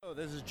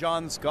This is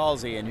John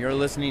Scalzi, and you're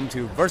listening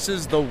to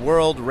Versus the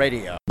World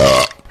Radio.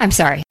 I'm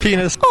sorry.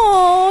 Penis.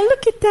 Oh,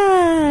 look at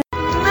that.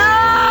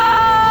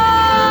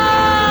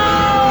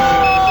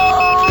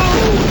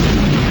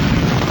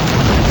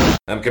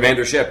 I'm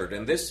Commander Shepard,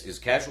 and this is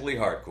Casually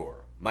Hardcore,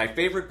 my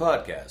favorite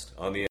podcast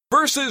on the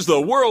Versus the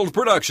World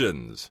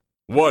Productions.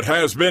 What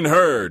has been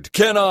heard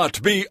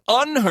cannot be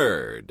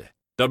unheard.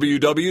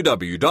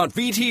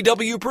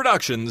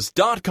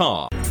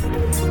 www.vtwproductions.com.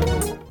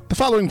 The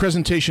following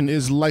presentation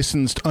is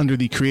licensed under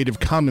the Creative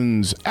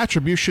Commons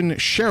Attribution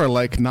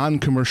Share-alike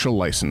Non-Commercial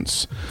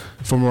License.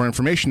 For more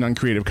information on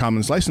Creative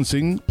Commons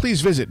licensing,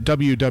 please visit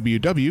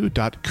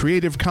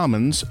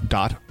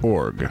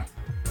www.creativecommons.org.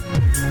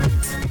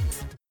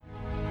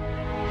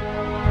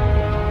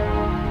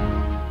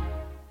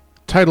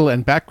 Title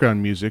and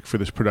background music for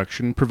this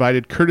production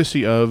provided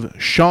courtesy of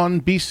Sean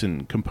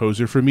Beeson,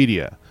 composer for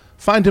media.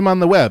 Find him on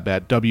the web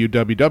at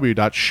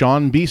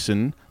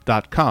www.seanbeeson.com.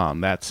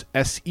 That's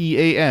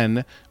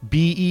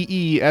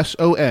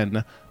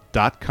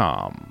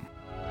SeanBeeson.com.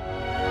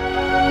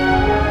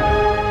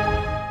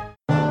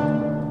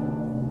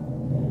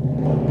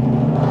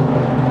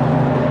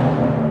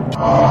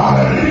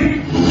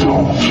 I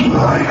don't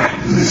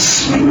like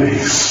this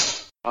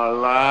place.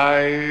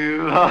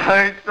 Alive!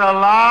 It's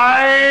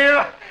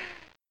alive!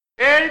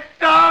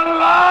 It's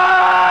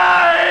alive!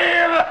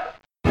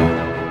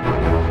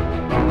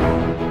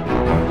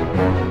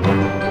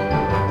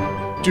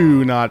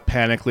 Do not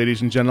panic,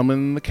 ladies and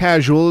gentlemen. The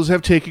casuals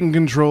have taken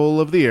control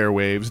of the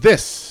airwaves.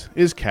 This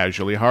is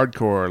Casually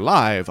Hardcore,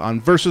 live on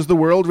Versus the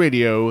World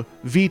Radio,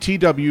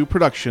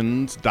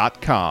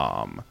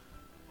 VTWProductions.com.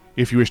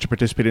 If you wish to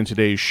participate in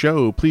today's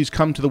show, please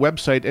come to the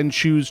website and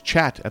choose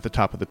chat at the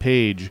top of the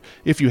page.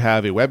 If you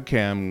have a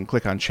webcam,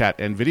 click on chat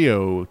and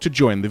video to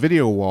join the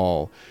video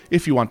wall.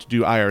 If you want to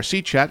do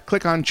IRC chat,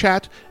 click on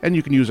chat, and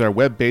you can use our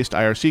web-based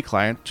IRC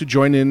client to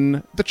join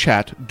in the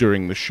chat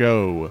during the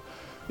show.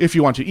 If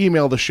you want to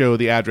email the show,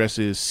 the address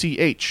is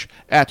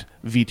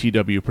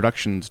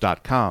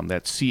ch@vtwproductions.com.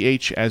 That's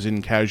ch as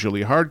in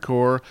casually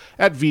hardcore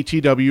at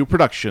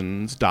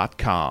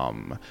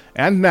vtwproductions.com.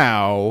 And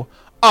now,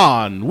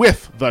 on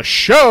with the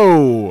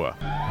show!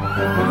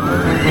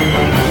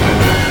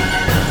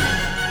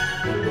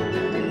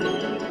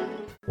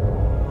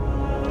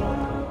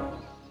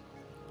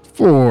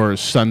 For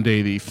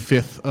Sunday the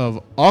 5th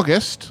of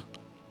August,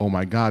 oh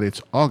my god,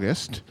 it's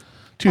August,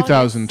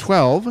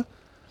 2012,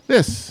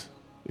 this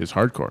is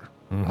Hardcore.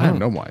 I am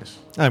Gnomewise.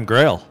 I'm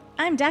Grail.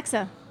 I'm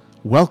Dexa.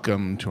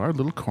 Welcome to our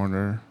little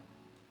corner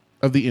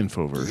of the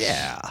Infoverse.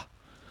 Yeah.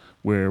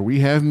 Where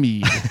we have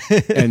mead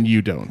and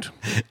you don't.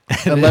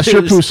 Unless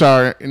you're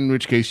Pusar, in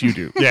which case you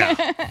do. Yeah.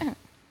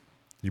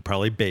 You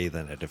probably bathe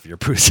in it if you're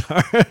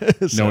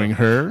Pusar. So, Knowing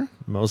her,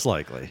 most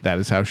likely. that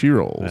is how she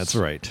rolls. That's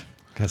right.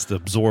 Has to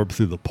absorb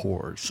through the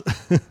pores.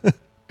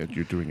 And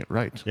you're doing it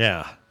right.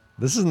 Yeah.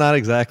 This is not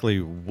exactly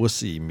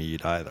wussy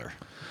mead either.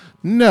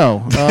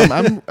 No,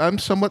 I'm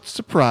somewhat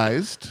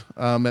surprised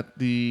at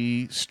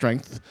the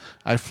strength.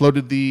 I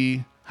floated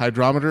the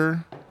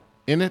hydrometer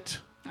in it.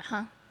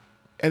 Uh-huh.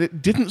 And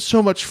it didn't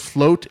so much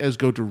float as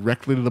go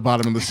directly to the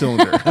bottom of the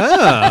cylinder.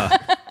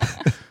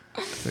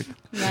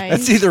 Nice.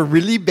 That's either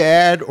really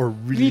bad or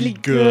really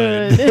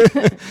good.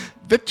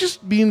 That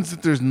just means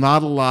that there's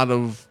not a lot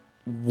of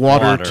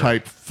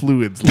water-type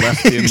fluids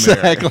left in there.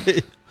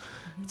 Exactly.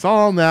 It's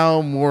all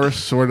now more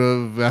sort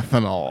of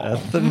ethanol.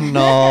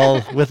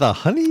 Ethanol with a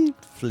honey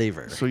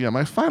flavor. So yeah,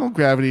 my final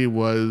gravity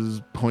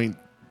was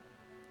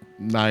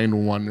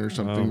 0.91 or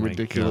something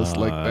ridiculous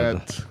like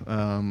that.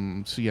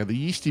 So yeah, the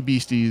yeasty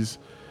beasties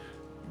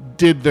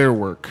did their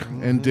work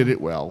and did it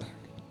well.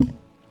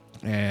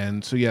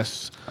 And so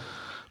yes,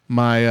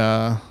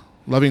 my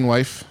loving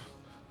wife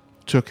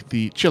took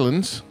the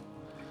chillins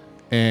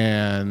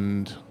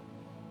and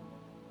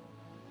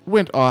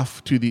went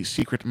off to the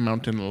secret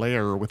mountain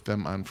lair with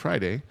them on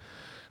Friday,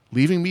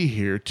 leaving me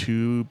here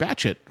to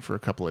batch it for a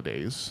couple of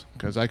days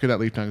because I could not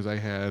leave time because I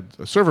had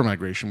a server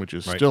migration, which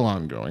is still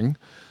ongoing,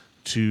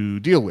 to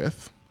deal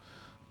with.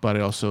 But I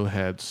also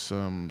had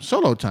some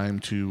solo time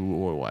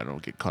to, I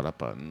don't get caught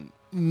up on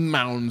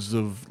mounds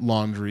of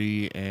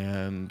laundry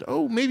and,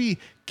 maybe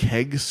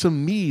keg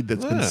some mead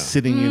that's been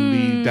sitting in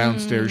the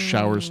downstairs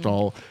shower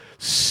stall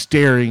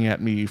staring at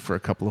me for a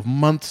couple of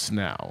months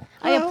now.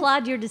 I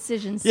applaud your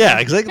decisions. Yeah,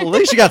 exactly. At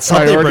least you got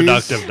something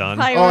productive done.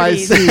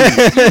 Priorities. Oh, I see. You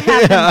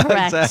have them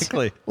correct.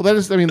 Exactly. Well, that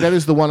is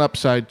the one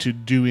upside to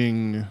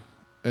doing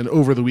an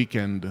over the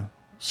weekend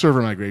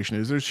server migration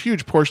is there's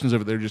huge portions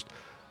of it that are just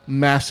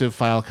massive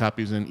file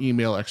copies and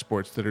email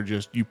exports that are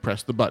just you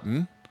press the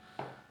button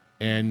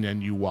and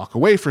then you walk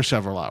away for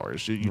several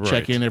hours. You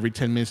check in every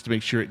 10 minutes to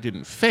make sure it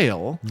didn't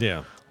fail.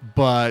 Yeah.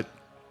 But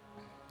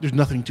there's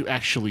nothing to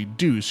actually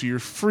do, so you're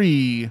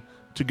free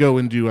to go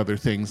and do other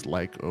things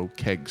like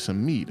keg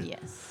some mead.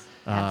 Yes,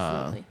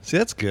 absolutely. See,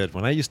 that's good.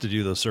 When I used to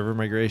do those server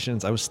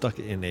migrations, I was stuck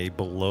in a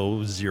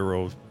below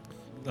zero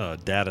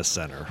data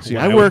center. See,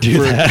 when I would work do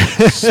for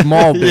that.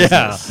 small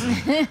business.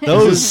 Yeah.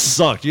 Those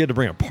sucked. You had to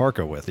bring a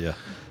parka with you.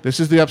 This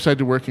is the upside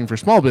to working for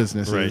small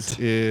businesses. Right.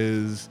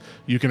 Is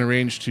you can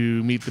arrange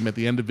to meet them at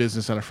the end of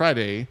business on a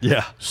Friday.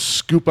 Yeah.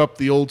 Scoop up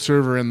the old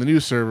server and the new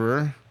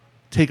server,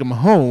 take them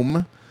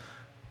home,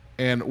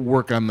 and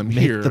work on them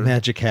here. Make the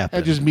magic happen.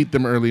 And just meet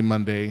them early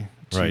Monday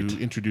to Right.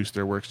 introduce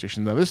their workstation.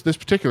 Now, this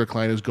particular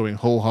client is going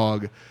whole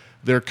hog.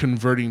 They're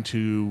converting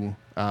to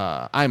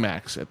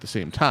iMacs at the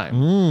same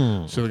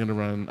time. So they're going to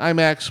run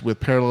iMacs with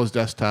Parallels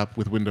Desktop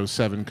with Windows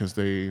 7 because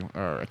they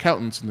are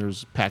accountants and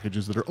there's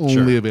packages that are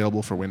only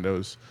available for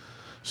Windows.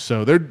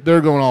 So they're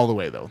going all the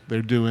way, though.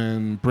 They're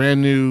doing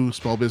brand new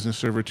Small Business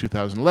Server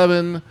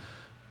 2011,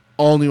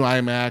 all new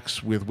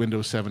iMacs with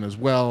Windows 7 as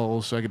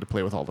well. So I get to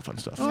play with all the fun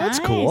stuff. that's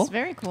Nice, cool.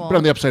 Very cool. But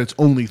on the upside, it's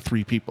only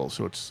 3 people,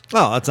 so it's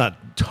Oh, that's not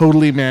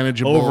totally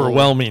manageable.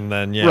 overwhelming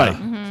then. Yeah. Right.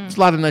 It's a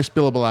lot of nice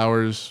billable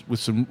hours with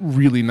some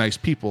really nice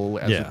people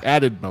as Yeah. an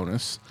added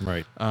bonus.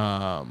 Right.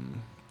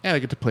 And I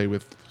get to play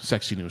with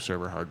sexy new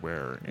server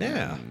hardware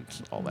and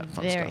all that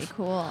fun Very stuff.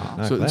 cool.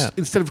 So Like that.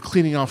 instead of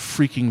cleaning off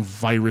freaking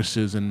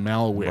viruses and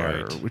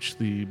malware, Right. which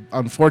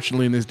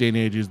unfortunately in this day and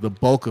age is the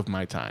bulk of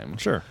my time,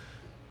 Sure.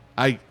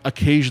 I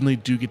occasionally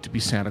do get to be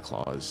Santa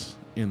Claus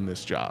in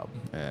this job,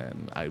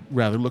 and I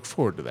rather look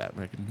forward to that.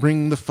 When I can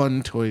bring the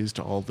fun toys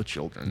to all the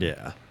children.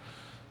 Yeah.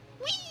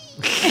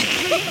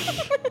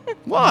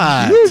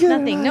 What?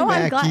 Nothing. No,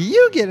 I'm glad.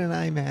 You get an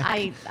iMac.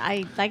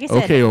 I like I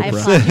said, Okay, I Oprah.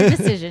 applaud your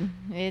decision.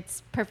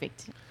 It's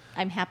perfect.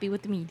 I'm happy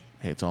with the mead.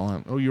 Hey, it's all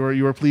on. Oh, you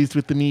are pleased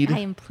with the mead? I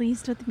am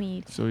pleased with the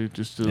mead. So you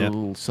just a Yep.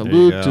 little you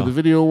salute go. to the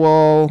video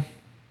wall.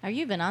 Are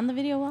you even on the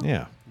video wall?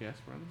 Yeah. Yes,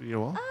 we're on the video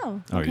wall.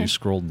 Oh, Oh, okay. you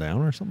scrolled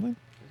down or something?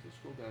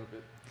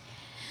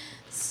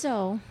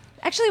 So,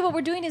 actually, what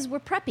we're doing is we're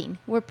prepping.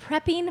 We're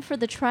prepping for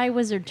the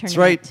Tri-Wizard tournament.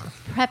 right.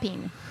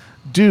 Prepping.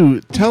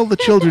 Do tell the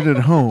children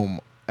at home.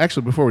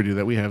 Actually, before we do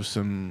that, we have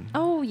some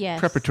Oh, yes.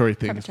 preparatory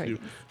things Preparatory to do.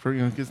 things. For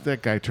because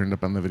that guy turned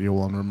up on the video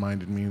wall and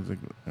reminded me, he's like,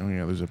 oh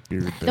yeah, there's a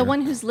beard there. The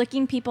one who's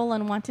licking people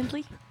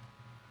unwantedly?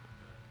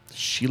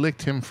 She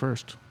licked him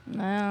first.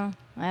 No,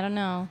 I don't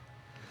know.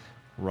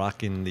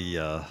 Rocking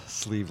the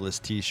sleeveless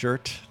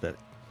T-shirt that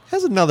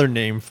has another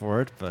name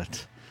for it,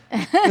 but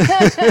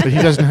But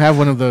he doesn't have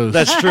one of those.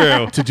 that's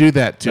true. to do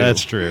that too.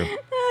 That's true.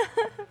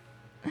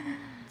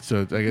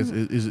 So I guess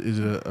is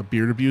it a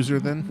beard abuser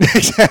then?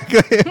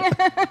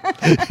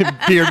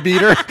 Beard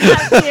beater.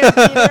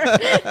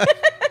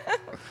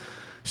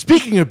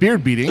 Speaking of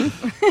beard beating,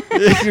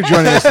 if you're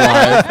joining us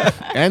live,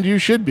 and you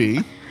should be,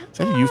 is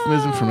that a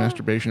euphemism for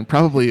masturbation?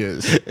 Probably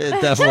is. It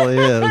definitely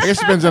I is. guess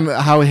it depends on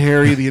how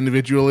hairy the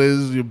individual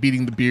is. You're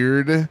beating the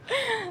beard.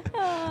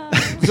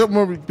 So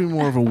be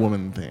more of a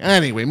woman thing.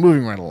 Anyway,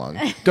 moving right along.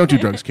 Don't do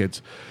drugs,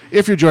 kids.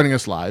 If you're joining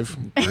us live,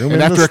 in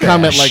and after the a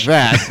comment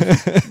stash.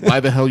 like that, why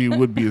the hell you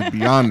would be is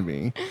beyond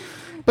me.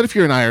 But if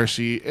you're an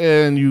IRC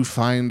and you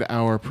find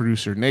our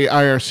producer,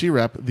 IRC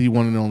rep, the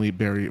one and only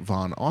Barry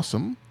Von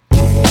Awesome,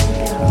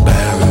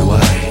 Barry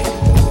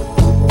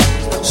White,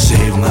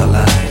 save my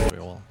life.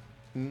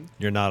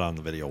 You're not on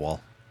the video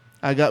wall.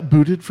 I got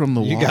booted from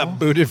the You wall. got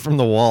booted from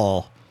the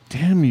wall.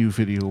 Damn you,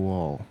 video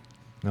wall.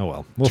 Oh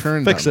well, we'll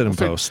Turned fix on. it in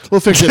post. We'll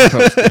fix it in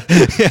post.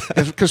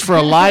 Because for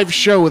a live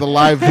show with a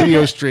live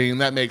video stream,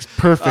 that makes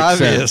perfect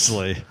sense.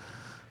 Obviously.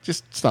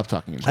 Just stop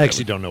talking. I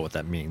actually don't know what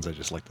that means. I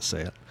just like to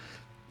say it.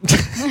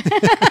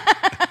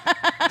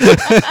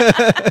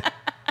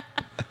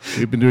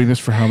 We've been doing this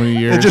for how many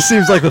years? It just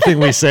seems like the thing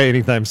we say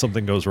anytime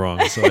something goes wrong.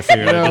 So I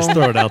figured I'd just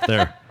throw it out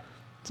there.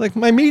 It's like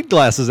my mead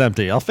glass is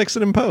empty. I'll fix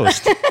it in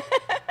post.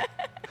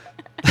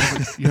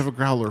 You have a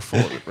growler full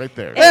of it right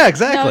there. Yeah,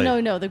 exactly.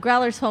 No. The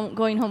growler's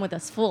going home with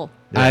us full.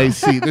 I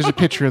see. There's a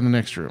picture in the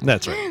next room.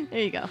 That's right. There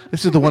you go.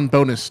 This is the one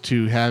bonus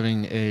to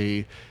having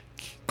a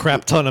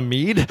Crap ton of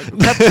mead.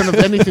 crap ton of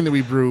anything that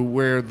we brew,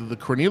 where the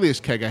Cornelius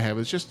keg I have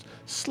is just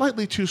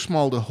slightly too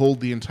small to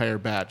hold the entire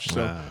batch.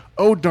 So,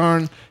 oh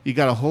darn, you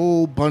got a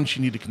whole bunch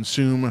you need to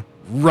consume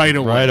right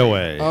away. Right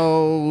away.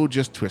 Oh,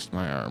 just twist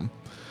my arm.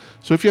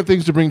 So if you have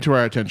things to bring to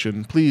our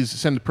attention, please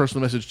send a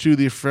personal message to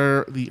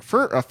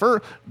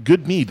the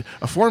Good Mead,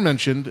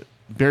 aforementioned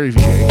Barry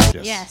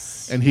VA,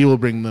 Yes. and he will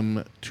bring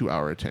them to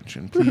our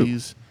attention.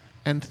 Please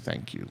and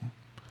thank you.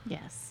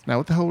 Yes. Now,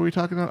 what the hell were we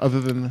talking about other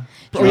than...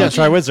 Oh, yeah,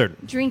 try wizard.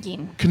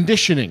 Drinking.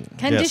 Conditioning.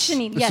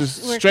 Conditioning. This Yes.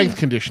 is we're strength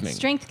conditioning.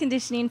 Strength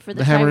conditioning for the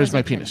The hammer is Tri-Wizard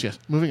my penis. tournament.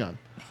 Yes. Moving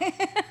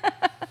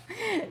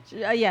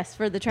on. Yes,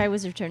 for the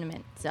Tri-Wizard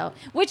tournament. So,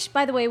 which,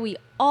 by the way, we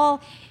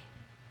all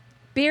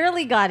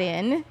barely got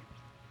in.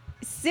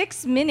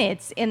 6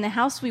 minutes in the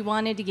house we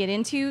wanted to get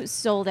into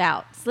sold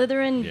out.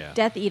 Slytherin Yeah.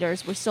 Death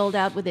Eaters were sold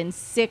out within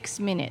 6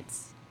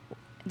 minutes.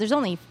 There's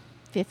only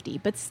 50,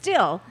 but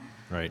still.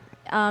 Right.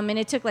 And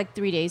it took like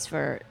 3 days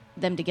for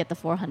them to get the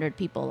 400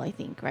 people, I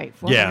think, right?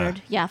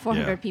 400. Yeah,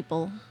 400 Yeah.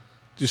 people.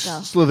 Just So.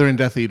 Slytherin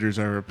Death Eaters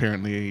are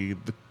apparently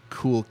the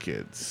cool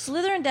kids.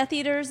 Slytherin Death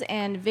Eaters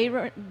and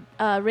Ravenclaw.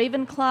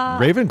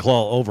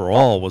 Ravenclaw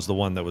overall was the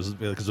one that was,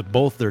 because of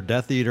both their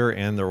Death Eater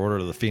and their Order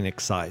of the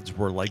Phoenix sides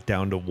were like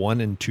down to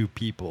 1 and 2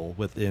 people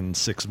within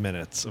 6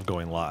 minutes of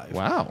going live.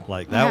 Wow.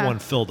 Like that Yeah. one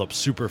filled up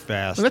super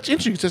fast. Well, that's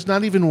interesting because it's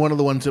not even one of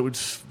the ones that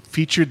was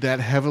featured that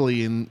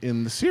heavily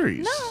in the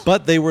series.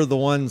 But they were the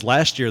ones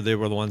last year. They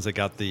were the ones that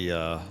got they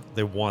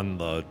won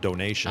the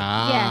donation.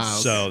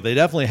 Yes. So they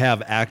definitely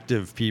have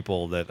active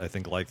people that I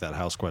think like that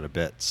house quite a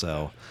bit.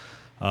 So,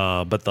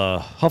 but the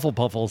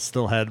Hufflepuffle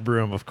still had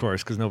room, of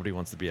course, because nobody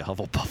wants to be a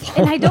Hufflepuffle.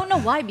 And I don't know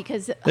why,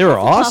 because They were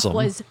Hufflepuff awesome.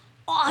 was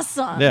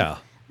awesome. Yeah.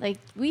 Like,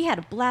 we had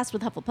a blast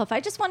with Hufflepuff. I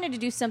just wanted to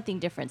do something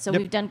different. So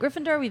Yep. we've done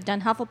Gryffindor, we've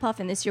done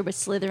Hufflepuff, and this year with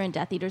Slytherin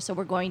Death Eater. So if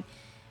we're going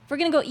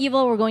to go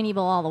evil, we're going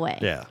evil all the way.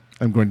 Yeah.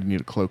 I'm going to need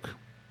a cloak.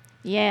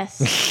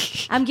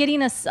 Yes. I'm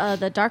getting us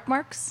the Dark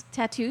Marks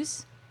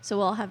tattoos. So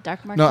we'll all have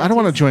Dark Marks. No, I don't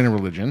want to tattoos. join a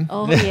religion.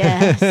 Oh,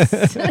 yes.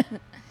 They're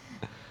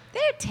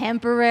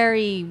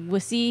temporary,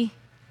 wussy.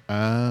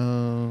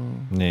 Oh.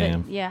 Yeah.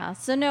 But, yeah.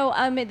 So no,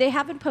 they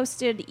haven't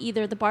posted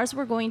either the bars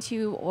we're going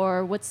to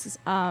or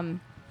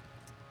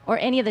or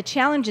any of the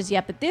challenges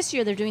yet. But this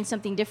year they're doing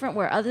something different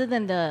where other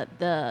than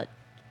the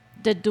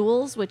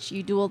duels, which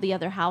you duel the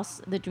other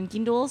house, the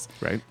drinking duels,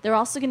 Right. they're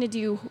also going to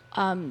do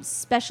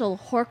special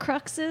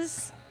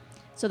Horcruxes.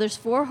 So there's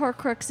 4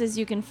 Horcruxes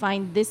you can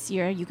find this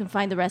year. You can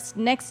find the rest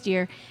next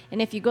year.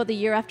 And if you go the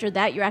year after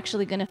that, you're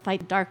actually going to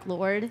fight Dark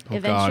Lord God.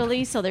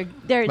 eventually. So Like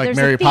there's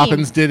Mary a theme.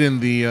 Poppins did in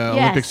the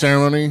Olympic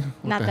ceremony.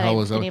 What Not the that hell I've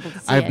was been that? able to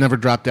see I've it. never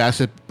dropped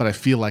acid, but I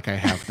feel like I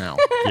have now.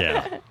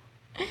 Yeah.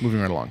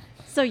 Moving right along.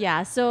 So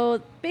yeah,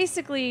 so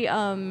basically,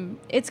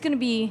 it's going to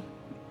be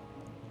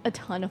a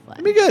ton of fun.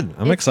 It'll be good. I'm It's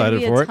gonna excited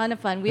be for a it. ton of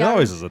fun. It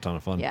always is a ton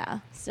of fun. Yeah.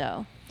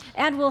 So,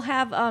 and we'll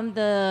have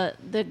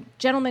the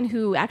gentleman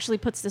who actually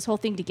puts this whole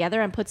thing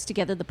together and puts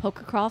together the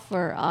poker crawl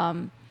for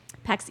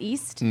PAX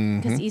East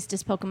because East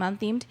is Pokemon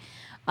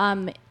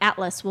themed.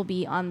 Atlas will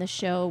be on the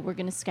show. We're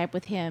going to Skype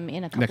with him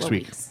in a couple Next of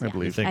week, weeks. I Yeah.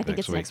 believe. I think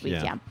it's next week.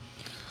 yeah. Yeah.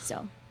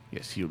 So.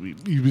 Yes, he'll be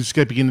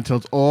Skyping in to tell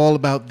us all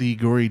about the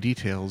gory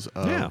details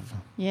of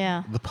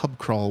Yeah. the pub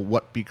crawl,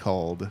 what be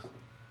called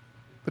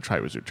the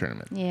Triwizard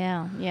Tournament.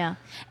 Yeah. Yeah.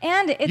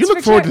 And it's You look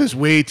for forward to this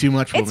way too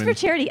much, It's woman. for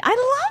charity. I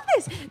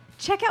love this.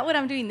 Check out what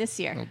I'm doing this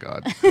year. Oh,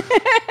 God.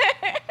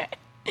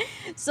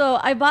 So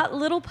I bought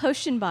little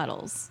potion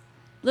bottles,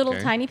 little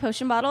Okay. tiny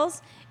potion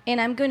bottles,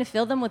 and I'm going to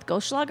fill them with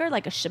Goshlager,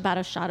 like about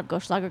a shot of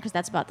Goshlager, because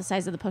that's about the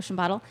size of the potion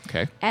bottle.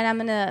 Okay. And I'm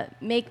going to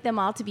make them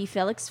all to be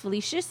Felix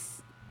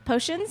Felicis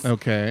potions.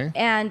 Okay.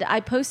 And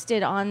I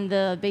posted on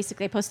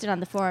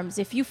the forums,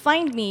 if you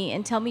find me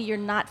and tell me you're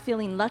not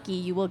feeling lucky,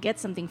 you will get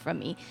something from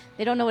me.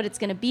 They don't know what it's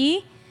going to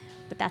be,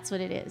 but that's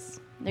what it is.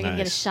 They're going to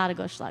get a Nice. shot of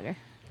Goshlager.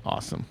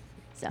 Awesome.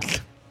 So,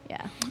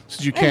 yeah.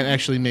 So you can't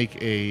actually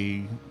make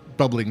a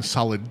bubbling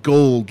solid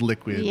gold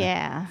liquid.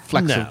 Yeah.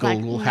 Flecks No. of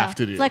gold will have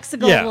to do.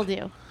 Flexigold Yeah. will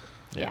do.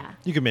 Yeah.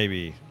 You could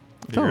maybe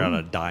figure out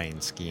a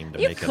dyeing scheme to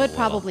You make it a could little.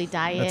 probably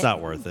dye it. That's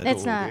not worth it.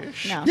 It's not.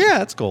 No.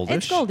 Yeah, it's goldish.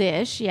 It's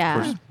goldish.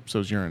 Yeah.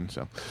 So's urine,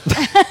 so.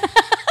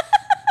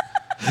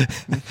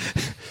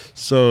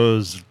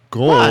 So's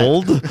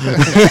gold.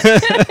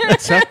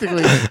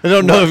 Technically, I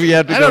don't know if you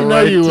have to I go don't know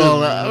right you to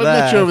well. I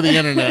met you over the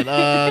internet.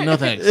 No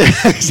thanks.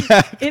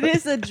 It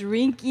is a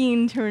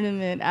drinking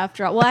tournament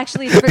after all. Well,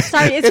 actually,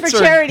 it's for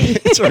or- charity.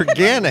 It's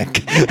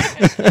organic.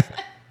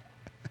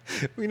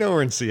 We know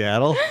we're in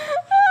Seattle.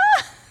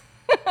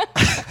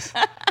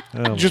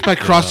 Oh Just my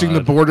by crossing the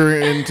God. border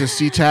into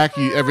SeaTac,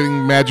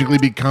 everything magically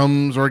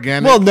becomes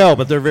organic. Well, no,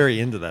 but they're very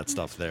into that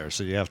stuff there.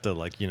 So you have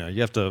to you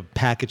have to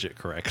package it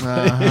correctly.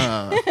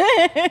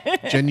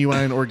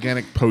 Genuine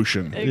organic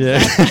potion.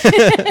 Yeah.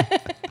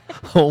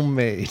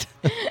 Homemade.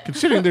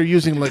 Considering they're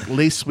using like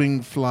lace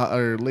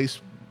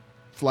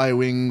fly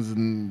wings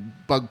and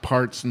bug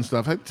parts and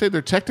stuff, I'd say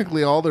they're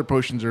technically all their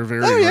potions are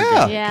very organic.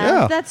 Yeah,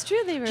 Yeah. that's true.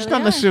 They really Just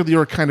not are. necessarily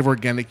your kind of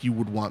organic you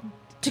would want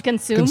To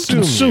consume.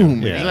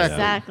 consume. Yeah,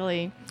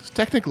 Exactly. Exactly.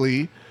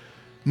 Technically,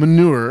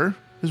 manure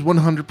is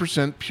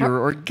 100% pure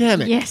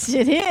organic. Yes,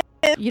 it is. You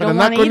But don't I'm want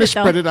not to going eat to it,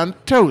 spread though. it on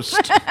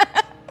toast.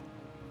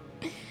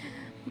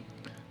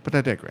 But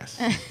I digress.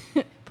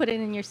 Put it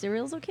in your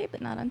cereals, okay,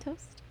 but not on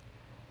toast.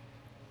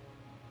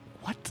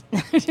 What?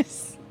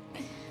 Just-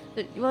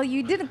 well,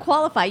 you didn't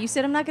qualify. You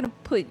said I'm not going to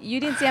put. You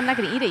didn't say I'm not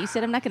going to eat it. You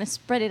said I'm not going to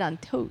spread it on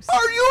toast.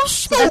 Are you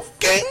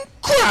smoking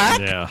crack?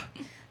 Yeah.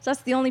 So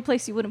that's the only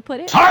place you wouldn't put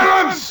it.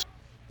 Silence!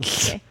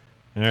 Okay.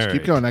 All right.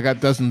 Keep going. I got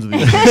dozens of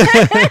these.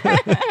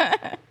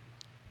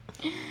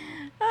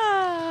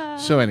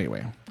 So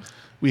anyway,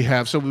 we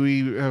have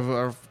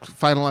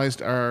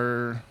finalized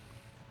our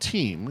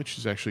team, which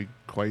is actually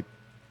quite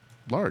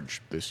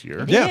large this year.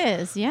 It Yeah.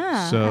 is,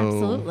 yeah, So-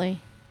 absolutely.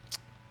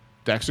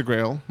 Daxa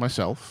Grail,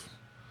 myself,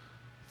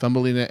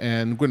 Thumbelina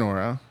and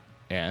Gwenora,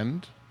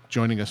 and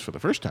joining us for the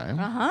first time,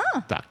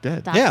 Doc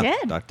Dead, Doc Yeah.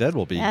 Dead. Doc Dead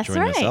will be That's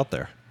joining us right. out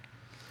there.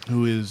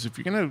 who is, if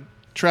you're going to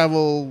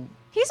travel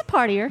He's a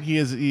partier. He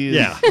is.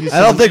 Yeah, he's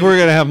I don't think we're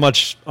gonna have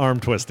much arm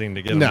twisting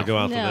to get him No. to go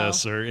out No. to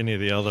this or any of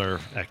the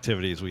other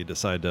activities we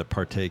decide to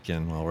partake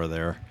in while we're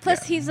there.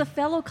 Plus, he's a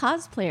fellow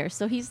cosplayer,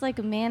 so he's like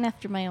a man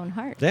after my own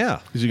heart. Yeah,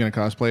 Is he going to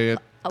cosplay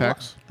at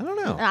PAX? I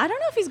don't know. I don't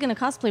know if he's going to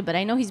cosplay, but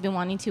I know he's been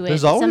wanting to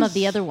There's at always some of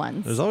the other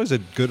ones. There's always a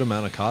good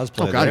amount of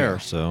cosplay Oh, God, there. yeah.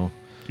 So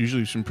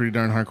Usually some pretty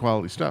darn high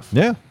quality stuff.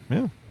 yeah.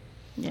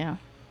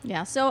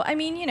 Yeah. So I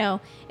mean,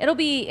 it'll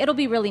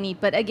be really neat.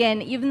 But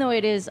again, even though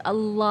it is a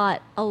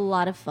lot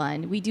of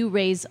fun, we do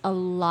raise a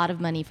lot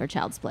of money for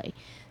Child's Play.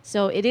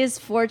 So it is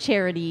for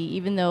charity,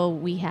 even though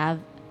we have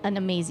an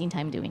amazing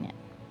time doing it.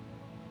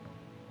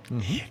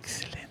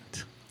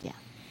 Excellent. Yeah.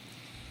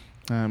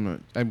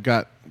 I've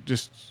got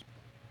just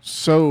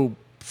so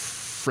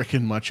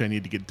freaking much I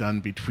need to get done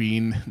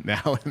between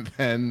now and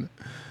then.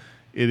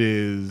 It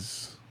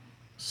is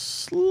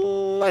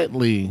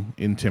slightly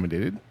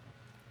intimidating.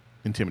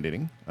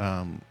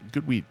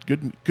 Good weed.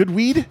 Good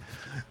weed.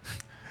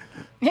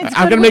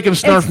 I'm gonna make him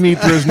snarf me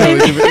through his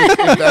nose.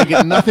 If I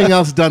get nothing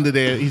else done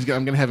today,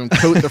 I'm gonna have him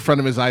coat the front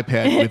of his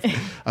iPad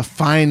with a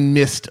fine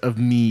mist of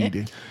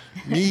mead.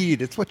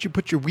 Mead. It's what you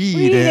put your weed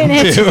Weed in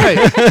in. it.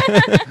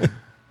 Right.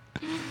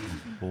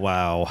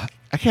 Wow.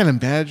 I can't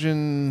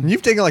imagine.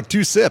 You've taken like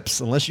 2 sips,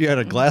 unless you had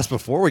a glass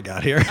before we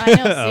got here. I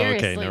know, Oh,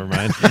 okay, seriously. never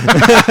mind.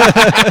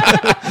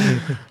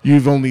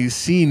 You've only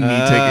seen me take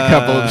a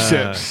couple of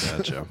sips.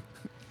 Gotcha.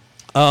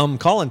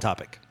 Call-in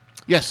topic.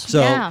 Yes.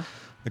 So Yeah.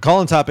 the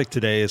call-in topic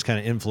today is kind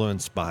of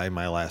influenced by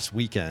my last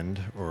weekend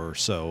or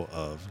so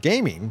of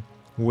gaming,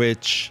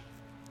 which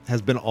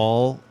has been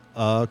all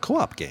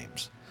co-op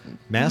games.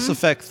 Mass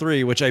Effect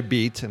 3, which I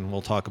beat, and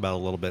we'll talk about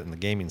a little bit in the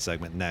gaming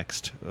segment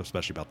next,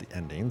 especially about the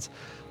endings,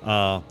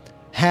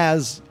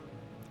 has,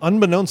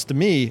 unbeknownst to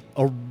me,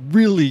 a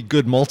really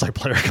good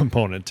multiplayer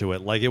component to it.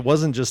 Like, it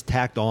wasn't just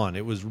tacked on.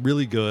 It was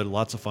really good,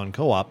 lots of fun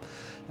co-op.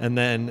 And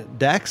then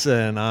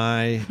Daxa and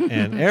I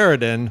and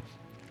Aridin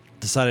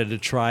decided to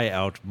try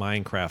out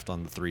Minecraft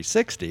on the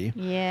 360.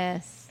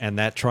 Yes. And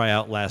that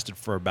tryout lasted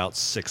for about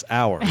 6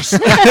 hours.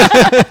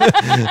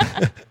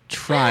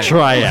 Try.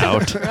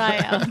 Tryout.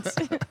 Right out.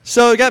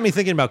 So it got me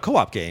thinking about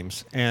co-op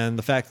games and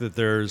the fact that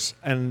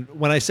and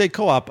when I say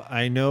co-op,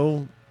 I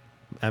know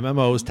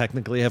MMOs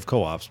technically have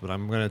co-ops, but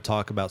I'm going to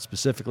talk about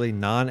specifically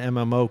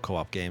non-MMO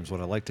co-op games.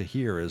 What I'd like to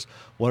hear is,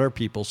 what are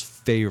people's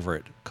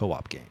favorite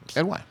co-op games?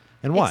 And why?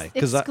 And why?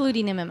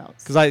 Excluding MMOs.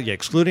 Because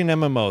excluding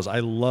MMOs,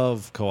 I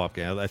love co-op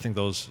games. I think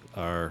those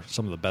are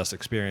some of the best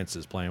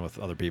experiences, playing with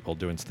other people,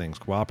 doing things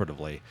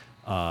cooperatively.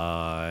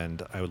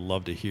 And I would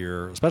love to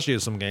hear, especially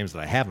some games that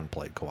I haven't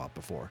played co-op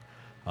before.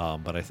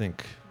 But I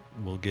think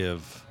we'll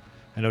give...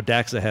 I know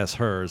Daxa has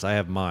hers. I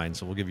have mine.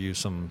 So we'll give you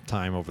some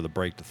time over the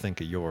break to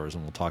think of yours,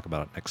 and we'll talk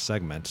about it next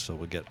segment. So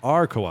we'll get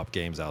our co-op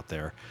games out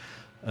there,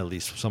 at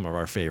least some of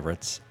our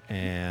favorites,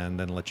 and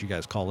then let you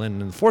guys call in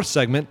the fourth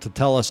segment to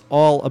tell us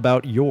all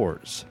about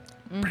yours.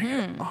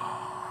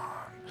 Now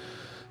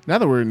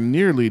that we're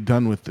nearly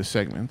done with the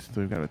segment,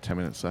 we've got 10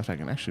 minutes left, I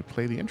can actually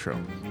play the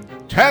intro.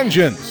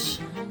 Tangents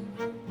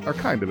are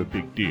kind of a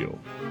big deal.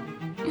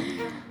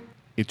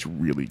 It's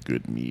really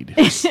good mead.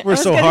 We're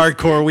so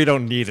hardcore, we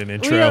don't need an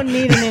intro. We don't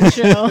need an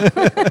intro.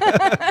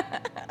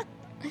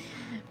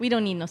 We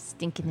don't need no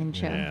stinking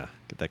intro. Yeah,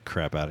 get that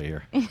crap out of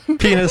here.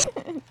 Penis.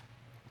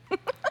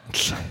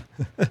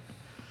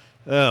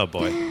 Oh,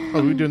 boy.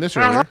 Oh, we were doing this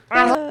earlier.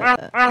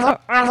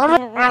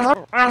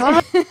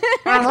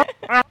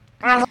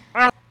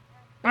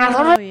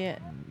 Oh yeah.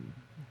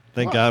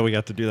 Thank God we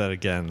got to do that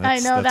again. I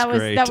That's, know that's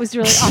great. that was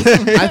really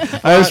awesome.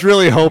 I was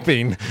really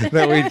hoping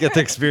that we'd get to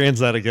experience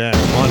that again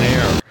on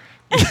air.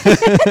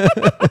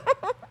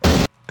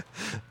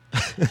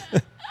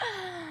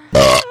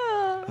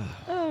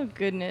 Oh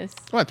goodness.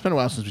 Well, it's been a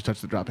while since we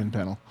touched the drop-in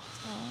panel.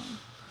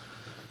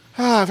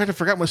 In fact, I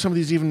forgot what some of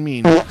these even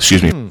mean.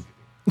 Excuse me.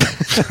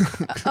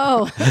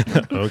 Oh.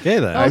 Okay,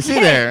 then. I see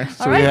there.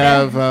 So All we right,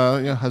 have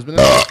husband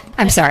and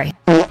I'm sorry.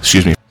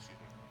 Excuse me.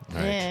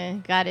 Yeah,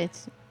 got it.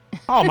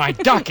 Oh, my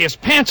duck, his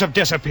pants have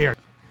disappeared.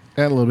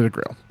 a little bit of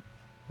grill.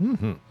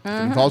 If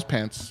it involves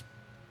pants,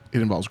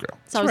 it involves grill.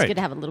 It's always right. good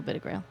to have a little bit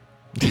of grill.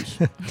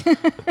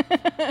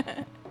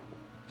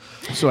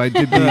 So I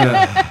did the.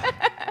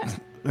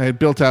 I had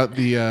built out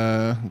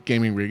the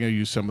gaming rig. I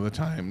used some of the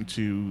time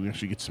to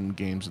actually get some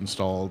games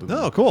installed. And,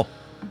 Oh, cool.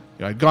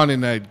 I'd gone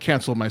in. I'd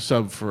canceled my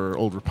sub for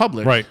Old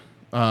Republic. Right.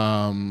 But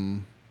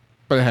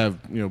I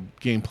have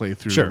gameplay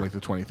through Sure. like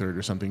the 23rd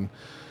or something.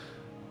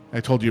 I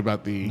told you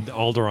about the. The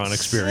Alderaan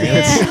experience.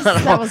 Yes,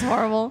 that was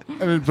horrible. And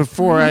then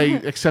before I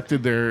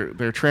accepted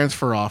their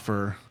transfer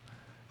offer,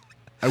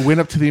 I went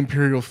up to the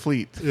Imperial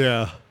Fleet.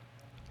 Yeah.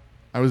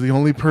 I was the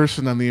only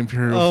person on the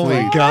Imperial Oh,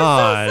 Fleet. my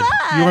God.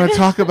 You want to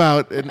talk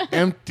about an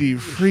empty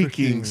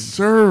freaking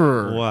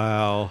server?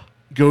 Wow.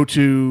 Go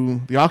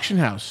to the auction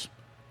house.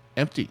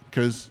 Empty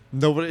because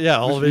Nobody, yeah,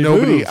 all of it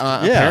nobody. moved.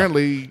 Yeah.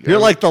 Apparently, You're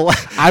like the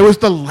I was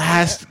the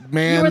last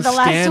man You were the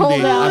last standing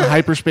holdout. on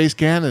Hyperspace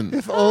Ganon.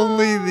 If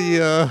only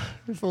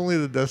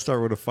the Death Star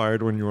would have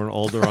fired when you were on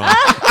Alderaan.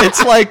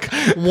 It's like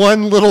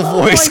one little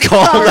voice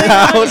called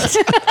out.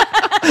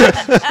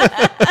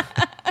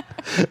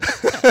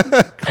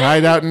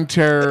 cried out in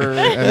terror,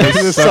 and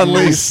was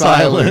Suddenly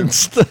silent.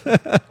 silenced.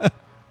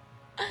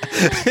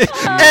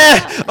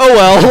 Oh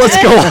well,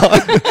 let's go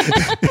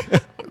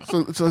on.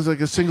 So it's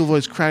like a single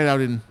voice cried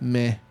out in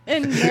meh,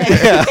 And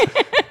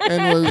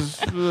and was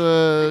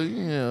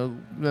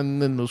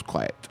and then was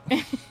quiet.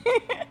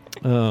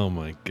 Oh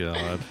my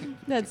god.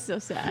 that's so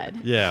sad.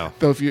 Yeah.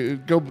 So if you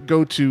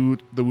go to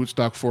the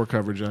Woodstock 4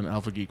 coverage on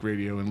Alpha Geek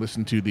Radio and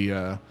listen to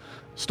the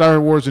Star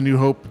Wars: A New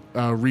Hope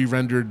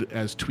re-rendered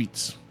as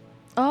tweets.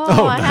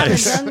 Oh, I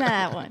nice. haven't done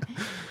that one.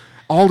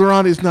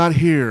 Alderaan is not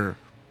here.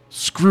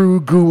 Screw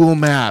Google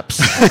Maps.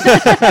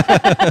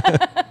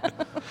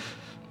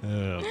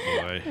 Oh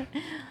boy.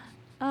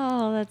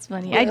 Oh, that's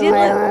funny. I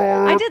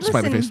did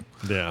Smiley face. listen.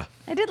 Yeah.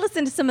 I did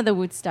listen to some of the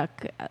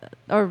Woodstock,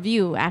 or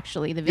view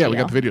actually the Yeah, video. we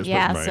got the videos,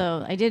 Yeah, right.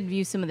 so I did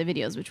view some of the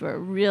videos, which were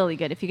really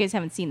good. If you guys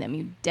haven't seen them,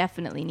 you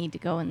definitely need to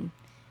go and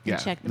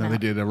check them no, out. they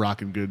did a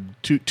rockin' good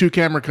two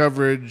camera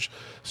coverage,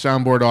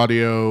 soundboard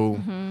audio.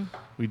 Mm-hmm.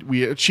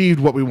 We achieved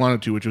what we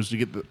wanted to, which was to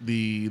get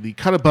the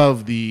cut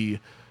above the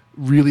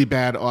really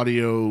bad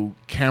audio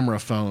camera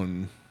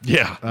phone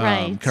Yeah.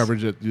 Right.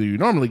 coverage that you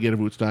normally get of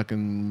Woodstock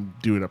and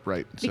do it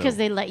upright. Because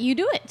they let you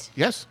do it.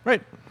 yes,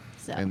 Right.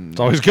 So and It's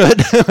always good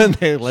when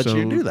they let so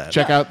you do that.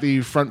 Check out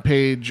the front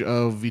page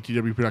of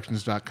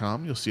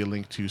VTWProductions.com. You'll see a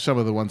link to some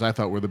of the ones I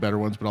thought were the better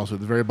ones, but also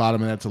at the very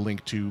bottom, and that's a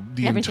link to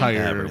the Everything.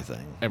 entire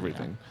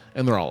Everything.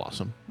 and they're all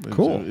awesome.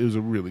 Cool. It was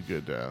a really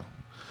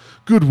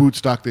good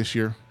Woodstock this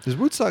year. Is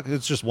Woodstock?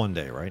 It's just one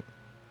day, right?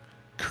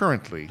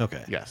 Currently,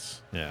 Okay.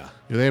 yes. Yeah.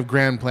 They have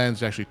grand plans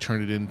to actually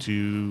turn it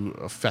into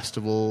a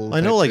festival. I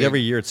know, type like thing.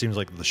 every year, it seems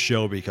like the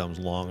show becomes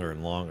longer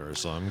and longer.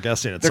 So I'm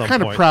guessing at They're some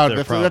kind of point proud. they're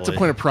That's a probably-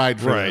 point of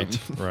pride for right,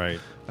 them. right.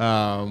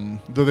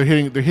 Though they're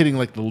hitting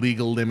like the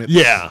legal limits.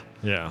 Yeah,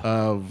 yeah.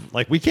 Of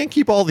Like we can't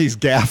keep all these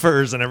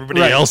gaffers and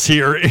everybody Right. else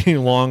here any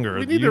longer.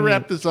 we need to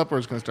wrap this up, or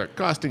it's going to start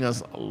costing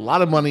us a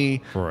lot of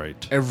money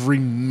Right. every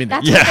minute.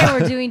 that's Yeah. what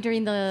they were doing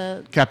during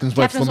the Captain's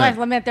Wife's Lament.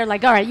 Lament. They're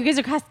like, all right, you guys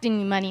are costing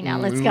me money now.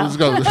 Let's go. Let's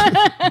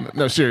go.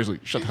 No, seriously,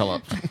 shut the hell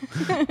up.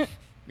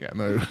 Yeah,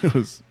 no, it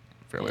was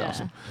fairly Yeah.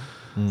 awesome.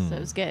 So it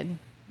was good.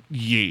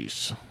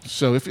 Yes.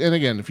 So if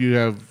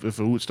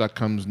a Woodstock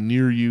comes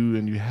near you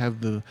and you have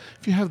the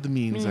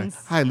means, I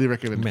highly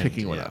recommend Means,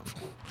 picking one yeah. up.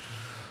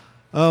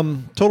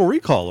 Total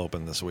Recall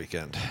opened this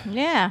weekend.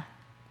 Yeah.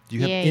 Do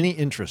you have Yay. any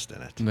interest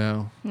in it?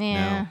 No,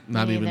 Yeah.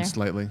 not me even either.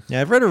 slightly.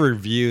 Yeah, I've read a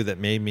review that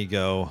made me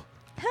go,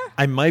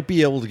 I might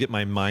be able to get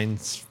my mind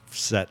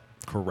set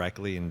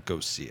correctly and go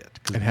see it.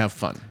 'Cause And have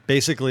fun.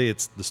 basically,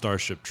 it's the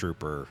Starship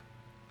Trooper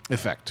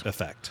Effect.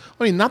 effect.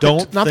 I mean, not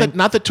Don't that think-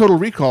 not that Total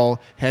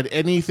Recall had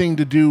anything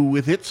to do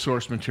with its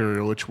source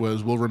material, which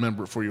was we'll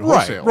remember it for you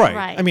wholesale. Right.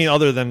 Right. I mean,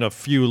 other than a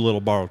few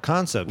little borrowed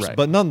concepts, Right.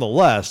 but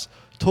nonetheless,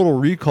 Total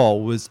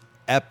Recall was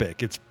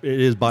epic. It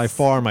is by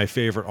far my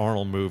favorite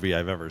Arnold movie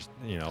I've ever,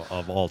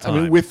 of all I time.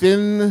 mean,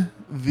 within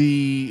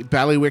the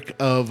bailiwick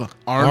of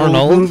Arnold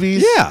Arnold?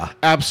 movies, Yeah.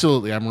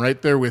 absolutely, I'm right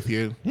there with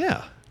you.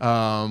 yeah,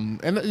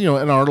 And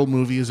an Arnold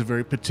movie is a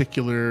very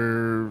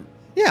particular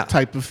yeah,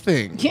 type of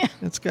thing. Yeah.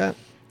 It's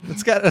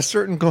got a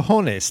certain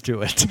cojones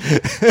to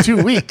it.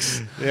 2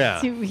 weeks. Yeah,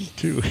 2 weeks.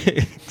 2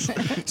 weeks.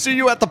 See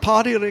you at the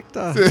party,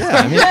 Richter. Yeah,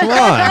 I mean, come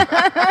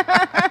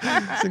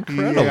on, it's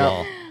incredible.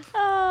 Yeah.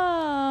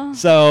 Oh.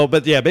 So,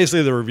 but yeah,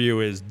 basically the review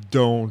is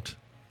don't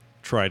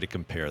try to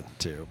compare the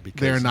two because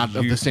They're not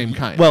of the same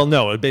kind. Well,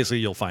 no, basically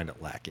you'll find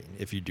it lacking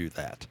if you do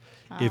that.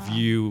 If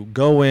you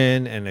go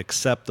in and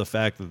accept the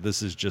fact that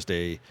this is just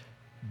a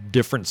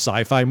different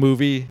sci-fi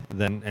movie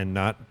and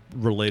not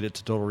related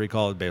to Total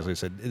Recall, it basically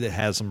said it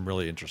has some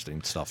really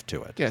interesting stuff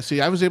to it. Yeah, see,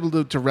 I was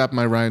able to wrap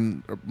my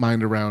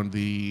mind around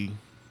the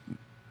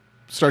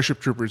Starship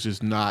Troopers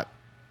is not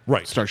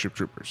Right. Starship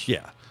Troopers.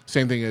 Yeah.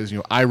 Same thing as,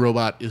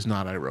 iRobot is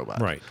not iRobot.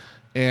 Right.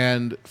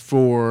 And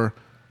for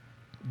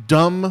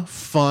dumb,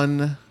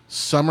 fun,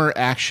 summer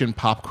action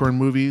popcorn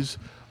movies,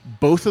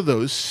 both of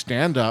those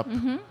stand up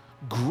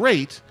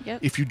great Yep.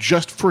 if you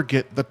just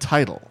forget the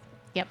title.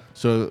 Yep.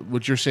 So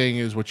what you're saying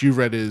is what you've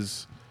read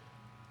is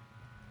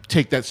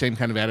take that same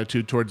kind of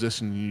attitude towards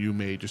this and you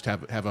may just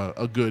have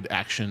a good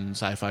action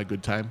sci-fi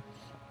good time.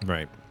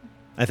 Right.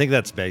 I think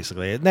that's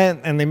basically it.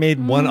 And they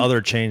made one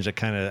other change that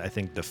kind of, I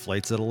think,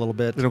 deflates it a little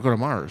bit. They don't go to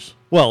Mars.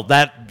 Well,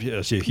 that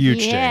is a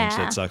huge Yeah. change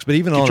that sucks. But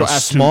even Get on your a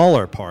ass to-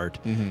 smaller part,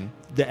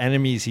 the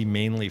enemies he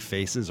mainly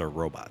faces are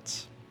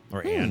robots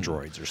or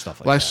androids or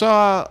stuff like Well, I that.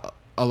 saw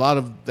a lot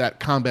of that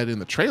combat in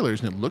the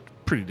trailers and it looked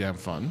pretty damn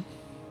fun.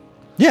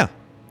 Yeah.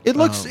 It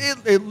looks.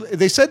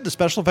 They said the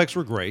special effects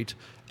were great,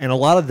 and a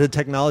lot of the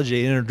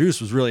technology they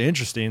introduced was really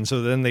interesting.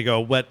 So then they go,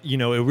 "What? It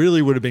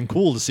really would have been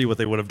cool to see what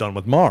they would have done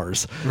with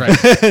Mars."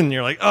 Right. And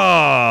you're like,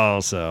 "Oh."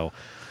 So,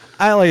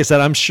 like I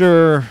said, I'm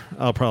sure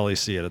I'll probably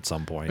see it at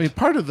some point. I mean,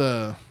 part of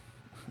the,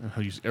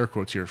 I'll use air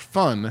quotes here,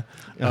 fun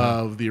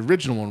of the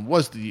original one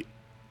was the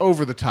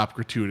over-the-top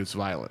gratuitous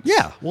violence.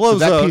 Yeah. Well, So it was,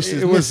 that piece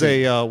is it was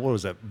missing. what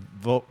was that?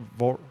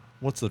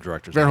 What's the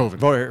director's Verhoeven. name?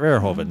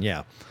 Verhoeven,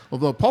 yeah.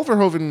 Although Paul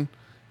Verhoeven,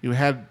 you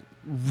had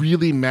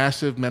really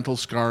massive mental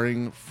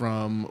scarring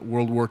from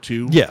World War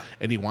II. Yeah.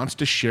 And he wants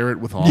to share it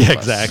with all of Yeah, us.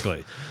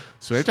 exactly.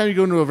 So every time you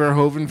go into a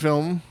Verhoeven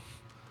film,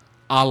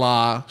 a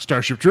la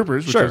Starship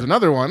Troopers, which is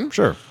another one.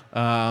 Sure.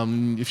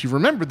 If you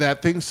remember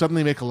that, things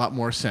suddenly make a lot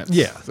more sense.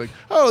 Yeah. It's like,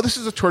 oh, this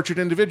is a tortured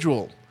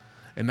individual.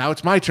 And now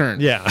it's my turn.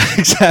 Yeah,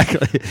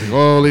 exactly. Like,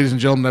 oh, ladies and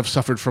gentlemen, I've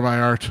suffered for my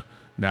art.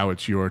 Now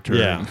it's your turn.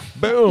 Yeah.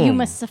 Boom. You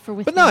must suffer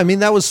with But me. no, I mean,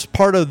 that was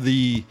part of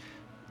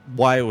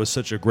why it was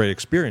such a great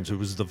experience. It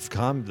was the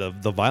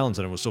violence,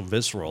 and it was so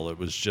visceral. It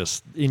was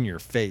just in your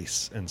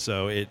face, and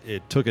so it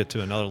took it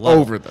to another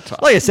level. Over the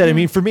top. Like I said, I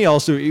mean, for me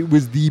also, it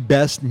was the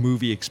best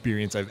movie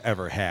experience I've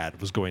ever had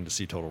was going to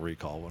see Total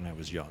Recall when I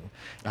was young.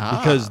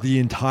 Because the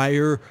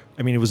entire,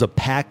 I mean, it was a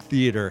packed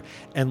theater,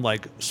 and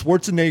like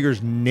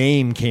Schwarzenegger's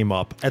name came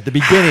up at the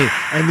beginning,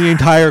 and the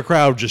entire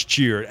crowd just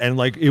cheered, and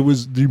like it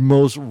was the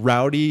most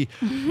rowdy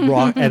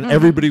rock, and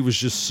everybody was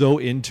just so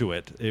into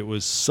it. It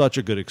was such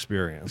a good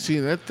experience. See,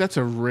 that's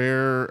a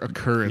rare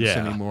occurrence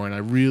anymore,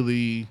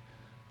 and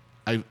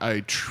I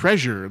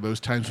treasure those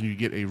times when you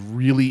get a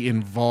really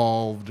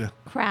involved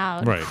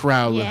crowd with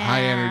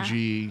high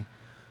energy.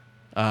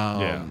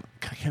 I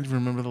can't even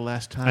remember the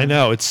last time. I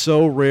know, it's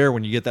so rare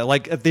when you get that.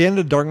 Like at the end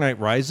of Dark Knight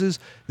Rises,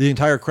 the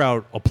entire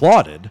crowd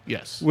applauded.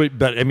 Yes.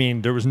 But I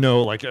mean, there was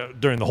no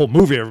during the whole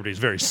movie, everybody's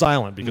very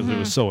silent because it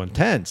was so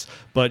intense.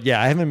 But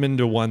yeah, I haven't been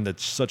to one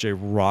that's such a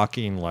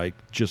rocking,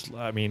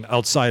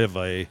 outside of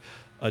a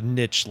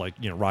niche like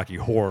Rocky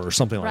Horror or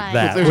something like Right.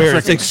 that, There's where a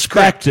it's freaking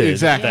expected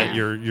script, that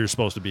you're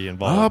supposed to be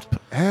involved.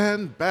 Up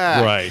and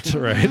back. Right.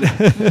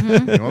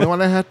 The only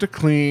one I had to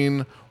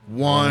clean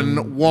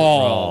one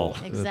wall.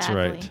 Exactly. That's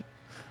right.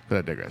 But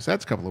I digress.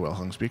 That's a couple of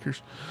well-hung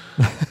speakers.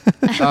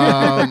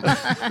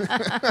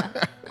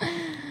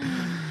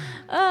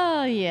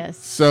 Oh, yes.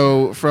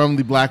 So from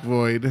the Black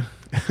Void,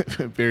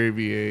 Barry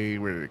VA,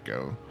 where did it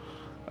go?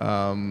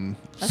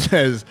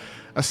 Says,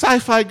 a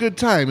sci-fi good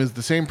time is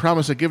the same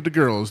promise I give to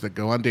girls that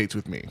go on dates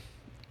with me.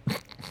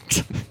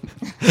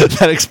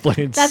 That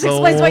explains That so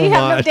explains why you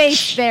have no much.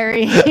 dates,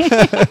 Barry.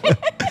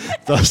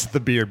 Thus the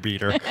beer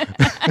beater.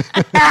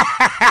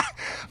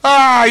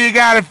 Oh, you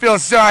gotta feel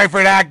sorry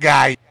for that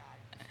guy.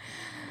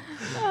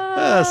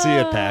 See you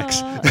at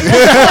PAX.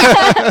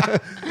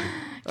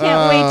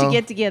 Can't wait to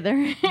get together.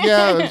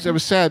 Yeah, it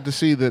was sad to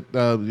see that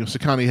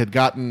Sakani had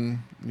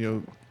gotten,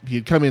 he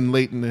had come in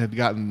late and had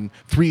gotten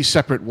 3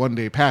 separate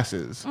one-day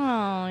passes. Oh,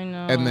 I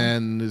know. And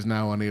then is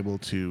now unable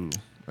to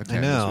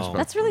attend. I know. as responsible.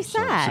 That's really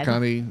sad. So,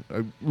 Sakani,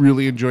 I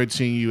really enjoyed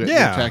seeing you at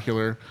Yeah.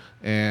 Spectacular,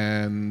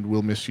 and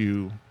we'll miss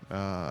you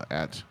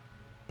at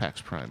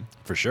PAX Prime.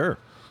 For sure.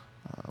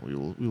 We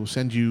will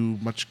send you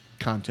much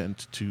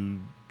content to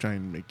try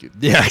and make it.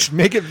 Yeah,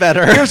 make it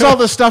better. Here's all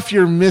the stuff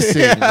you're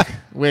missing.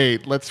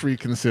 Wait, let's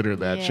reconsider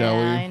that, shall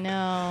we? I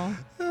know.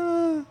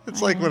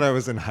 It's like when I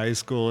was in high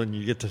school and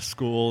you get to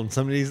school and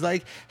somebody's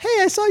like, hey,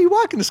 I saw you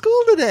walking to school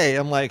today.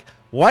 I'm like,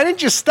 why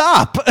didn't you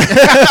stop?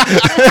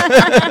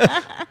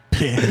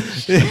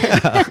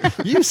 Yeah,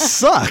 you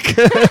suck.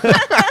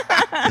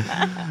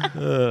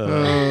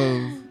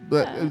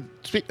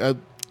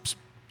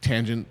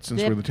 Tangent,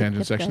 since Yep, we're in the tangent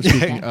yep, section. yep.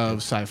 Speaking of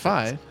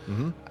sci-fi,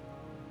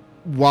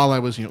 while I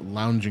was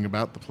lounging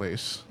about the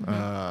place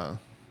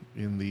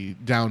in the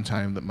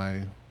downtime that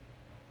my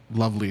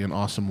lovely and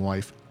awesome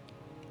wife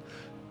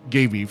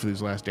gave me for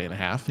this last day and a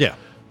half, Yeah.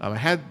 I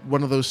had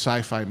one of those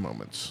sci-fi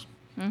moments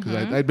because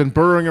I'd been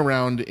burrowing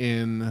around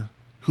in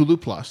Hulu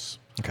Plus,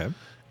 Okay.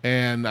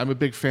 and I'm a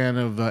big fan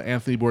of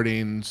Anthony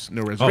Bourdain's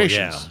No Oh,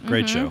 Reservations. yeah.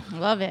 Great show.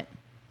 Love it.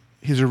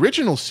 His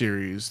original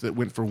series that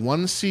went for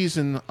one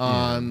season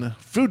on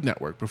Food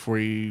Network before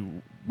he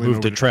went Moved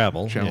over to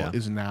Travel, Channel yeah.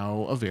 is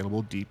now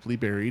available deeply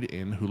buried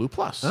in Hulu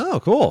Plus.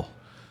 Oh, cool.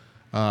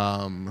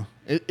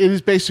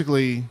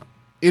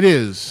 It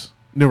is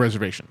No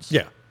Reservations.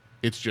 Yeah.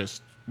 It's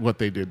just what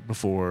they did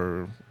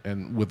before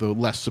and with a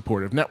less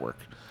supportive network.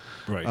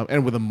 Right.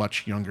 And with a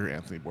much younger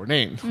Anthony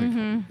Bourdain.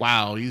 Like,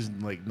 wow, he's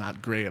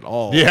not gray at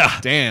all. Yeah.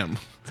 Damn.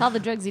 It's all the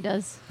drugs he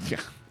does.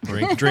 Yeah.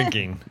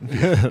 Drinking.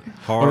 Oh,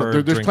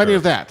 Hard there's plenty drinker.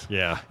 of that.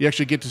 Yeah. You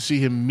actually get to see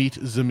him meet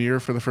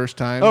Zamir for the first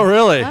time. Oh,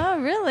 really? Oh,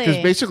 really?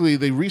 Because basically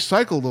they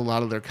recycled a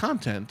lot of their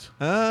content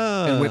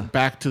Oh. and went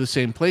back to the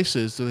same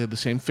places. So they had the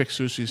same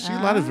fixers. So you see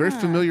a lot of very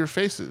familiar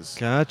faces.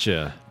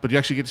 Gotcha. But you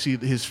actually get to see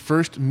his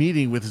first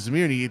meeting with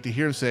Zamir, and you get to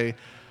hear him say,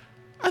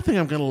 I think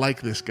I'm going to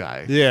like this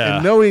guy. Yeah.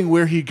 And knowing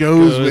where he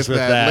goes with with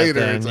that, that later,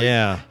 then, it's like,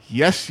 yeah.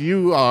 yes,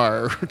 you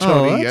are,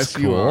 Tony. that's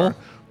Yes, you cool. are.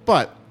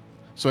 But,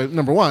 so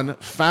number one,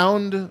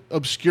 found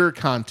obscure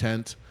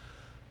content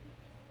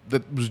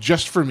that was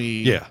just for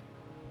me. Yeah.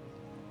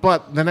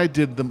 But then I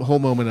did the whole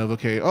moment of,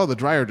 okay, the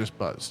dryer just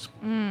buzzed.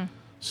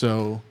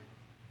 So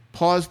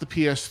pause the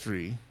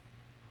PS3,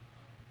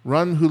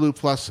 run Hulu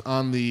Plus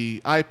on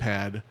the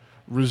iPad,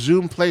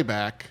 resume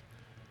playback.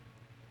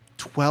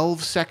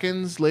 12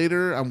 seconds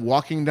later, I'm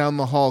walking down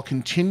the hall,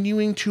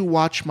 continuing to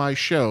watch my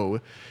show.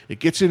 It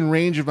gets in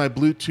range of my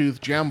Bluetooth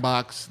jam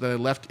box that I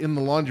left in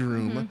the laundry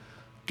room.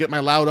 Get my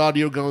loud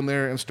audio going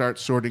there and start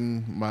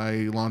sorting my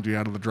laundry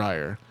out of the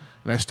dryer.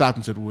 And I stopped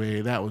and said,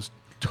 wait, that was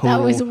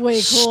total was way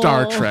cool.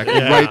 Star Trek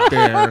right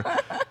there.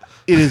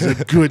 It is a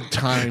good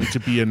time to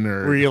be a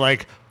nerd. Were you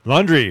like,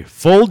 laundry,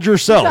 fold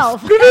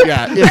yourself?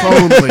 Yeah, if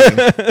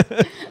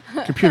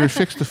only. Computer,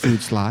 fix the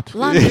food slot.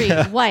 Laundry,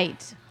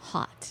 white,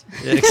 hot.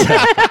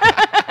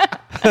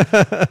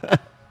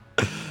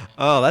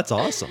 Oh, that's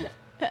awesome.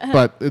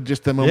 But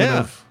just the moment Yeah.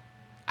 of,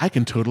 I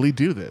can totally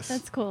do this.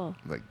 That's cool.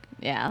 Like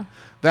Yeah.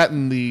 that,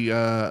 and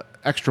the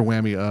extra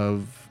whammy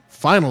of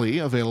finally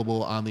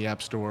available on the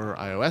App Store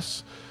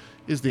iOS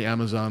is the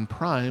Amazon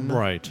Prime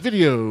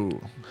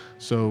Video.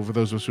 So for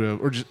those of us who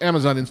have, or just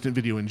Amazon Instant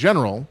Video in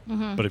general.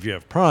 But if you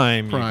have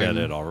Prime, you Prime.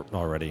 get it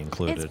already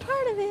included. It's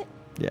part of it.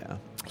 Yeah.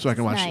 So I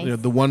can watch nice.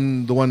 the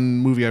one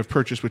movie I've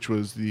purchased, which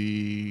was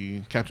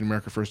the Captain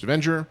America: First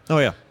Avenger. Oh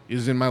yeah.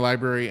 Is in my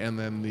library, and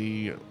then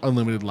the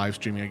unlimited live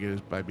streaming I get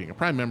is by being a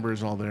Prime member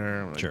is all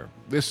there. Like, Sure.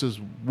 This is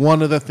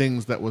one of the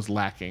things that was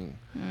lacking.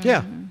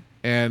 Yeah.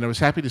 And I was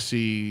happy to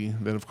see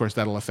that, of course,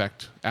 that'll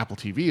affect Apple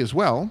TV as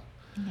well.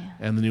 Yeah.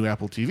 And the new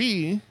Apple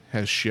TV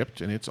has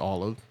shipped, and it's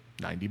all of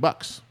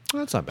 $90.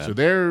 Well, that's not bad. So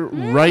they're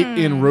right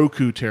in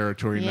Roku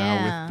territory now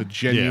Yeah. with the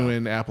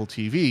genuine Apple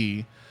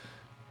TV.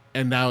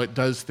 And now it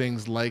does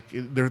things like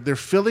they're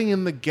filling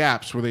in the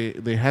gaps where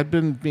they had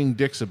been being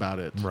dicks about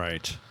it.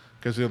 Right.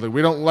 Because they're like,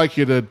 we don't like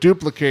you to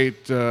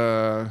duplicate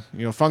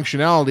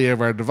functionality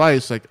of our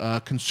device. Like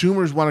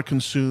consumers want to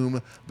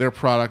consume their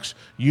products.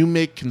 You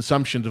make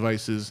consumption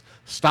devices.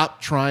 Stop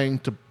trying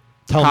to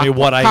Tell me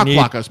what I need.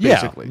 cock-block us,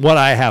 basically. Yeah, what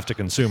I have to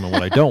consume and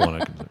what I don't want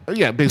to consume.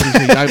 Yeah,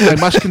 basically, I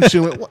must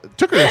consume it. It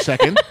took her a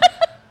second.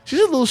 She's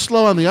a little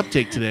slow on the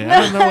uptake today. I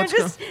don't know what's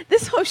going.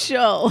 This whole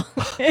show,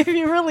 if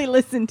you really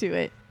listen to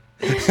it.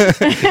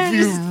 If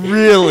you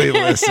really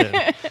listen.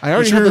 I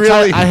already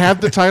have I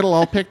have the title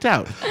all picked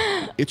out.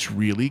 It's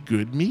really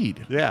good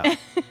mead. Yeah.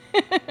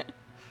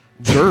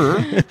 Sure.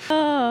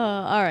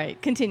 All right,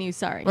 continue.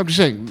 Sorry. I'm just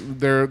saying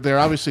they're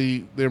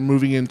obviously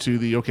moving into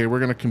the we're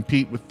going to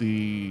compete with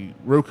the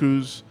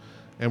Rokus,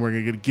 and we're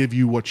going to give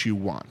you what you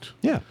want.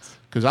 Yeah.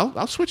 Because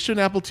I'll switch to an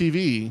Apple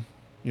TV.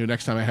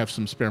 Next time I have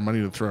some spare money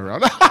to throw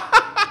around.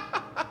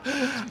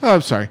 Oh,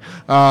 I'm sorry.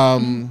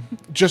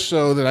 Just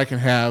so that I can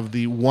have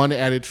the one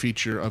added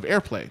feature of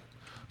AirPlay.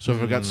 So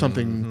if I've got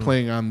something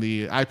playing on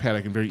the iPad,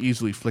 I can very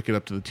easily flick it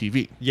up to the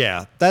TV.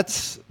 Yeah,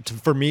 that's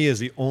for me is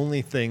the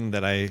only thing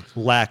that I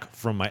lack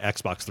from my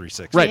Xbox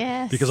 360. Right.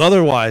 Yes. Because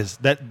otherwise,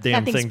 that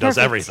damn thing's thing does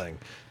perfect. everything.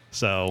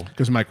 So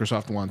Because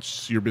Microsoft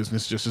wants your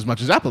business just as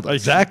much as Apple does.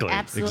 exactly,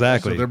 Absolutely.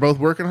 exactly. So they're both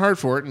working hard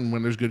for it, and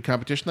when there's good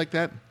competition like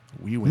that,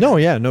 we win. No,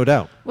 yeah, no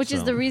doubt. Which is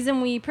So- the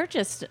reason we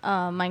purchased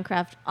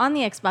Minecraft on the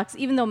Xbox,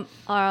 even though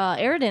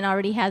Aridin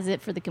already has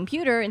it for the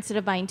computer. Instead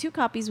of buying 2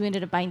 copies, we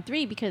ended up buying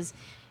 3 because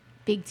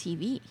big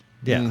TV.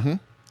 Yeah.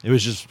 It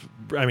was just,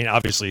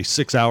 obviously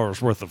 6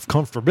 hours worth of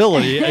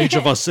comfortability, each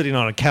of us sitting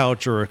on a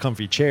couch or a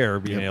comfy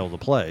chair being able to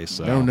play.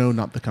 So No,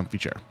 not the comfy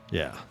chair.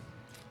 yeah.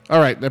 All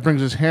right, that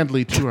brings us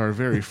handily to our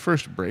very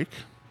first break.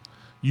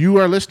 You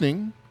are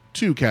listening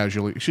to to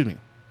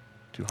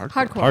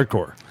Hardcore.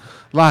 Hardcore.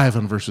 Live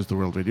on Versus the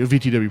World Radio,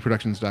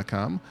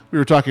 VTWProductions.com. We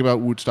were talking about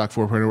Woodstock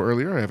 4.0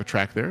 earlier. I have a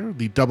track there,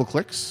 the Double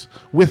Clicks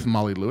with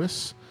Molly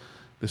Lewis.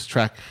 This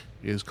track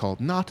is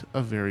called Not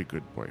a Very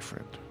Good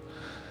Boyfriend.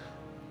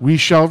 We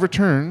shall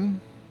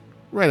return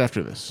right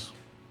after this.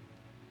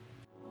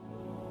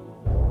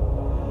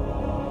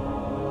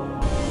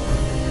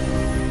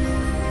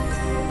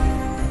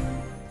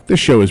 This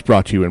show is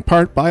brought to you in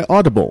part by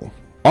Audible.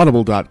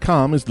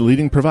 Audible.com is the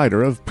leading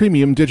provider of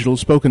premium digital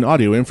spoken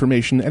audio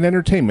information and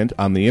entertainment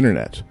on the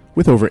Internet.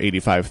 With over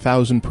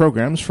 85,000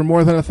 programs from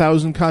more than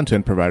 1,000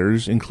 content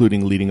providers,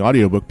 including leading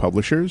audiobook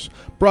publishers,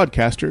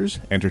 broadcasters,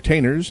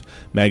 entertainers,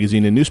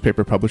 magazine and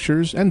newspaper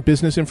publishers, and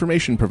business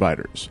information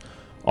providers.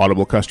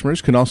 Audible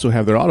customers can also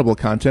have their Audible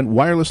content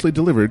wirelessly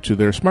delivered to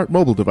their smart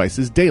mobile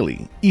devices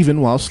daily,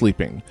 even while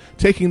sleeping,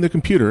 taking the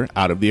computer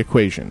out of the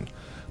equation.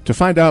 To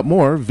find out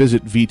more,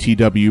 visit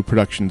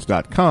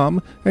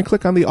VTWProductions.com and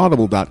click on the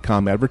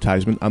Audible.com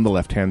advertisement on the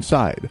left-hand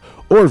side,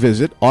 or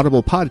visit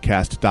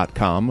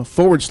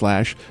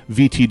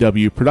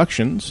audiblepodcast.com/VTW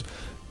Productions.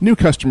 New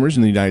customers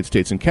in the United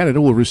States and Canada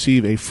will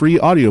receive a free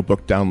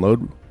audiobook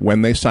download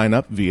when they sign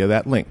up via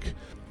that link.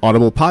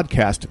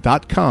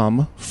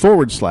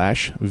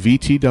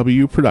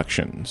 audiblepodcast.com/VTW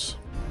Productions.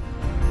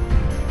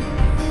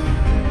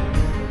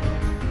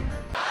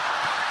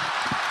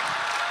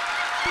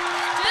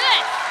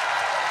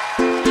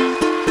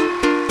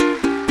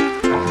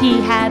 He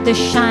had the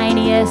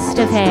shiniest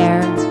of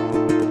hair,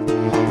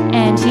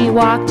 and he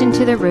walked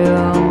into the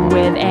room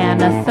with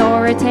an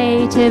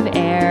authoritative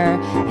air,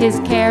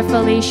 his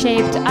carefully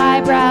shaped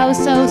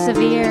eyebrows so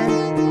severe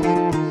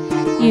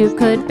you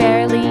could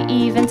barely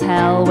even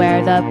tell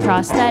where the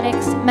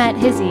prosthetics met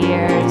his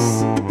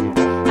ears.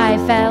 I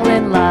fell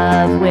in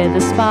love with the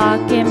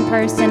Spock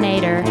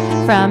impersonator,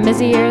 from his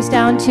ears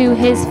down to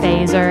his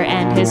phaser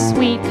and his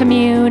sweet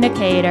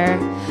communicator.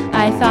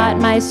 I thought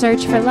my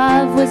search for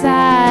love was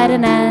at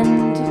an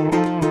end,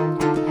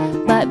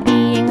 but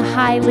being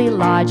highly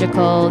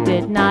logical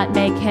did not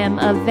make him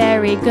a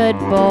very good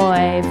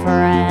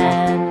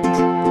boyfriend.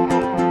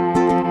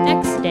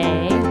 Next.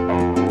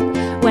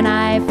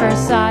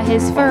 first saw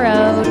his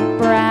furrowed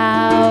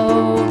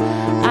brow,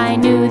 I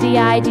knew the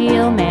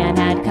ideal man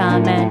had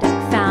come and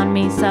found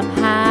me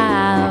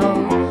somehow.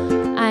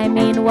 I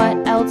mean,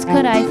 what else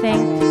could I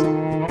think?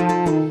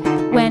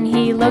 When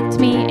he looked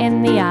me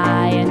in the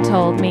eye and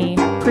told me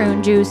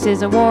prune juice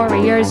is a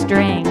warrior's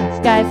drink,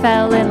 I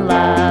fell in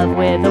love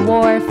with a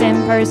wharf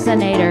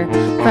impersonator,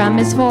 from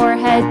his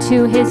forehead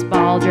to his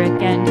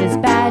baldric and his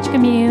badge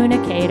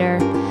communicator.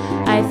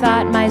 I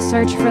thought my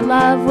search for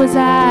love was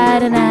at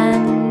an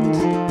end,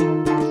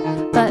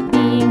 but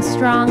being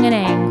strong and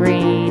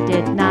angry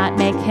did not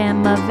make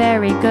him a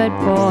very good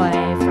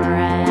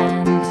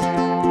boyfriend.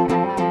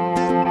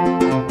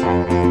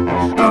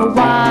 Oh,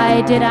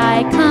 why did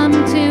I come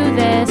to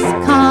this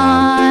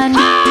con?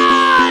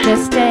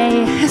 This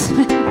day has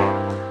been...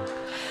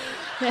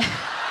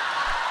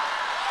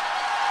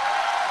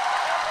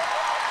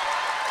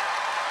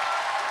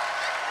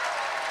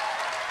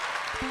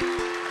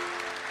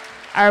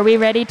 Are we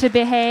ready to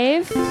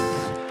behave?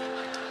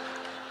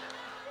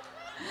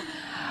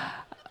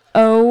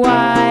 Oh,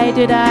 why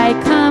did I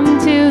come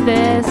to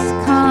this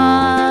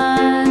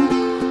con?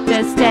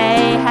 This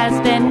day has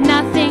been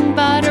nothing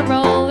but a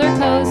roller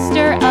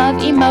coaster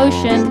of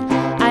emotion.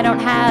 I don't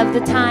have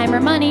the time or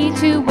money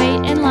to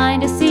wait in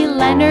line to see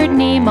Leonard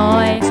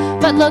Nimoy.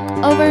 But look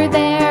over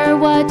there,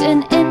 what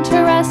an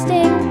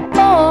interesting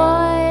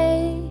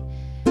boy.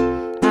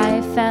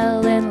 I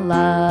fell in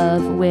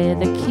love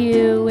with a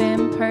Q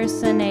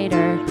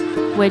impersonator,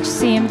 which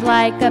seemed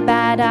like a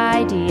bad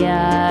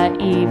idea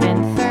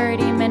even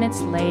 30 minutes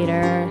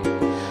later.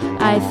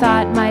 I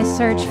thought my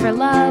search for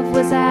love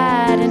was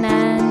at an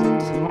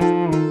end,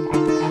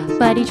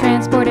 but he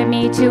transported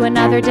me to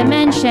another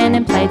dimension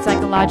and played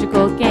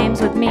psychological games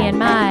with me and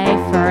my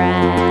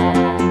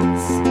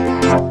friends.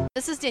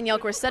 This is Danielle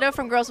Corsetto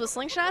from Girls with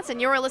Slingshots, and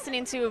you're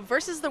listening to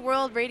Versus the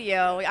World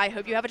Radio. I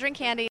hope you have a drink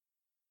handy.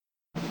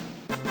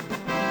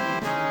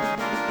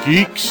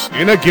 Geeks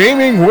in a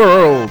Gaming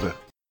World.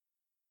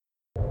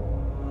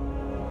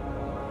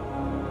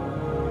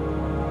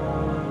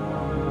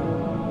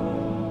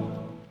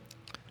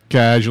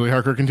 Casually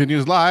Hardcore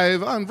continues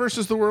live on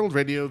Versus the World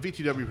Radio,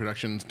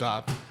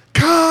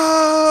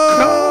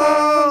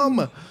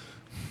 VTWProductions.com.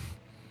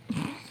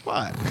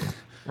 What?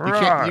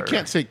 You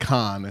can't say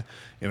con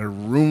in a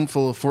room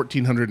full of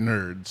 1,400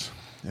 nerds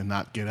and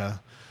not get a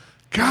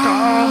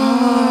con.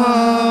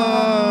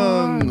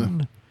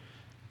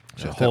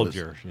 So hold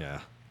your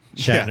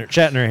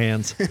Shatner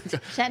hands.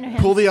 Shatner hands.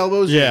 Pull the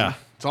elbows. Yeah. In.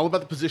 It's all about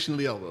the position of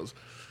the elbows.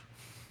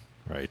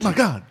 Right. My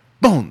God,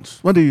 Bones,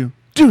 what are you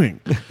doing?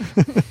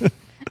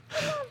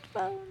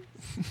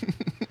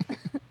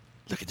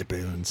 Look at the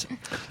bones.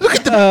 Look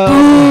at the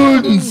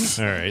bones.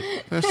 All right.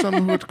 There's some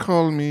who would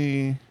call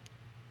me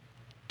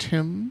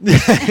Tim.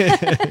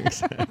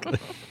 Exactly.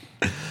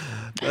 But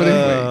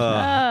anyway,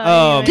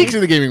 anyway. Geeks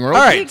in the Gaming World.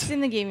 All right. Geeks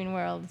in the gaming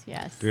world,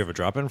 yes. Do we have a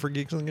drop-in for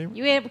Geeks in the Game?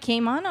 You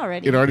came on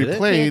already. It already Did it?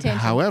 played. Pay attention.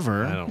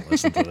 However, I don't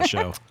listen to the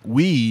show.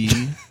 we,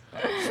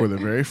 for the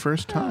very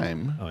first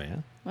time, Oh, yeah?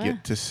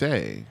 get to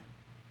say,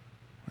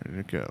 where did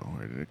it go?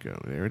 Where did it go?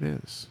 There it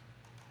is.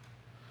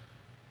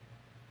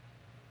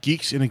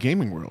 Geeks in a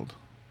Gaming World.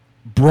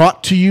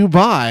 Brought to you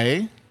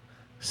by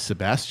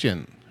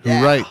Sebastian,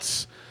 who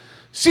writes,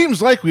 seems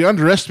like we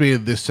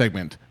underestimated this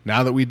segment.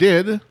 Now that we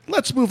did,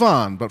 let's move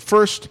on. But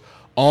first,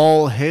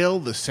 all hail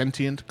the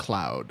sentient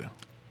cloud.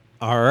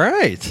 All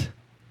right.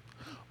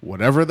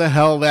 Whatever the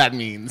hell that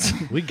means.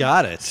 We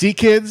got it. See,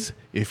 kids,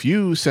 if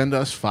you send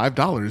us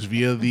 $5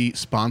 via the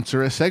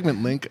sponsor a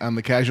segment link on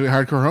the Casually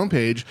Hardcore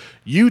homepage,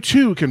 you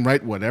too can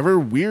write whatever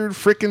weird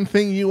frickin'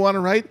 thing you want to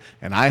write,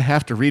 and I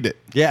have to read it.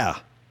 Yeah.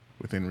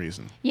 Within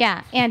reason.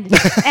 Yeah, and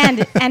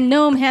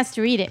Gnome has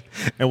to read it.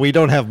 And we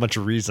don't have much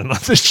reason on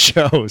this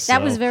show. So.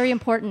 That was very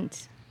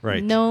important.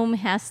 Right. Gnome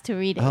has to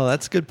read it. Oh,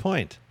 that's a good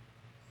point.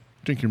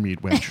 Drink your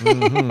mead, wench.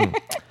 Mm-hmm.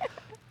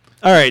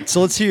 All right,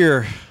 so let's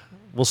hear.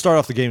 We'll start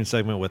off the gaming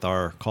segment with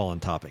our call-in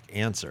topic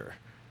answer.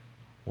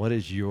 What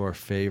is your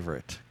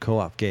favorite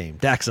co-op game?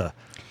 Daxa.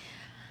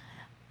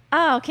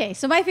 Oh, okay.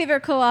 So my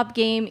favorite co-op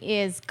game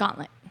is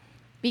Gauntlet.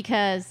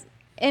 Because,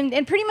 and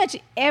pretty much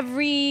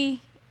every...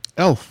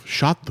 Elf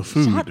shot the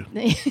food.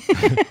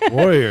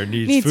 Warrior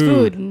needs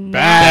food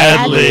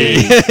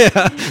badly.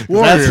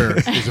 Warrior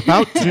is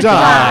about to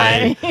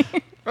die.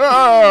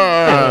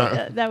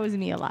 That was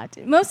me a lot.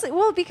 Mostly,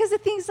 well, because of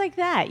things like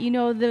that. You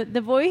know,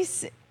 the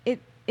voice,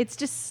 it's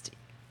just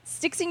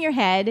sticks in your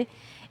head.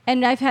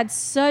 And I've had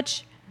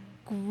such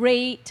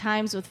great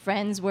times with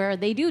friends where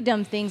they do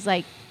dumb things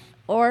like,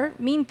 or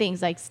mean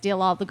things like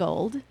steal all the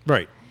gold.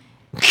 Right.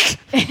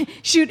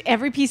 Shoot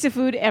every piece of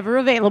food ever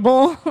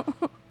available.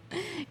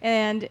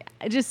 And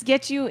just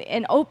get you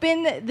and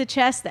open the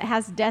chest that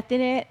has death in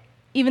it,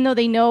 even though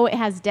they know it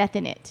has death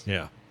in it.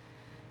 Yeah.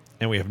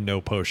 And we have no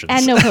potions.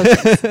 And no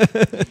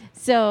potions.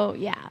 So,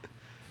 yeah.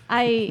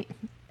 I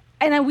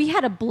And we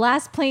had a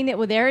blast playing it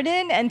with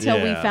Aridin until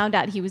we Yeah. found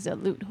out he was a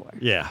loot whore.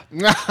 Yeah.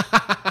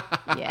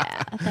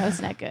 Yeah, that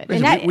was not good.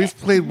 And We've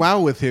played WoW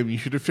with him. You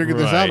should have figured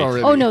this out Right.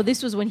 already. oh no,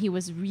 this was when he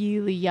was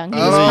really young. He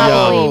was Oh,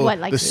 probably what,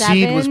 like the 7?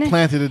 seed was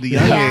planted at a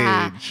young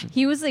Yeah, age.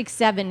 he was like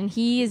 7, and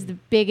he is the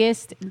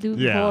biggest loot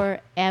Yeah. whore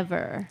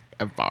ever.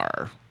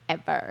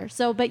 Ever.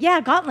 So, but yeah,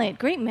 Gauntlet,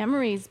 great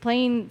memories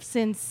playing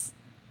since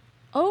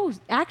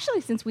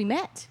since we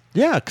met.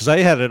 Yeah, because I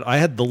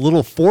had the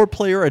little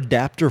 4-player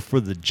adapter for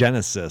the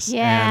Genesis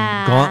Yeah.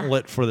 and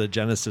Gauntlet for the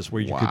Genesis,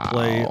 where you could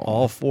play Wow.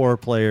 all 4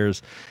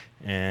 players.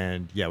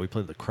 And yeah, we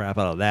played the crap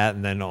out of that,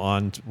 and then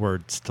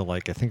onwards to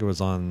I think it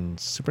was on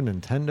Super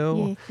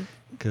Nintendo,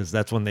 because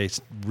that's when they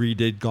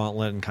redid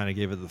Gauntlet and kind of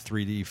gave it the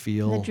 3D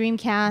feel. The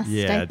Dreamcast.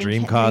 Yeah, I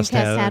think Dreamcast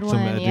had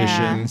some one,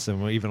 additions,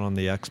 and even on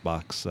the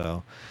Xbox.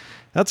 So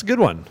that's a good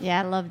one. Yeah,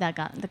 I love that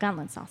Gauntlet. The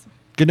Gauntlet's awesome.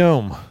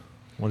 Gnome,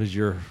 what is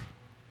your?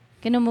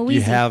 Gnome Do you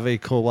have a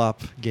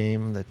co-op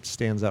game that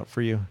stands out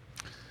for you?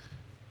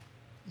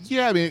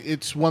 Yeah, I mean,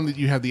 it's one that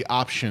you have the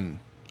option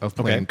of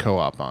playing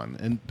co-op on.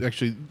 And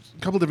actually,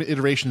 a couple different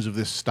iterations of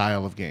this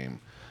style of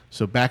game.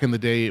 So back in the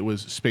day, it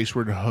was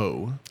Spaceward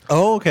Ho.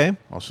 Oh, okay.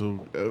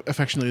 Also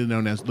affectionately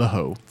known as the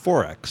Ho.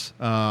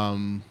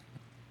 4X.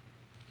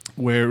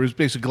 Where it was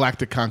basically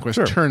Galactic Conquest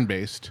Sure.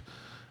 turn-based,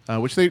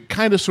 which they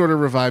kind of sort of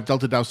revived.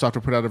 Delta Dow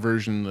Software put out a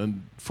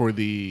version for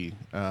the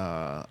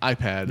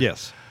iPad.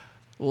 Yes.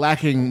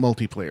 Lacking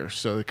multiplayer,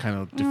 so it kind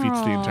of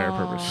defeats the entire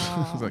purpose.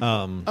 It's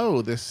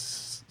like,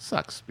 this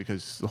sucks,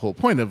 because the whole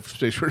point of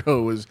Spaceward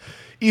Ho was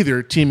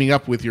either teaming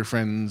up with your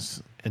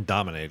friends and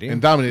dominating,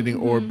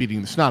 or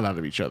beating the snot out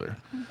of each other.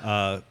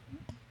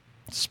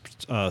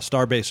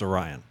 Starbase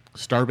Orion.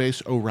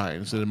 Starbase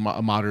Orion is a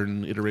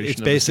modern iteration. It's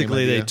of the same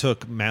basically they idea?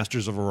 took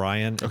Masters of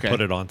Orion and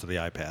put it onto the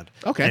iPad.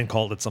 Okay. And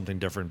called it something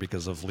different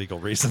because of legal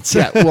reasons.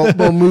 Yeah,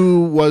 well,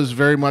 Mu was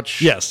very much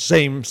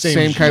same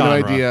kind genre,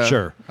 of idea.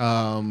 Sure.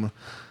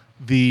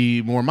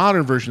 The more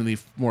modern version, the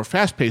more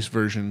fast-paced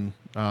version,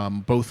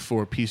 both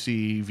for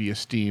PC via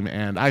Steam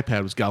and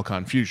iPad, was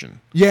Galcon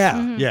Fusion.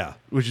 Yeah, yeah.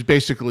 Which is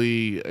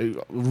basically a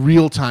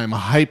real-time,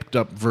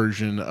 hyped-up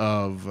version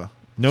of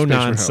No Space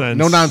nonsense. Rail.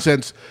 No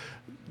nonsense.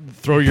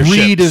 Throw your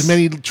breed ships. as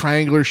many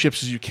triangular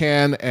ships as you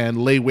can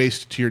and lay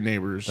waste to your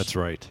neighbors. That's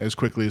right. As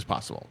quickly as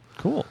possible.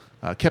 Cool.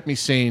 Kept me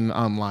sane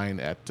online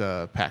at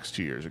PAX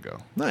 2 years ago.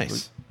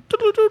 Nice.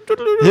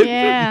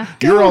 Yeah.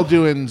 You're all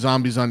doing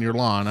zombies on your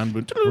lawn. I'm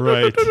doing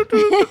Right.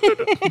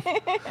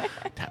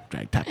 tap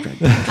drag, tap drag,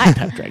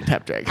 tap drag,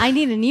 tap drag. I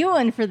need a new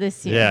one for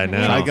this year. Yeah, I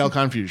know. Try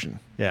Galcon Fusion.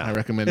 Yeah. I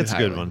recommend it's it a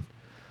highly. good one.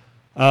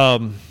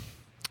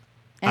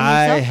 And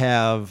I yourself?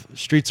 have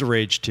Streets of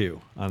Rage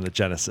 2 on the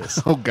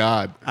Genesis. Oh,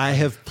 God. I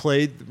have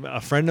played, a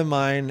friend of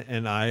mine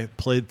and I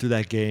played through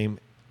that game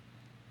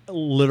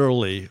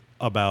literally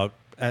about,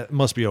 it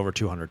must be over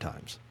 200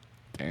 times.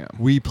 Damn.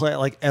 We play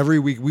like every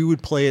week. We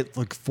would play it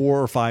like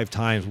 4 or 5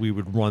 times. We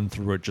would run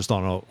through it just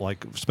on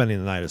spending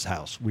the night at his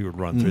house. We would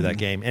run through that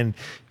game. And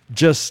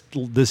just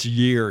this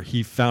year,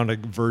 he found a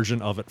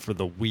version of it for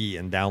the Wii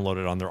and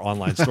downloaded it on their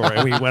online store.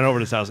 And we went over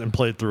to his house and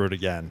played through it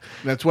again.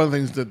 That's one of the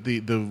things that the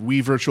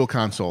Wii Virtual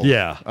Console.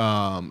 Yeah.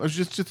 It's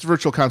just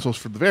virtual consoles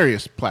for the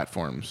various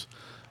platforms.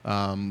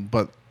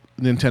 But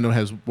Nintendo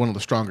has one of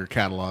the stronger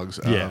catalogs.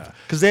 Yeah,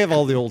 because they have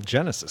all the old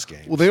Genesis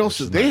games. Well,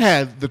 they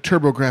had the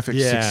TurboGrafx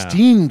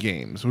 16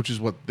 games, which is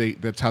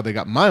that's how they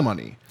got my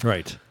money.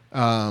 Right.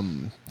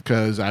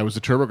 Because I was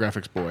a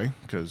TurboGrafx boy.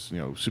 Because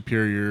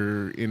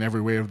superior in every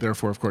way,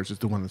 therefore, of course,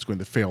 it's the one that's going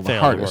to fail the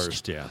hardest.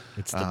 Worst, yeah.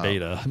 It's the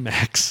beta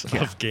max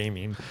of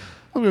gaming.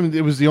 I mean,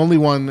 it was the only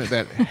one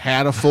that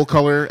had a full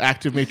color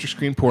active matrix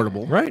screen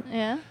portable. Right.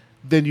 Yeah.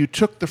 Then you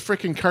took the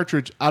freaking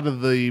cartridge out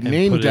of the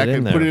main put it deck in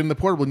and there. put it in the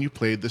portable, and you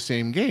played the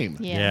same game.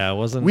 Yeah, it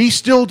wasn't. We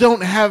still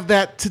don't have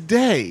that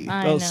today.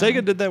 Well,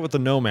 Sega did that with the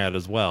Nomad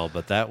as well,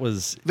 but that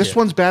was This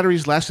one's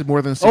batteries lasted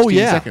more than 16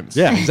 seconds.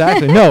 Yeah,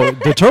 exactly. No,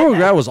 the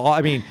TurboGrafx was all.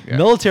 I mean,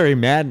 Military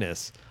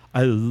Madness.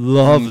 I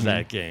love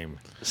that game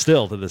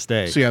still to this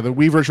day. So yeah, the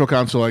Wii Virtual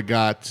Console, I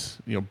got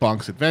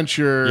Bonk's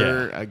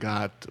Adventure. I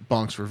got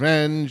Bonk's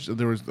Revenge.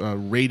 There was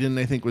Raiden,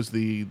 I think, was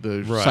the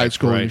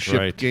side-scrolling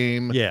ship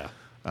game. Yeah.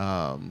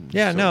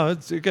 No,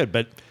 it's good.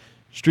 But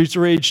Streets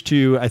of Rage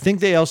 2, I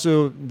think the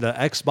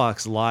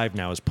Xbox Live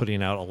now is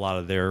putting out a lot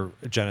of their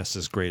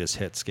Genesis greatest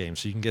hits games,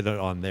 so you can get it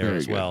on there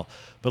as well.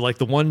 But like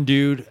the one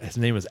dude, his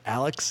name was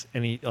Alex,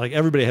 and he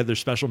everybody had their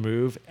special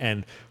move,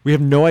 and we have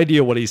no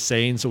idea what he's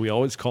saying, so we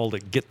always called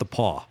it "Get the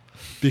Paw."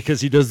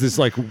 Because he does this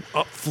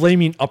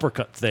flaming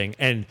uppercut thing,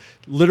 and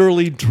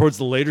literally towards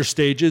the later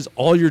stages,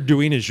 all you're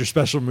doing is your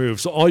special move.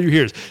 So all you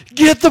hear is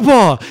 "Get the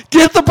paw,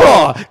 get the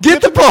paw,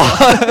 get the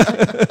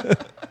paw."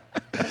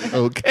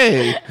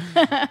 Okay.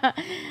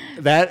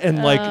 That and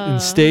in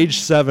stage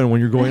 7,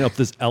 when you're going up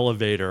this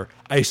elevator,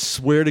 I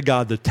swear to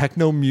God, the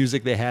techno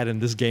music they had in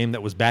this game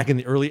that was back in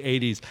the early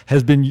 80s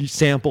has been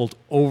sampled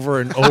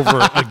over and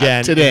over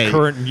again Today. in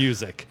current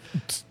music.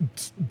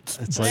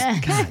 It's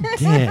like, God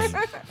damn.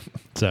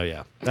 So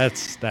yeah,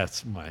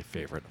 that's my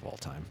favorite of all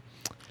time.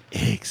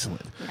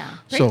 Excellent. Yeah.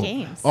 Great So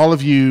games. all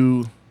of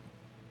you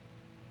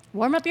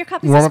Warm up your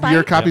copies Warm of up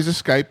your Spike. copies of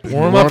Skype.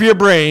 Warm up your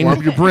brain. Warm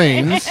up your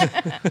brains.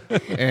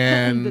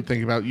 And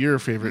think about your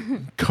favorite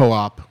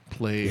co-op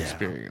play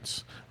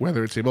experience.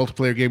 Whether it's a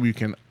multiplayer game where you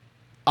can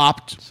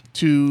opt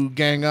to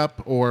gang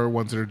up or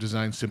ones that are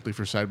designed simply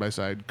for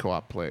side-by-side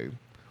co-op play.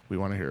 We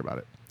want to hear about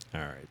it.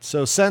 All right.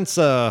 So since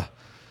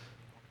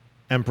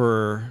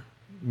Emperor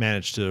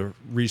managed to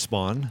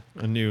respawn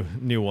a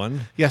new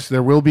one. Yes,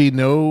 there will be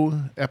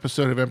no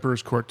episode of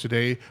Emperor's Court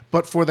today,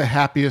 but for the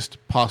happiest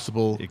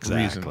possible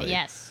reason.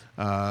 Yes.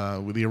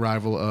 With the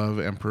arrival of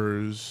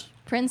Emperor's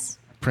Prince.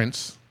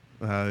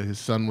 His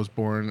son was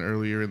born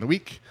earlier in the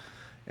week.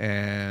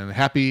 And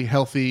happy,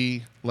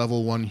 healthy,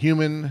 level 1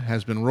 human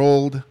has been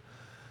rolled.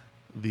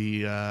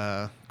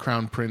 The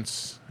Crown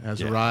Prince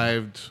has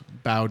arrived.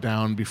 Bow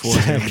down before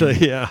him.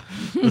 Exactly, yeah.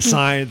 The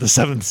sign, the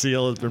 7th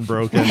seal has been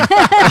broken.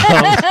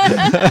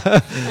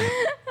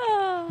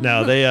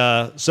 No,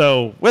 they.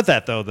 So with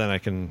that though, then I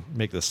can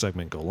make this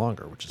segment go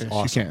longer, which is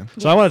awesome. You can.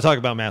 So I want to talk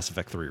about Mass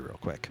Effect 3 real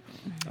quick.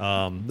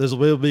 There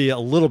will be a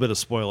little bit of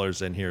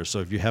spoilers in here, so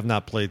if you have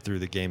not played through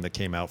the game that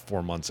came out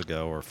 4 months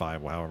ago or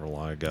 5, however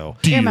long ago,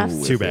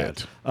 too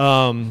bad.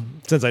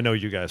 Since I know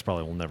you guys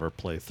probably will never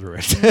play through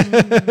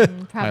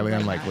it. Highly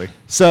unlikely.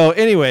 So,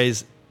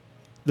 anyways,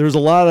 there's a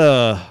lot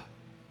of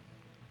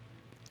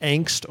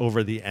angst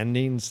over the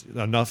endings,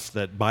 enough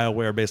that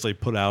BioWare basically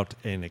put out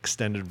an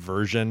extended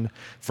version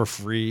for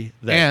free.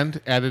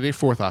 And added a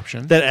fourth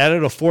option. That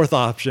added a fourth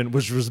option,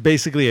 which was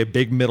basically a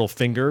big middle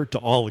finger to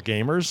all the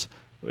gamers,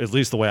 at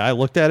least the way I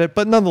looked at it.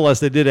 But nonetheless,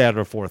 they did add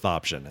a fourth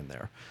option in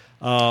there.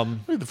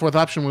 The fourth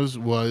option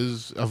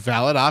was a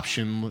valid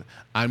option.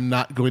 I'm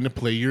not going to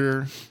play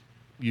your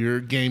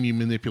game, you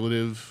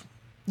manipulative.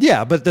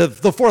 Yeah, but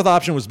the fourth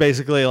option was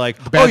basically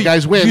like, the bad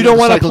guys win. You don't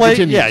want to play.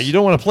 Continues. Yeah, you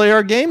don't want to play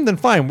our game. Then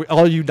fine,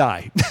 all you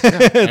die.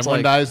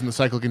 Everyone dies and the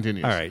cycle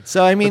continues. All right,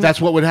 so I mean, but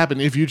that's what would happen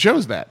if you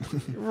chose that.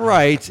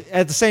 Right.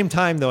 At the same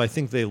time, though, I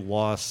think they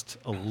lost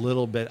a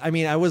little bit. I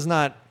mean, I was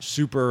not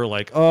super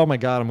like, oh my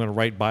god, I'm going to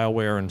write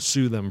BioWare and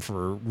sue them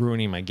for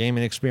ruining my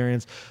gaming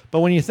experience. But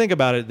when you think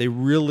about it, they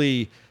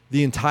really.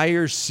 The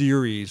entire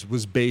series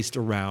was based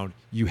around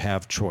you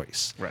have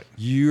choice. Right.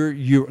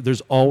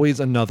 There's always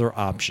another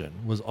option,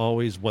 was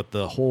always what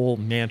the whole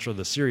mantra of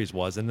the series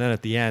was. And then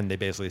at the end, they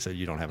basically said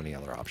you don't have any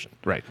other option.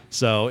 Right.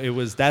 So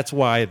that's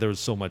why there was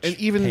so much and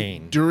even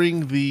pain.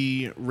 During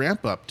the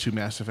ramp up to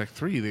Mass Effect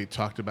 3, they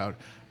talked about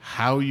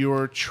how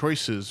your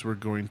choices were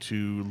going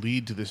to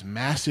lead to this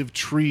massive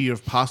tree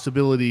of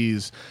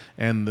possibilities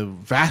and the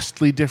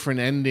vastly different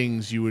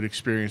endings you would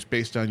experience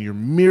based on your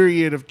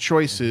myriad of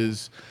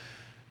choices.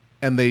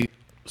 And they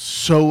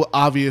so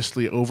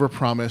obviously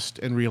overpromised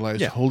and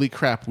realized, holy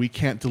crap, we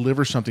can't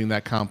deliver something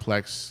that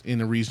complex in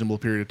a reasonable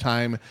period of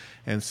time.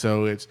 And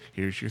so it's,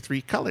 here's your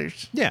 3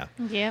 colors. Yeah.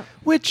 Yeah.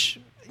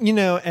 Which,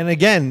 and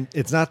again,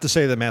 it's not to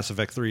say that Mass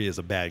Effect 3 is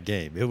a bad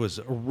game. It was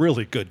a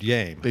really good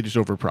game. They just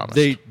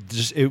overpromised.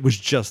 It was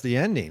just the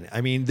ending.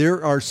 I mean,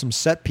 there are some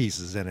set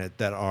pieces in it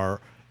that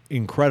are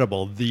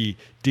incredible. The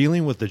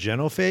dealing with the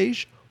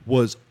genophage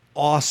was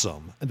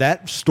awesome.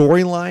 That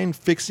storyline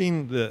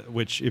fixing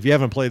which if you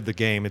haven't played the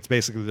game, it's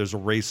basically there's a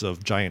race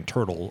of giant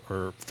turtle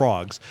or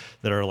frogs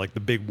that are like the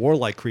big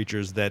warlike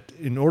creatures that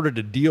in order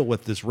to deal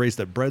with this race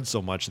that bred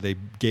so much, they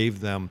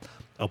gave them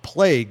a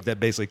plague that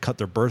basically cut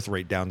their birth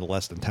rate down to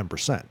less than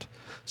 10%.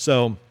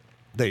 So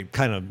they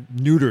kind of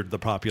neutered the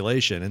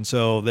population. And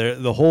so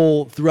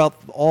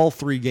throughout all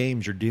 3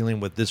 games, you're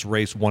dealing with this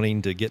race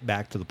wanting to get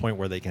back to the point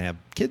where they can have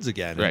kids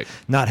again, right,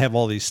 and not have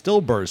all these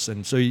stillbirths.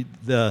 And so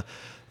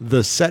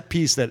the set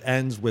piece that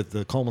ends with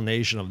the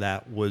culmination of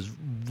that was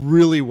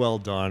really well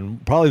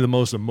done. Probably the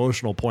most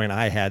emotional point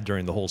I had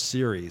during the whole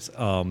series.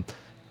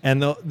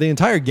 And the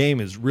entire game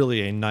is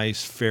really a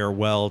nice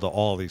farewell to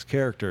all these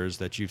characters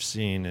that you've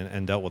seen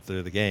and dealt with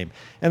through the game.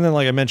 And then,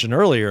 like I mentioned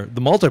earlier, the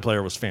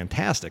multiplayer was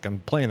fantastic. I'm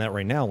playing that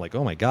right now. Like,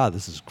 oh my God,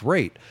 this is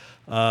great.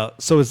 So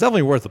it's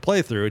definitely worth the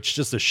playthrough. It's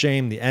just a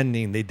shame the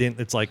ending,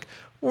 it's like,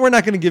 we're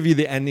not going to give you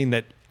the ending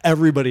that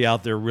everybody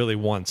out there really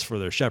wants for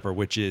their Shepard,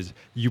 which is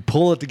you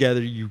pull it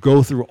together, you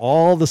go through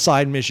all the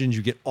side missions,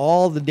 you get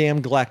all the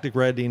damn galactic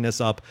readiness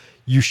up,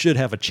 you should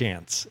have a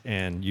chance,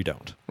 and you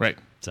don't. Right.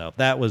 So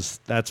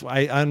that's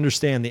why I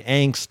understand the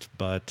angst,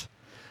 but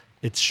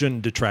it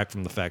shouldn't detract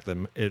from the fact that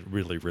it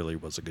really, really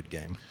was a good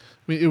game.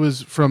 I mean, it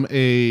was from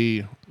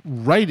a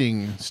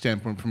writing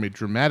standpoint, from a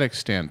dramatic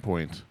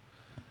standpoint,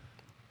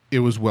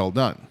 it was well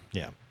done.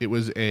 Yeah. It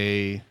was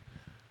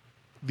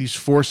these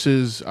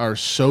forces are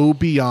so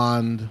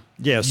beyond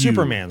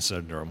Superman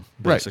syndrome,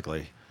 basically.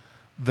 Right,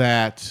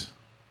 that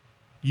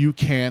you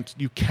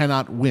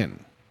cannot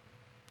win.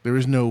 There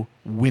is no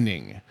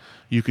winning.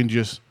 You can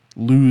just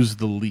lose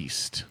the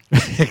least.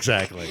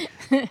 Exactly.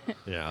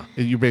 Yeah.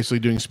 You're basically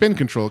doing spin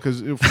control because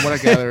from what I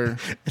gather...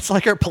 it's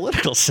like our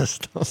political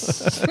system.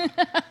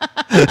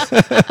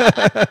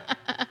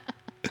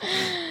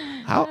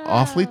 How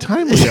awfully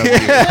timely of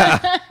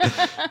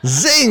you.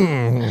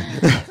 Zing!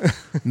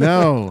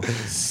 No,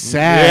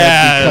 sad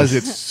Yes. because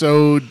it's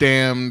so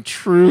damn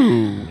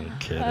true.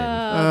 Kidding.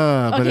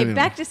 But Okay, anyway.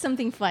 back to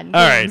something fun.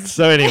 All right. Games.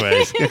 So,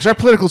 anyways, Yeah, because our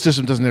political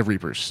system doesn't have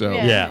reapers. So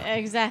Yeah.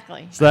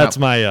 Exactly. so that's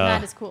my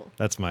Not as cool.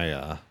 That's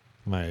my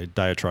my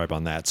diatribe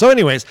on that. So,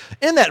 anyways,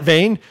 in that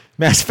vein,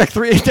 Mass Effect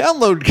 3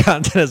 download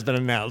content has been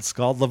announced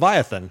called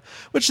Leviathan,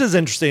 which is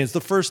interesting. It's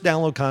the first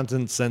download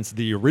content since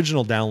the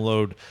original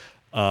download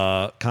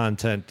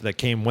content that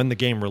came when the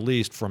game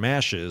released from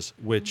Ashes,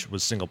 which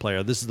was single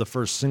player. This is the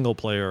first single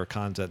player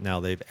content now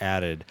they've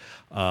added.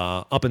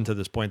 Up until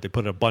this point, they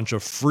put a bunch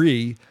of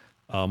free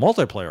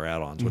multiplayer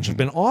add-ons, which have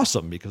been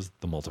awesome because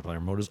the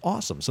multiplayer mode is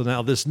awesome. So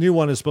now this new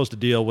one is supposed to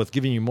deal with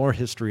giving you more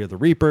history of the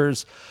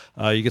Reapers.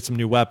 You get some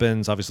new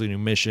weapons, obviously new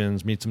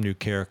missions, meet some new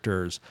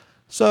characters.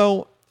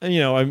 So, and,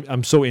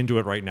 I'm so into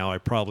it right now, I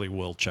probably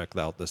will check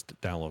out this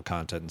download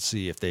content and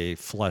see if they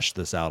flesh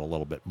this out a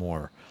little bit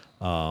more.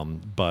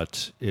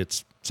 But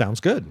it sounds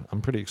good.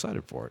 I'm pretty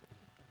excited for it.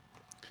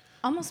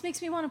 Almost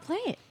makes me want to play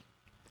it.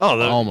 Oh,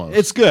 Almost.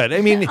 It's good.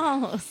 I mean,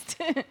 Almost.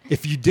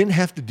 if you didn't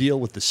have to deal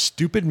with the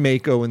stupid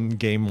Mako in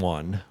game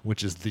 1,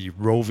 which is the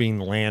roving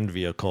land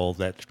vehicle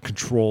that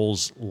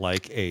controls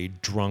like a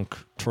drunk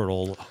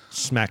turtle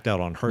smacked out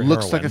on her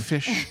looks heroin. like a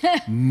fish,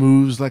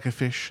 moves like a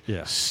fish,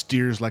 Yeah.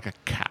 steers like a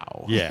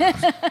cow. Yeah.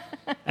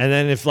 And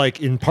then if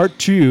like in part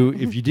 2,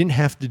 if you didn't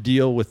have to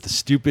deal with the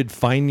stupid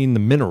finding the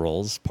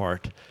minerals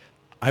part,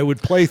 I would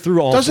play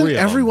through all Doesn't three of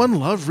them. everyone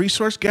love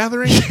resource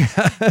gathering?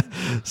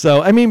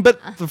 So, I mean, but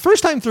the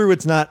first time through,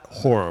 it's not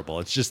horrible.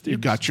 It's just You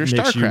it got your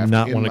makes you StarCraft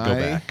not in want to go my-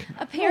 back.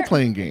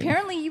 Role-playing game.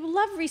 Apparently, you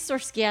love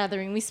resource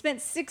gathering. We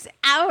spent 6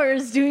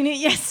 hours doing it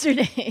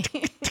yesterday.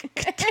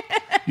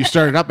 You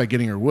started out by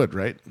getting her wood,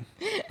 right?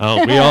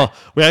 Oh,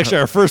 we actually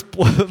our first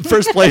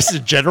place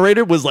it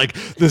generated was like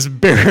this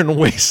barren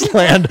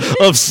wasteland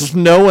of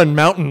snow and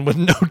mountain with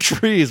no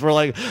trees. We're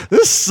like,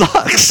 this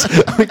sucks.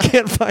 We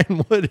can't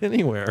find wood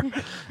anywhere.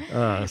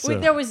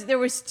 There was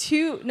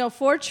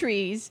 4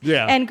 trees.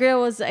 Yeah.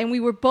 And we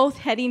were both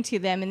heading to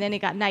them, and then it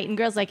got night, and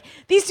Girl's like,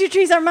 "These 2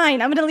 trees are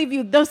mine. I'm gonna leave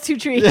you those 2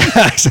 trees."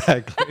 Yeah,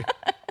 exactly.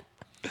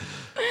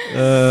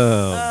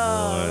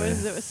 Oh,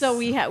 boy. So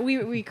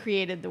we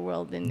created the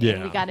world, and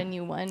we got a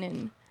new one,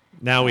 and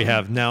Now we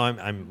have. Now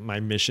I'm. My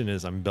mission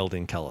is I'm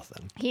building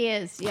Kelethan. he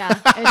is, yeah.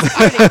 It's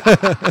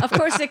pretty, of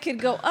course, it could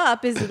go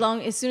up as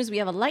soon as we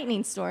have a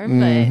lightning storm,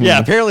 but Yeah,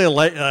 apparently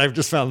I've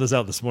just found this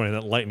out this morning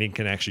that lightning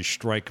can actually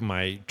strike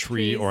my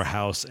tree Trees. or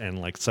house and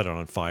like set it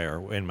on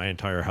fire, and my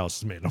entire house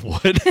is made of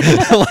wood.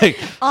 like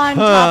on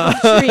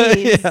top of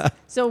trees.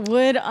 So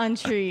wood on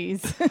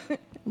trees.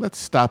 Let's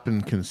stop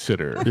and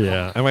consider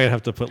yeah, I might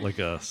have to put like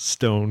a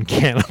stone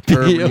canopy.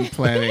 urban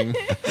planning.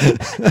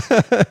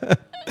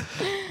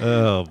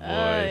 Oh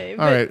boy!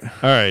 All right.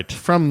 All right.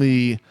 From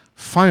the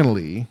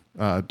finally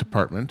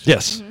department.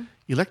 Yes.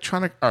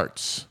 Electronic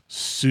Arts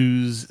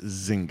sues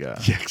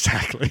Zynga. Yeah,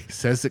 exactly.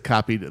 Says it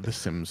copied The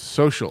Sims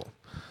Social.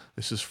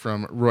 This is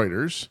from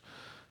Reuters.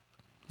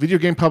 Video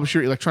game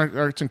publisher Electronic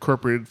Arts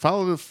Incorporated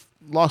filed a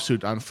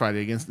lawsuit on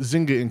Friday against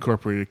Zynga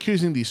Incorporated,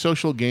 accusing the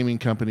social gaming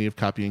company of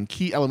copying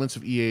key elements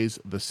of EA's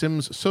The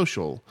Sims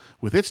Social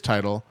with its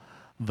title,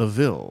 The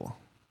Ville.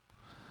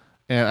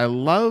 And I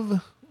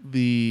love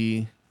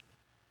the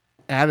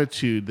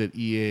attitude that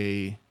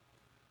EA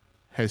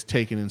has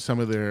taken in some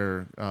of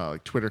their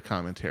like Twitter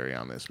commentary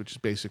on this, which is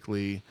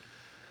basically,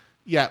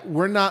 yeah,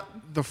 we're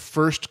not the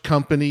first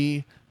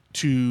company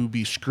to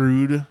be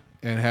screwed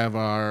and have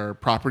our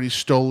property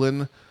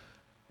stolen.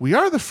 We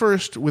are the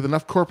first with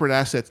enough corporate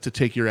assets to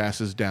take your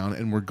asses down,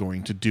 and we're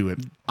going to do it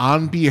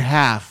on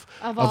behalf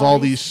of all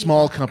these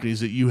small companies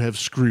that you have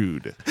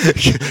screwed.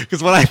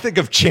 Because when I think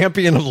of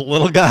champion of the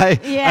little guy,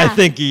 Yeah. I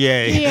think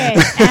EA. Yeah,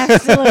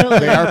 absolutely.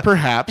 They are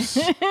perhaps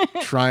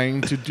trying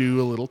to do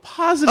a little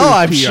positive Oh,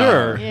 I'm PR.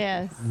 sure.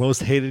 Yes.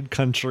 Most hated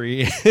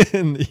country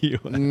in the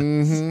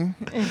U.S.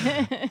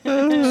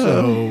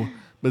 So,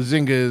 but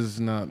Zynga is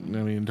not. I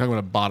mean, I'm talking about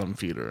a bottom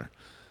feeder.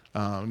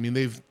 I mean,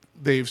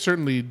 they've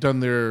certainly done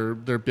their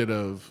bit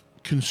of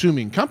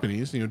consuming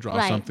companies. Draw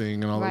Right.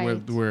 something and all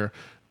Right. that. Where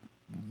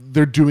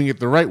they're doing it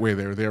the right way.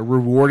 They're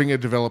rewarding a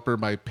developer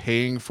by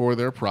paying for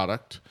their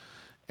product,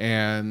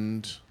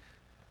 and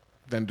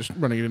then just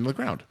running it into the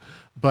ground.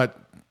 But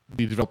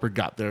the developer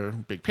got their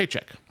big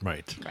paycheck.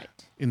 Right. Right.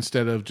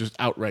 Instead of just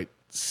outright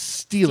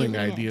stealing Stealing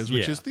it. ideas,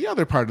 which Yeah. is the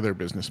other part of their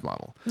business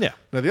model. Yeah.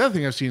 Now, the other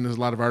thing I've seen is a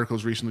lot of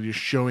articles recently just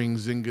showing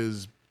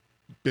Zynga's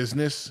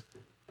business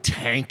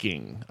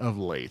tanking of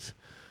late.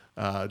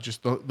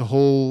 Just the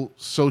whole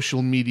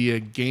social media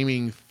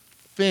gaming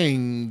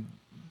thing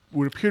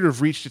would appear to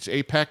have reached its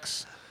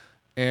apex.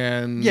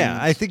 And Yeah,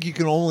 I think you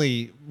can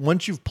only,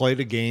 once you've played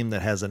a game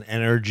that has an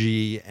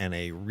energy and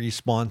a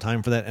respawn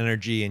time for that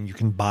energy, and you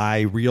can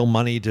buy real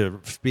money to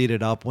speed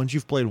it up, once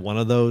you've played one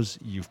of those,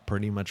 you've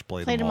pretty much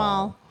played Played them them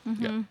all. all.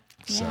 Mm-hmm.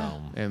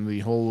 So, and the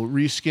whole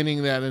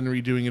reskinning that and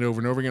redoing it over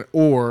and over again,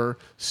 or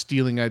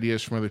stealing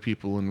ideas from other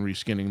people and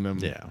reskinning them.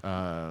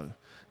 Yeah.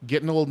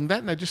 Getting old and that.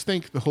 And I just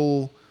think the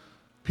whole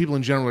people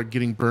in general are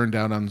getting burned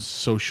out on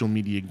social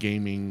media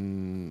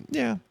gaming.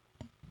 yeah.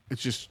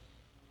 It's just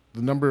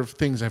the number of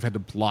things I've had to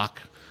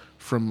block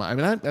from.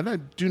 I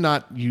do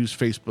not use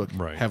Facebook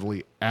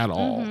heavily at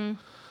all. Mm-hmm.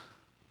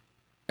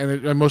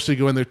 And I mostly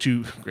go in there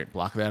to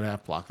block that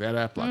app, block that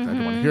app, block that. I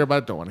don't want to hear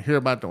about it. Don't want to hear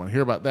about it. Don't want to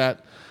hear about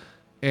that.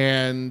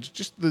 And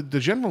just the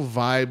general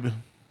vibe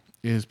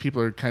is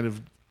people are kind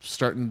of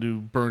starting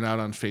to burn out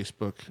on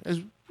Facebook, as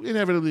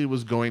inevitably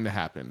was going to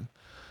happen.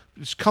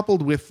 It's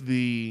coupled with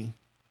the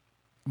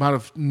amount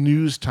of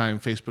news time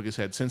Facebook has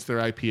had since their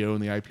IPO,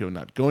 and the IPO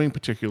not going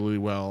particularly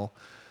well.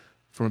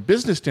 From a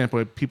business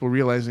standpoint, people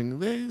realizing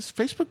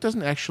Facebook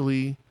doesn't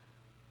actually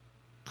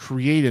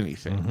create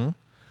anything.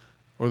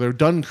 Or they're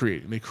done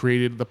creating. They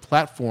created the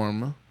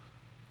platform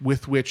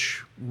with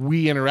which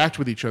we interact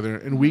with each other,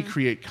 and we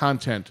create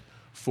content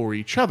for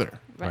each other.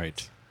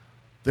 Right.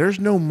 There's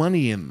no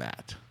money in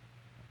that.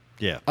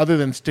 Yeah. Other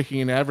than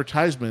sticking an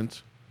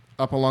advertisement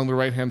up along the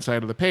right-hand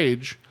side of the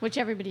page. Which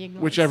everybody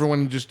ignores. Which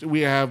everyone we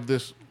have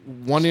this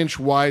 1-inch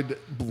wide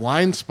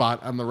blind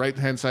spot on the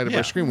right-hand side of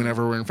our screen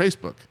whenever we're in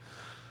Facebook.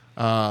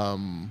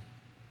 So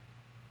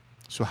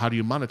how do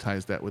you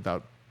monetize that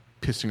without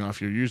pissing off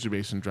your user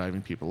base and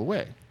driving people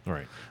away?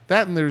 Right.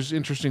 That, and there's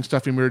interesting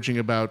stuff emerging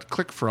about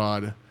click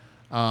fraud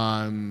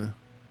on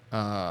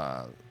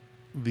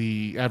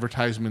the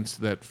advertisements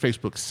that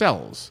Facebook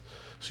sells.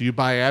 So you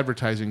buy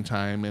advertising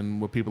time,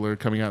 and what people are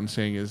coming out and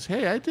saying is,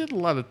 hey, I did a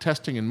lot of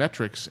testing and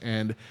metrics,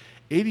 and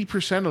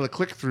 80% of the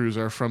click-throughs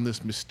are from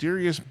this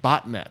mysterious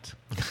botnet.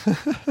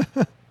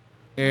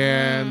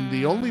 And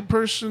the only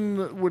person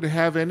that would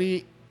have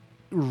any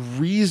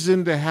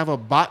reason to have a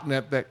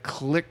botnet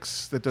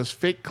that does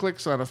fake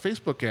clicks on a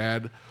Facebook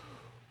ad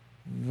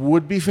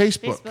would be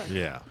Facebook.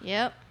 Yeah.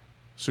 Yep.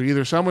 So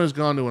either someone has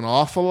gone to an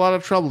awful lot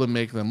of trouble to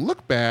make them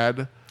look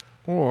bad,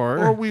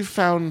 or we've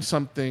found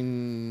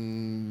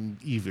something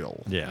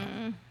evil. Yeah.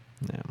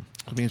 Yeah.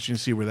 It'll be interesting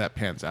to see where that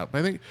pans out. But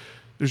I think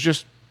there's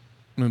just,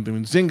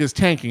 Zynga's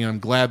tanking, and I'm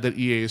glad that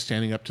EA is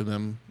standing up to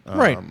them.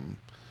 Right.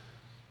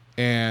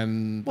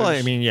 And well,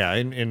 I mean, yeah,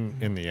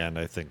 in the end,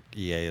 I think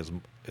EA is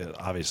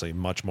obviously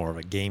much more of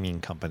a gaming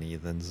company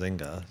than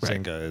Zynga.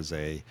 Right. Zynga is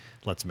a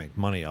let's make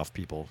money off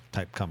people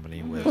type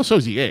company. With Well, so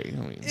is EA. I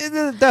mean,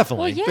 definitely.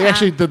 Well, yeah. They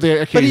actually, But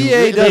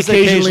EA does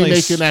they occasionally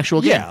make an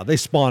actual game. Yeah, they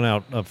spawn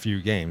out a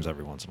few games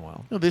every once in a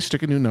while. No, they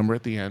stick a new number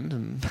at the end,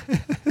 and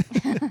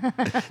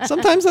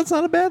Sometimes that's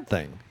not a bad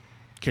thing.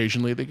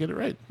 occasionally they get it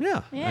right.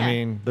 Yeah. Yeah. I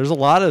mean, there's a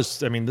lot of,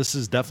 this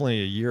is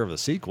definitely a year of the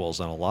sequels,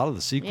 and a lot of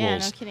the sequels, Yeah,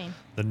 no kidding.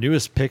 the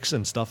newest picks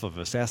and stuff of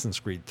Assassin's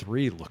Creed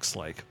 3 looks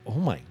like, oh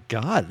my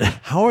God,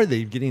 how are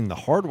they getting the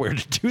hardware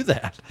to do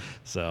that?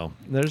 So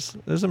there's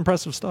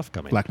impressive stuff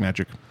coming. Black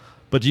Magic.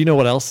 But do you know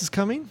what else is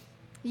coming?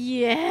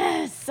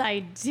 Yes, I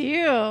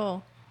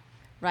do.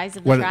 Rise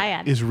of the What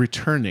Triad. is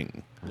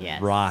returning?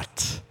 Yes.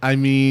 Rot. I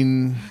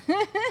mean,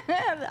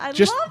 I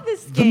just love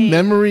this the game.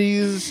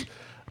 memories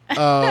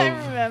I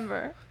of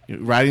remember.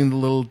 riding the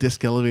little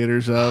disc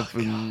elevators up,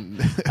 and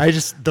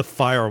the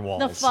firewalls.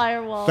 The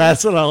firewalls.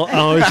 That's what I'll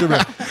always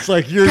remember. It's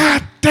like you're.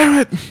 God damn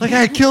it! Like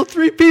I killed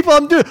 3 people.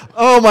 I'm doing.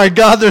 Oh my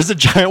God! There's a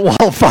giant wall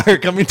of fire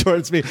coming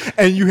towards me,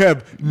 and you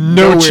have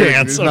no Nowhere.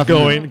 chance There's of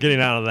nothing.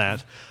 getting out of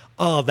that.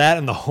 Oh, that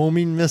and the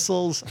homing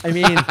missiles. I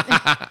mean,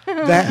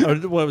 that or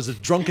what was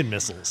it? Drunken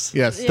missiles.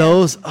 Yes. Yeah.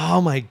 Those.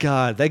 Oh my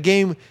God! That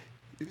game.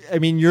 I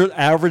mean, your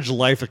average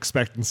life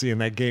expectancy in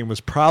that game was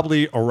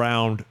probably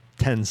around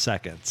 10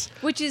 seconds.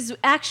 Which is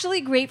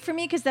actually great for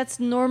me because that's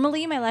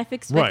normally my life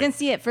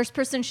expectancy at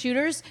first-person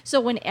shooters.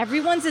 So when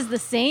everyone's is the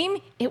same,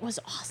 it was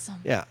awesome.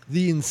 Yeah,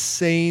 the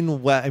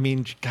insane. I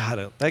mean,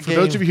 God, that For game.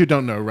 those of you who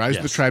don't know, Rise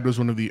of the Yes. Triad was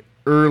one of the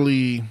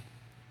early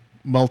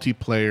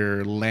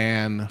multiplayer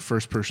LAN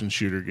first-person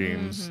shooter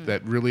games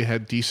that really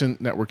had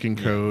decent networking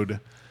code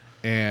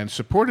and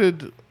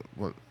supported.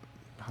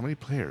 How many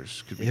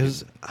players could we? It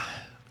was,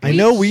 I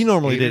know we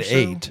normally 8 did or so?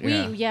 8.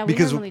 We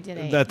Because normally did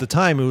 8. at the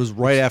time it was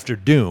right after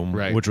Doom,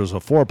 Right. which was a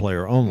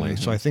 4-player only.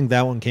 So I think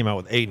that one came out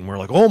with 8, and we're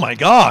like, oh my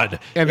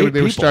God! And 8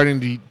 they were people.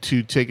 starting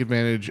to take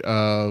advantage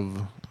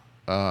of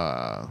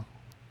GL.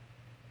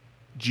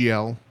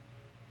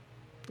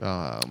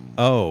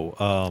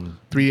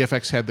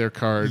 3DFX had their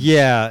cards.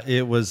 Yeah,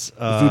 it was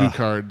Voodoo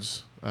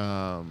cards.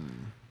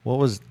 What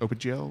was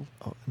OpenGL?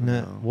 no,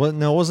 it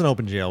wasn't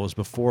OpenGL. It was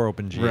before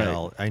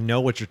OpenGL. Right. I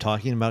know what you're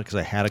talking about because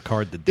I had a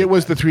card that did It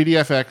was that. the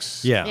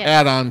 3DFX Yeah.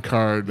 add-on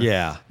card.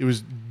 Yeah. It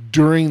was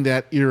during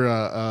that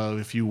era of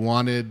if you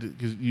wanted,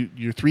 because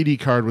your 3D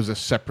card was a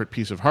separate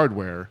piece of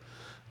hardware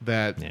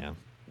that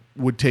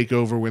would take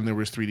over when there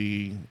was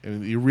 3D.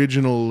 And the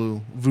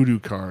original Voodoo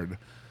card,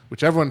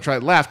 which everyone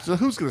laughed. So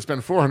who's going to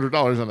spend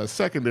 $400 on a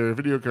secondary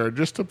video card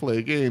just to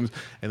play games?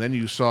 And then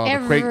you saw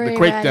the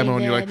Quake demo,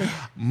 and you're like,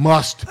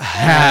 must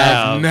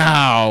have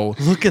now.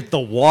 Look at the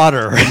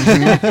water.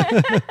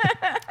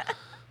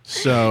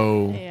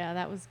 So yeah,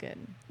 that was good.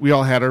 we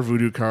all had our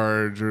Voodoo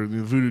cards, or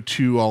the Voodoo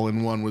 2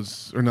 all-in-one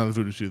was, or not the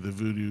Voodoo 2, the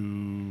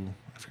Voodoo,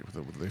 I forget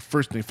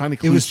what they finally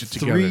It was kludged it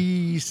together.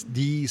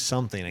 3D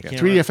something. I can't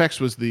 3DFX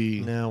was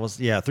the... No, it was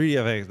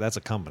 3DFX. That's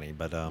a company,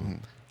 but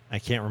I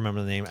can't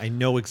remember the name. I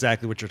know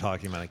exactly what you're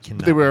talking about. I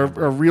cannot. They were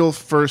remember. a real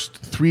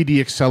first 3D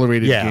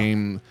accelerated Yeah.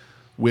 game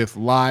with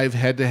live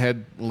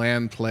head-to-head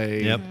LAN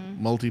play, Yep.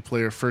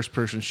 multiplayer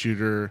first-person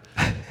shooter,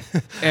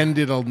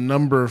 ended a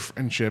number of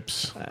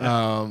friendships.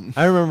 I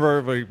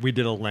remember we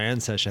did a LAN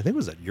session. I think it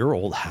was at your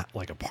old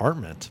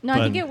apartment. No, I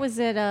think it was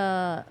at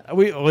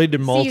we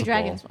did multiple.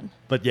 Dragons one.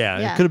 But yeah,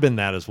 Yeah. it could have been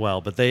that as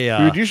well. But they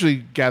we would usually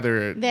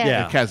gather at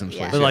There. Chasm's Yeah.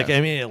 place. But like yeah.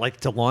 I mean,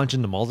 like to launch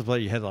into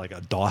multiplayer, you had like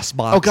a DOS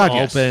box Oh, God,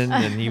 yes. open,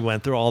 and you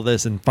went through all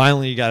this, and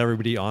finally you got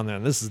everybody on there.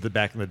 And this is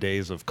back in the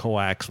days of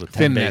coax with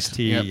 10 base Finnet.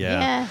 T. Yep. Yeah.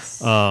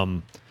 Yes.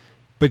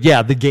 But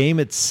yeah, the game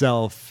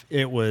itself,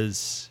 it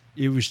was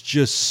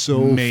just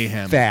so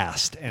Mayhem.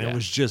 fast, and Yeah. it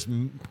was just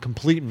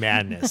complete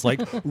madness. Like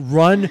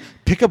run,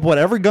 pick up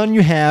whatever gun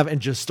you have, and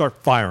just start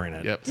firing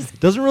it. Yep.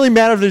 Doesn't really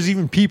matter if there's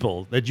even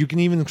people that you can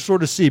even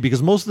sort of see,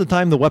 because most of the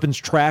time the weapon's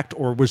tracked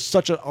or was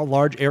such a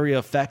large area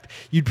effect,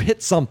 you'd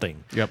hit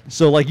something. Yep.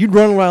 So like you'd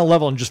run around a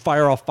level and just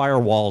fire off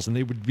firewalls, and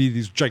they would be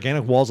these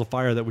gigantic walls of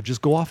fire that would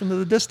just go off into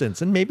the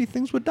distance, and maybe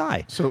things would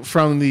die. So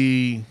from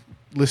the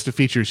list of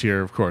features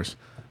here, of course,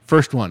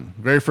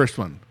 very first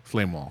one,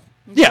 flame wall.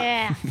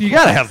 Yeah. You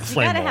gotta have the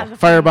flame wall.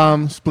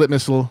 Firebomb, split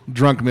missile,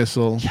 drunk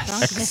missile, Drunk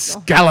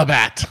missile.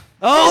 Excalabat.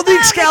 Oh, the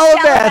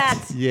Excalabat!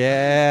 Excalabat.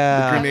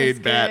 Yeah.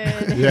 Grenade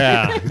bat. Good.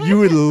 Yeah. You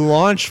would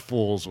launch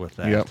fools with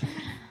that. Yep.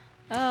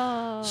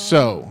 Oh.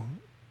 So,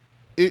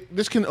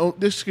 this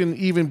can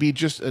even be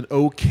just an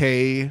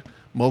okay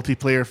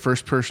multiplayer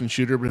first-person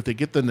shooter, but if they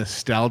get the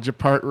nostalgia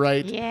part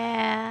right,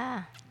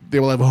 Yeah. they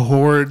will have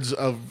hordes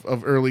of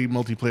early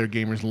multiplayer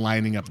gamers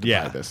lining up to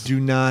buy this. Do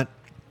not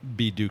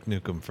be Duke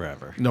Nukem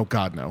forever. No,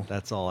 God, no.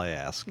 That's all I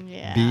ask.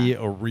 Yeah. Be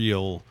a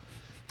real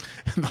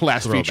The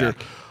last throwback. feature,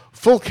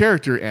 full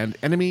character and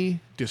enemy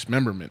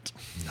dismemberment,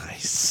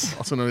 Nice.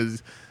 also known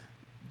as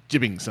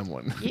jibbing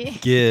someone. Yeah.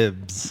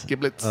 Gibbs.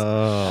 Giblets.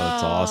 Oh,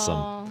 it's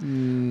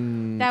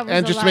awesome. That was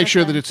And a just to lot make of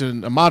sure fun. that it's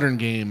a modern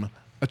game,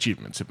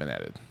 achievements have been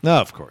added. No,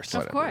 of course.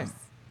 Of course.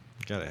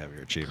 Gotta have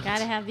your achievements.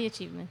 Gotta have the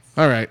achievements.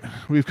 All right,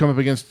 we've come up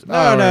against.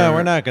 No,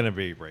 we're not gonna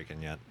be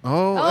breaking yet.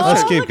 Oh,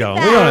 Let's keep look at going.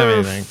 We that. don't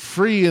have anything.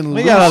 free and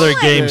We got loose.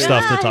 other game gosh.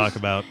 stuff to talk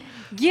about.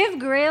 Give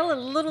Grail a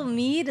little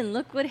mead and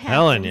look what happens.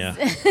 Telling ya.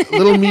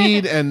 Little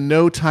mead and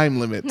no time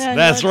limit. No,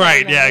 That's no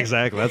right. time Yeah, limit.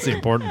 exactly. That's the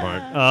important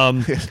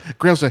part.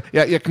 Grail said,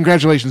 "Yeah,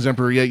 congratulations,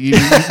 Emperor. Yeah, you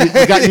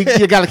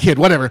got a kid.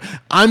 Whatever.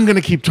 I'm gonna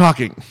keep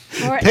talking."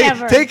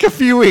 Forever. Take a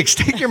few weeks.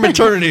 Take your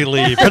maternity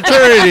leave,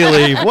 paternity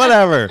leave,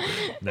 whatever.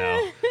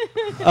 No.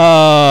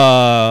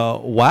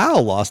 WoW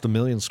lost 1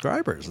 million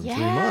subscribers in 3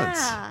 months.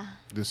 Yeah.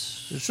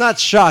 It's not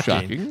shocking,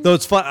 Shocking. though.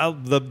 It's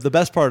fun. The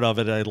best part of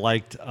it, I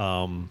liked.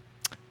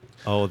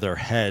 Their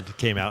head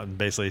came out and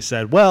basically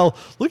said, "Well,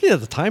 looking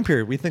at the time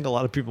period, we think a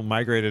lot of people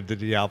migrated to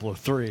Diablo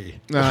 3."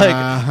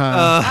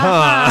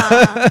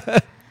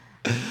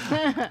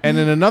 And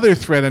in another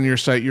thread on your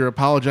site, you're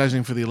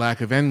apologizing for the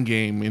lack of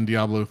endgame in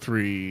Diablo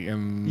 3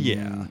 and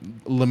Yeah.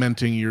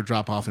 lamenting your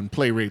drop off in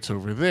play rates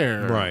over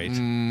there. Right.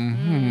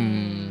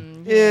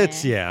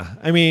 It's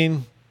I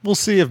mean, we'll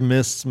see if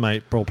Mists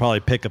will probably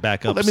pick it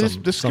back up. Well, I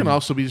mean, this can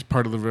also be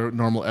part of the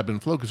normal ebb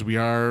and flow because we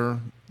are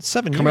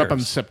 7 coming years. up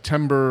on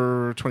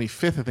September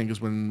 25th, I think,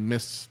 is when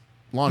Mists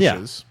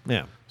launches.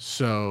 Yeah.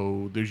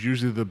 So there's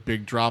usually the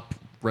big drop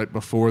right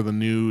before the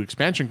new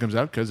expansion comes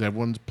out because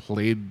everyone's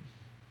played.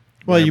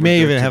 Well, you may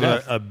whatever even to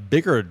have death. a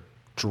bigger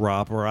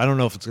drop, or I don't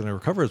know if it's going to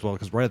recover as well,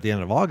 because right at the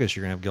end of August,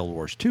 you're going to have Guild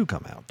Wars 2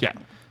 come out. Yeah.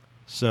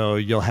 So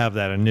you'll have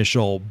that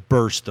initial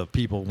burst of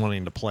people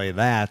wanting to play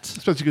that.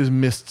 Especially because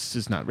Mists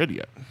is not ready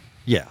yet.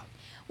 Yeah.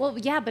 Well,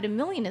 yeah, but 1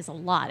 million is a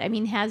lot. I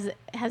mean, has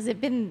it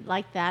been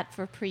like that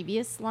for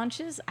previous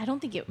launches? I don't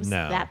think it was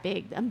No. that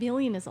big. 1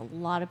 million is a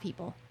lot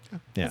not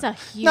Yeah. It's a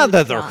huge Not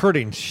that they're drop.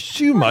 hurting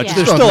too much. Yeah.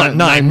 They're still at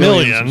 9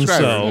 million.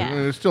 subscribers. So Yeah.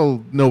 There's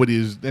still nobody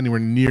is anywhere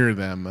near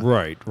them.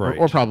 Right.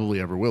 Or probably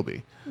ever will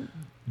be.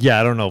 Yeah,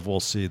 I don't know if we'll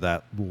see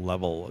that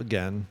level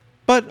again.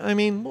 But, I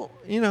mean, well,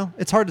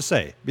 it's hard to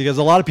say because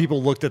a lot of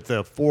people looked at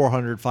the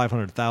 400,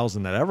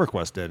 500,000 that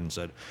EverQuest did and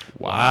said,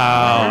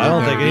 wow, I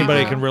don't think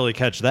anybody can really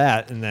catch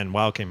that. And then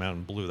WoW came out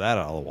and blew that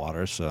out of the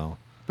water. So,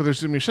 But there's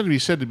something to be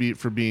said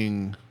for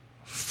being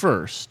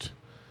first,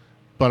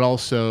 but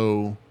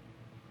also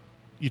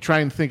you try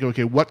and think,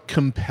 okay, what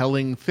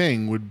compelling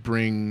thing would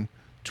bring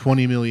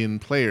 20 million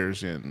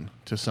players in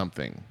to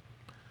something?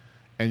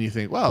 And you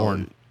think, well,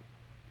 Porn.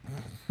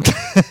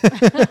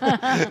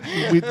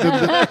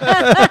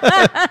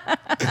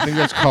 I think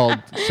that's called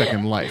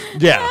Second Life.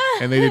 yeah.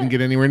 And they didn't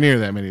get anywhere near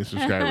that many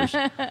subscribers.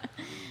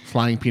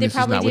 Flying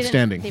penises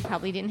notwithstanding. They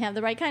probably didn't have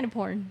the right kind of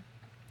porn.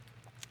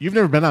 You've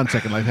never been on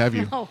Second Life, have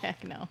you? Oh,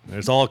 heck no.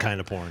 There's all kind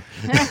of porn.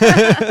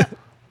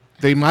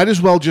 They might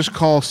as well just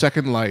call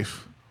Second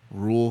Life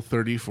Rule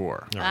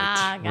 34.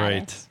 Ah, got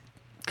it.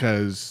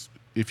 Because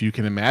if you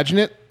can imagine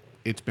it,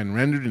 it's been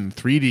rendered in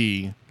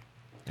 3D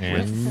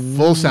And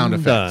full sound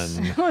effects.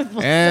 done. Full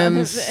sound And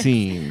effects.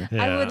 scene.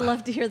 I would Yeah.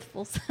 love to hear the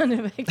full sound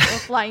effects of a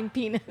flying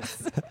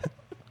penis.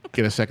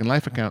 Get a Second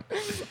Life account.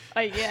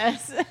 I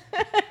guess.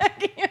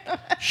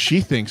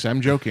 She thinks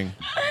I'm joking.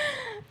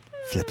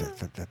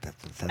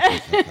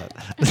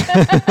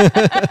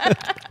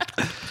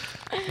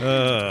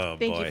 Oh,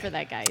 Thank boy. you for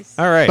that, guys.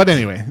 All right. But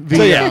anyway,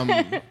 So,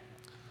 yeah.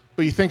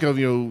 but you think of,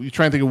 you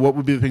try and think of what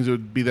would be the things that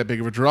would be that big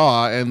of a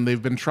draw, and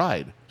they've been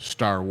tried.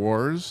 Star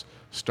Wars,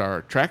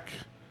 Star Trek,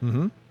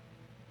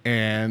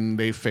 and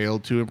they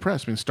failed to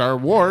impress. I mean, Star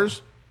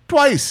Wars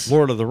twice.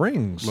 Lord of the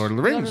Rings. Lord of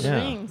the Rings. Lord of the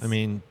Yeah. Rings. I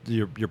mean,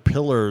 your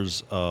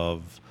pillars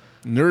of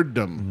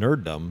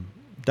Nerddom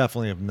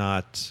definitely have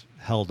not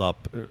held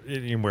up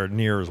anywhere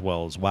near as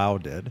well as WoW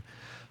did.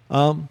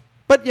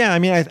 But yeah, I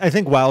mean, I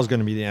think WoW is going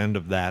to be the end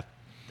of that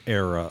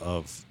era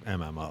of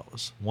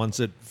MMOs. Once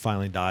it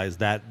finally dies,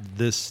 that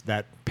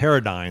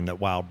paradigm that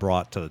WoW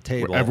brought to the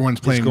table, Where everyone's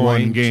is playing going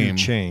one game.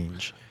 to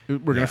change. We're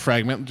going to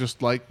fragment,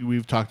 just like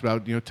we've talked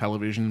about,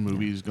 television,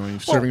 movies,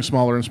 serving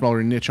smaller and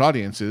smaller niche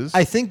audiences.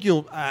 I think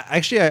you'll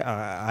actually.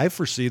 I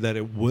foresee that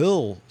it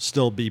will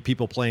still be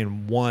people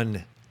playing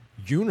one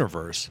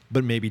universe,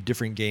 but maybe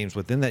different games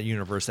within that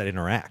universe that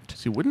interact.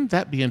 See, wouldn't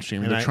that be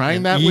interesting? And We're I- trying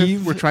and that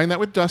Eve- we're trying that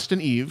with Dust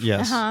and Eve.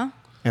 Yes.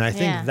 And I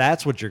think Yeah.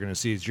 that's what you're going to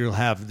see is you'll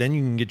have, then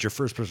you can get your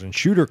first person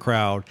shooter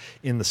crowd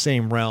in the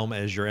same realm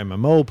as your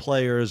MMO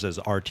players, as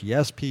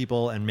RTS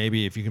people. And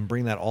maybe if you can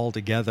bring that all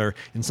together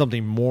in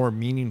something more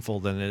meaningful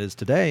than it is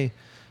today,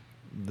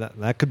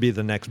 that could be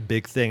the next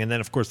big thing. And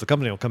then of course the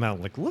company will come out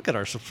and like, look at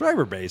our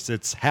subscriber base.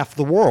 It's half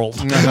the world.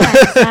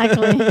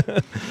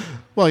 Exactly.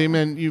 Well,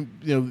 you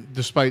know,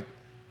 despite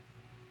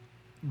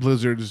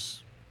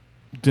Blizzard's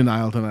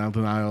denial,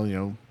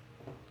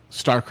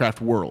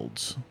 StarCraft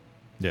Worlds.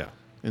 Yeah.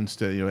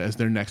 Instead, as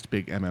their next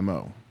big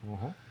MMO.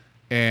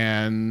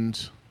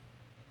 And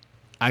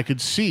I could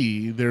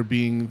see there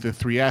being the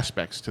three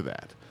aspects to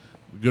that.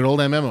 Good old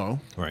MMO.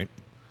 Right.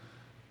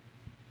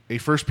 A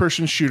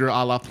first-person shooter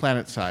a la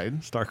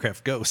PlanetSide.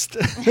 StarCraft Ghost.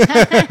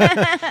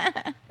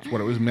 That's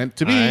what it was meant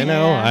to be. I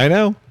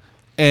know.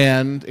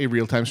 And a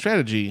real-time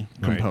strategy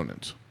Right.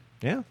 component.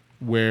 Yeah.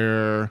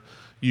 Where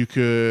you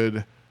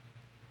could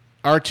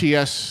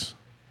RTS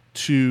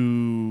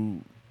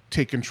to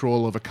take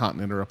control of a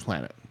continent or a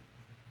planet.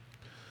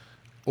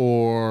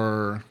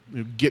 Or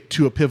get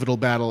to a pivotal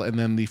battle, and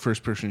then the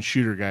first-person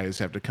shooter guys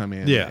have to come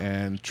in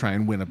and try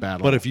and win a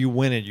battle. But if you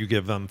win it, you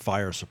give them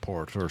fire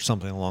support or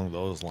something along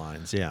those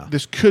lines. Yeah.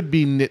 This could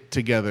be knit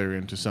together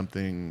into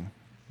something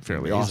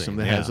fairly Amazing, awesome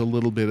that yeah. has a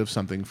little bit of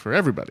something for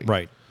everybody.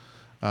 Right.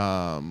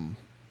 I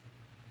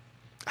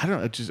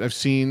don't know. I've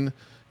seen,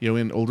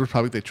 in Old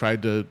Republic, they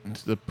tried to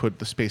put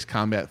the space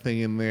combat thing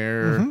in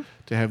there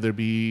to have there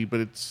be, but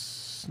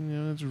it's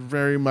it's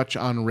very much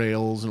on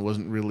rails, and it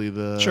wasn't really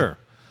the Sure.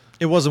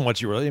 It wasn't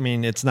what you were. I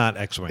mean, it's not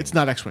X-Wing. It's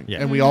not X-Wing, Yeah.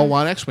 and we all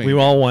want X-Wing. We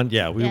all want, we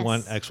Yes.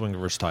 want X-Wing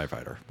versus TIE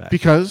Fighter back.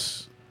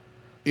 Because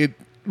it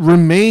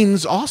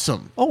remains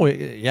awesome. Oh,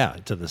 yeah,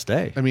 to this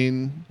day. I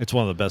mean, it's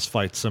one of the best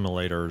fight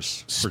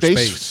simulators for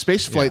space.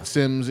 Space flight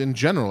sims in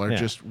general are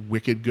just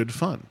wicked good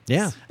fun.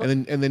 Yeah.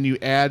 And then you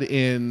add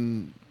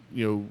in,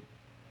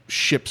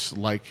 ships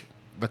like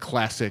the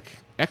classic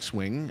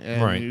X-Wing,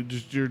 and Right.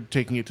 you're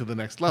taking it to the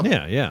next level.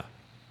 Yeah, yeah.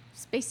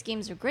 Space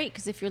games are great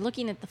because if you're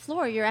looking at the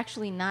floor, you're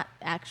actually not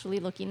actually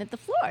looking at the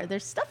floor.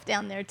 There's stuff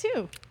down there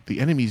too. The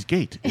enemy's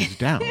gate is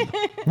down.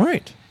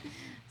 Right.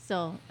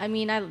 So, I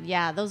mean,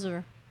 those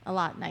are a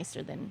lot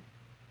nicer than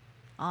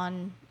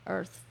on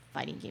Earth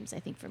fighting games, I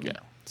think, for me. Yeah.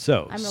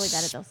 So I'm really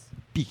bad at those.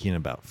 Speaking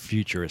about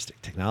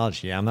futuristic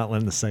technology, I'm not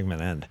letting the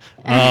segment end.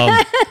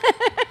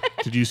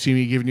 Did you see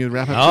me giving you the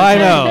wrap-up? Oh, I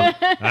know.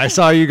 I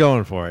saw you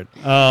going for it.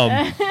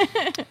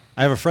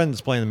 I have a friend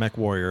that's playing the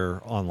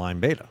MechWarrior online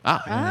beta.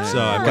 So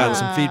I've gotten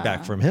some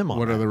feedback from him on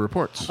What that. are the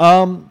reports?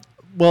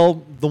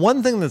 Well, the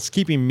one thing that's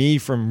keeping me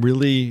from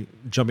really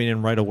jumping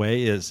in right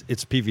away is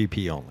it's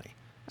PvP only.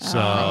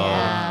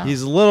 So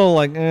he's a little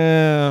like,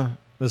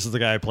 this is the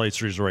guy I play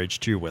Streets of Rage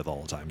 2 with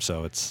all the time.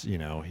 So it's, he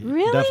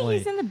Really? definitely.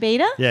 He's in the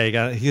beta?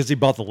 Yeah, because he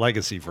bought the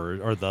legacy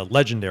or the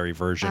legendary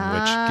version,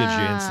 which gives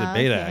you instant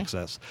beta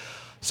access.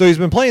 So he's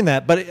been playing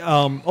that, but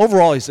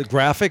overall, he said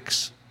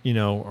graphics,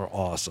 are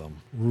awesome,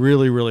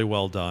 really, really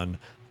well done.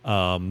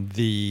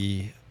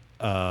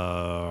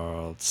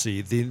 Let's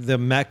see, the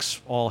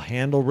mechs all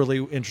handle really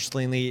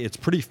interestingly. It's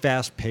pretty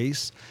fast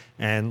paced,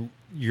 and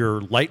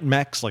your light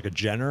mechs like a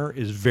Jenner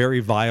is very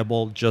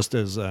viable, just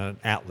as an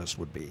Atlas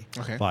would be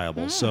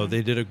viable. So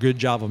they did a good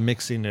job of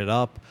mixing it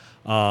up.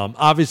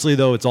 Obviously,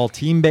 though, it's all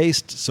team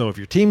based. So if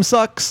your team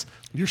sucks,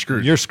 you're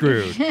screwed. You're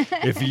screwed.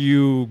 If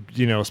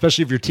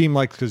especially if your team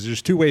because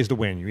there's two ways to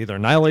win. You either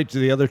annihilate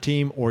the other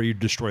team or you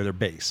destroy their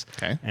base.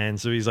 Okay. And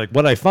so he's like,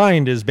 what I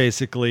find is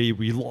basically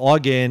we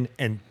log in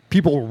and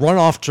people run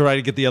off to try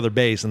to get the other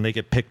base and they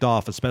get picked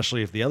off,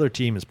 especially if the other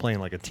team is playing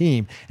like a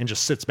team and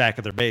just sits back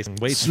at their base and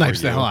waits Snipes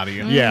for the you. hell out of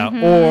you. Yeah.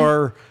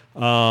 Or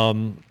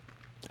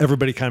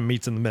everybody kind of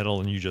meets in the middle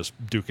and you just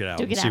duke it out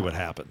Duke and it see out. what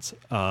happens.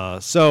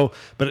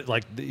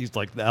 He's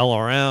like the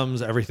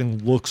LRMs, everything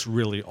looks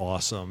really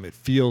awesome. It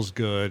feels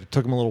good. It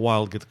took him a little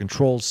while to get the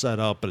controls set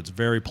up, but it's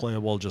very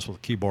playable just with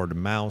keyboard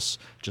and mouse,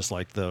 just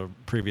like the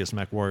previous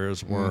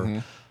MechWarriors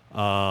were.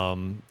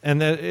 And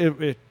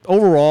then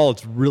overall,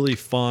 it's really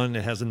fun.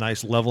 It has a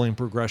nice leveling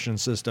progression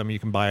system. You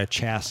can buy a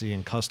chassis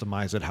and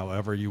customize it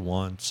however you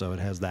want. So it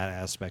has that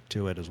aspect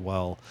to it as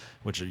well,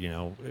 which,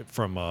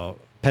 from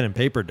pen and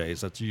paper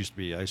days, that used to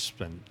be, I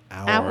spent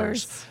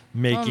hours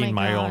making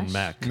my own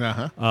mech.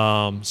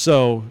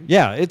 So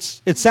yeah,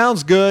 it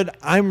sounds good.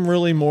 I'm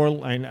really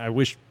more, I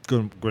wish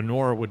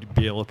Gwenora would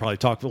be able to probably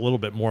talk a little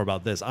bit more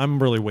about this.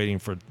 I'm really waiting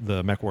for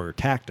the MechWarrior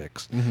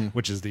Tactics,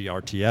 which is the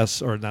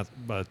RTS or not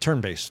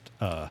turn-based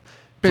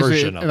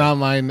version of an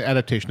online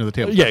adaptation of the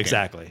tabletop. Yeah,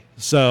 exactly.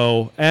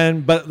 So,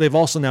 but they've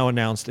also now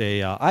announced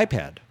a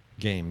iPad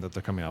game that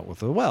they're coming out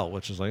with as well,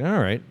 which is like, all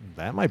right,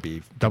 that might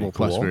be double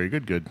plus cool. very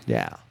good.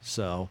 Yeah.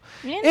 So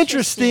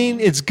interesting.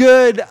 It's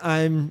good.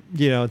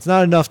 It's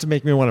not enough to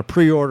make me want to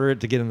pre-order it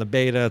to get in the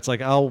beta. It's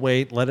like, I'll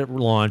wait, let it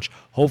launch.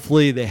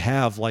 Hopefully they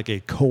have like a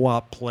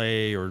co-op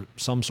play or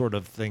some sort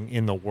of thing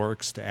in the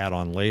works to add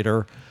on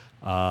later.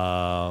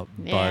 But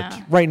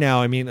right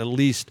now, at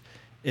least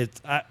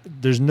it's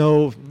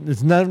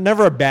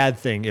never a bad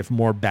thing if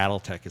more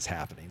BattleTech is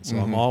happening. So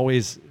I'm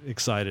always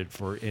excited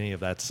for any of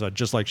that. So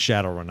just like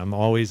Shadowrun, I'm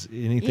always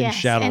anything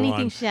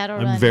Shadowrun.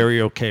 I'm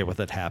very okay with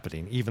it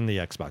happening. Even the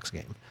Xbox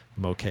game,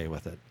 I'm okay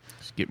with it.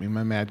 Just get me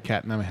my Mad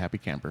Cat, and I'm a happy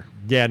camper.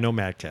 Yeah, no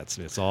Mad Cats.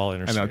 It's all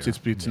Intersphere. I know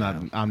it's not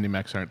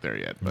Omnimex aren't there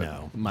yet,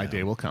 but my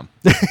day will come.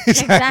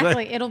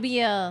 Exactly. It'll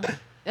be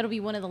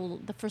one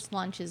of the first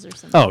launches or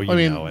something. Oh,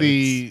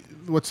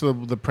 what's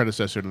the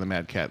predecessor to the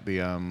Mad Cat?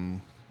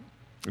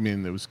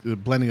 There was the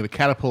blending of the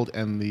Catapult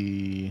and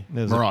the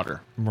Marauder.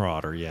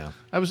 Marauder, yeah.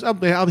 I'll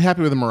be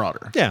happy with the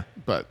Marauder. Yeah,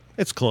 but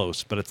it's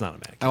close, but it's not a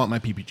Mad Cat. I want my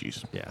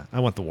PPGs. Yeah, I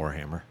want the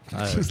Warhammer.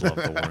 I always loved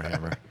the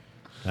Warhammer.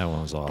 That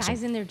one was awesome.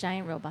 Guys in their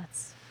giant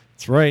robots.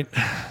 That's right.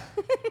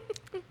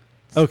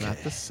 It's not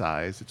the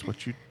size; it's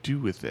what you do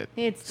with it.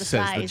 It's the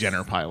size. Says the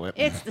Jenner pilot.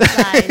 It's the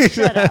size.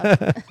 Shut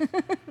up.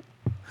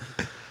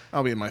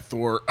 I'll be in my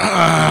Thor.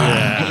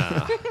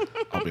 Yeah.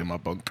 I'll be in my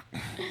bunk.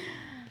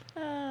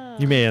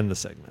 You may end the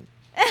segment.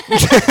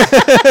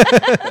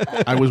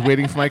 I was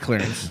waiting for my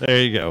clearance.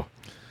 There you go.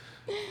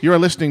 You are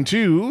listening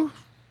to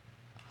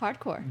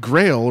Hardcore.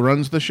 Grail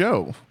runs the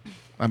show.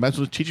 I might as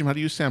well teach him how to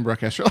use Sam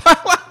Broadcaster.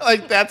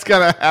 Like that's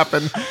gonna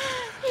happen.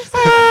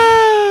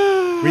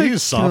 We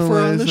use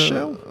software on the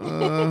show.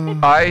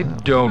 I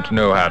don't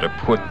know how to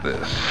put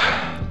this,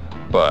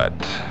 but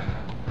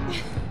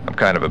I'm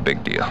kind of a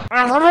big deal.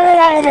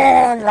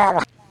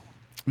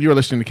 You are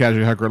listening to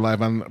Casually Hardcore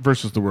live on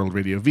Versus the World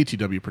Radio,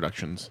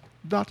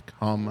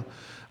 VTWProductions.com.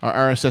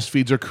 Our RSS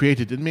feeds are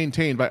created and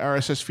maintained by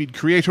RSS Feed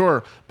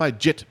Creator by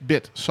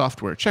JitBit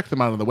Software. Check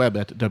them out on the web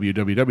at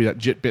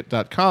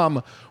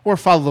www.jitbit.com or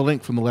follow the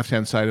link from the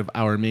left-hand side of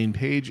our main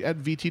page at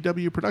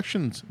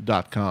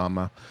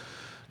VTWProductions.com.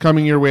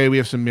 Coming your way, we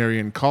have some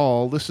Marion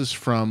Call. This is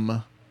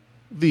from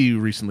the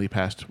recently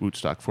passed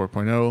Woodstock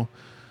 4.0,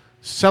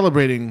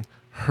 celebrating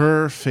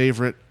her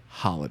favorite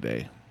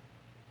holiday.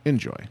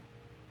 Enjoy.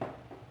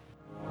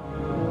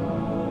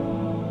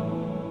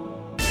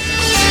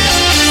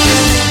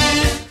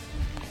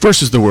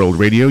 Versus the World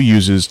Radio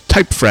uses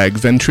Typefrag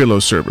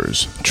Ventrilo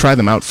servers. Try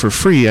them out for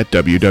free at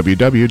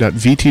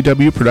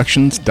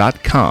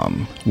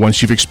www.vtwproductions.com.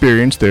 Once you've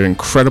experienced their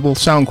incredible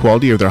sound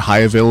quality or their high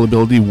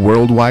availability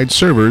worldwide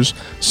servers,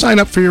 sign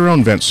up for your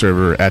own vent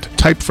server at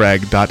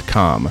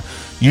typefrag.com.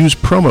 Use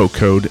promo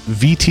code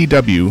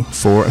VTW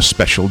for a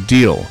special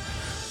deal.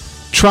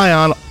 Try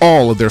on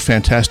all of their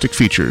fantastic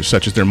features,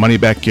 such as their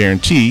money-back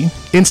guarantee,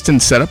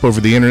 instant setup over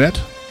the internet,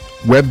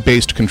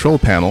 web-based control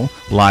panel,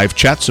 live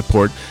chat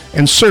support,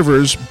 and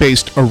servers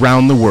based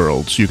around the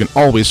world, so you can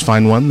always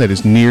find one that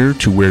is near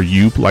to where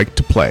you like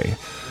to play.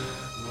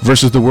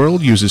 Versus the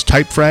World uses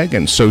Typefrag,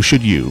 and so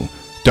should you.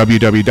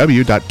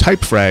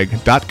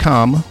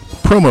 www.typefrag.com,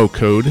 promo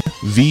code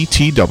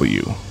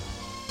VTW.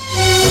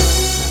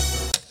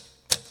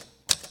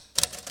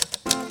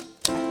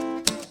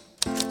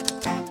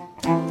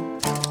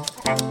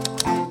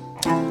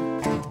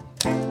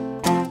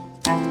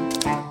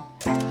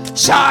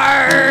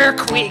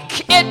 Shark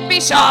Week, it be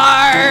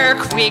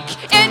Shark Week,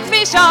 it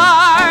be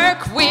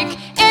Shark Week,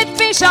 it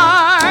be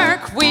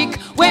Shark Week.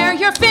 Wear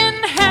your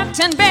fin hat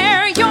and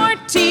bare your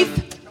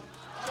teeth.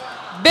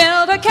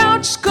 Build a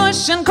couch,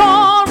 cushion,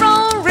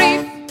 coral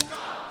reef.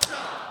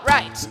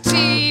 Right,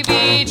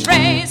 TV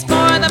trays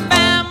for the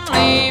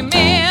family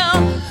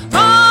meal.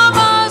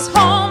 Mama's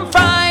home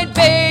fried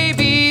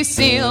baby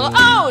seal.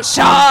 Oh,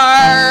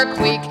 Shark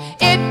Week,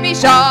 it be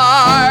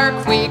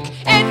Shark Week,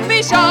 it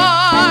be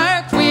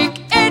Shark Week.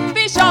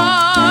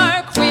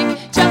 Shark Week,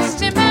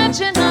 just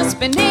imagine us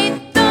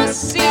beneath the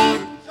sea.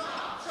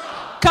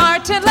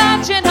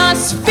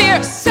 Cartilaginous,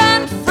 fierce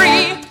and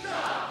free.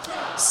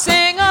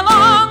 Sing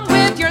along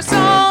with your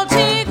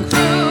salty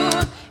crew.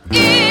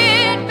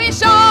 It be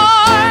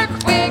Shark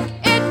Week,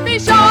 it be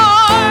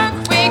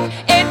Shark Week,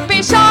 it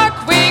be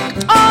Shark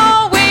Week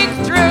all week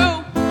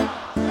through.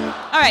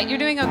 All right, you're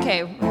doing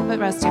okay. We're a bit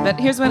rusty, but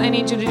here's what I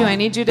need you to do. I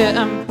need you to,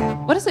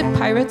 what is it,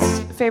 Pirate's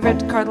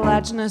favorite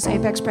cartilaginous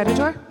apex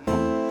predator?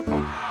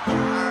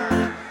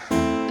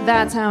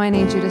 That's how I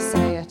need you to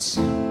say it.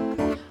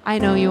 I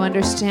know you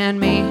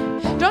understand me.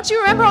 Don't you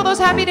remember all those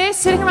happy days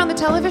sitting around the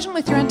television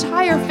with your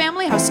entire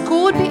family, how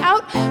school would be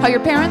out, how your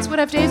parents would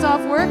have days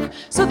off work,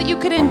 so that you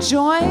could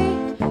enjoy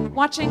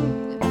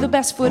watching the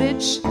best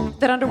footage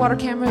that underwater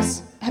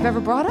cameras have ever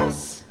brought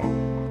us?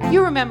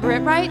 You remember it,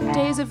 right?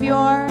 Days of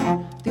yore,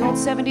 the old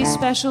 70s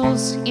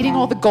specials, eating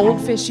all the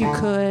goldfish you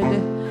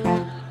could.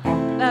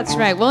 That's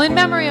right. Well, in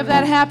memory of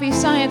that happy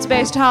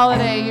science-based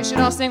holiday, you should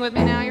all sing with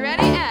me now. You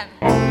ready? And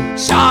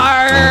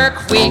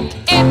Shark Week,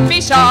 it be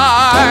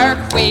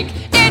Shark Week,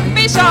 it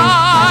be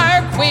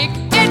Shark Week,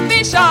 it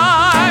be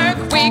Shark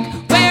Week.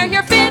 Wear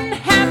your fin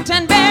hat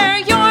and bare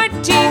your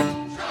teeth.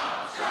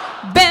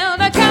 Build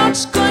a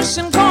couch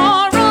cushion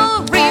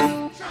coral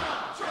reef.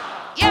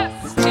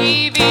 Yes,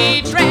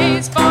 TV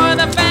trays for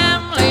the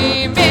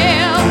family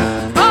meal.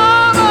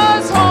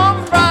 Mama's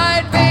home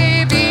fried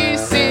baby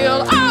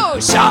seal. Oh,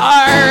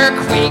 Shark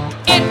Week,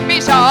 it be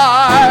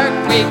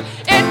Shark Week,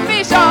 it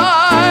be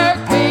Shark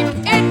Week,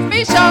 it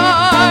be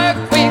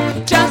Shark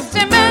Week. Just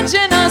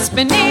imagine us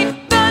beneath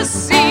the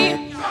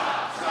sea,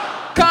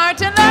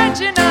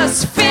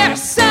 cartilaginous,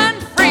 fierce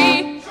and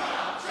free.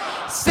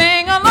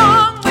 Sing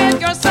along with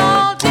your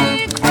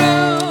salty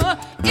crew.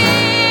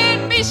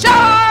 It be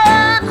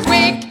Shark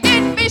Week,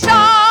 it be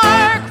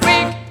Shark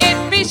Week,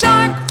 it be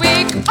Shark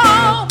Week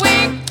all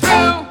week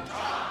through.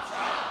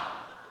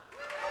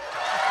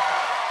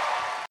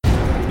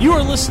 You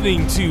are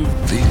listening to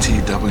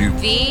VTW.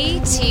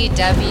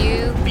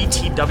 VTW.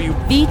 VTW.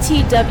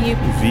 VTW.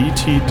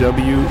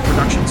 VTW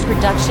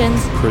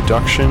Productions.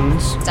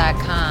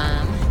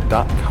 Productions.com.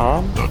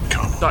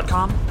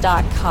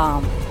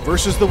 .com.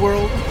 Versus the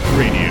World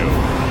Radio.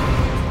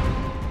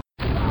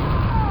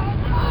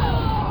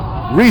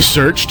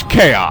 Researched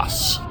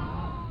chaos.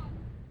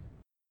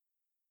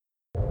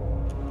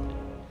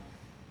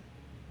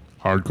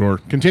 Hardcore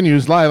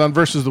continues live on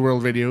Versus the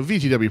World Radio,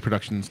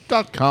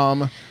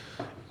 VTWProductions.com.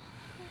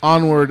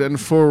 Onward and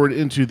forward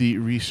into the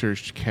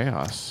Researched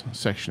Chaos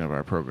section of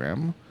our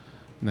program.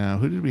 Now,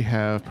 who did we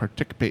have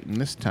participating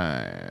this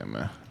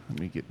time? Let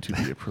me get to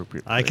the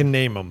appropriate I can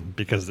name them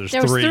because there's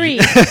There was three.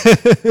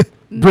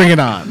 Bring it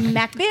on.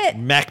 MacBit.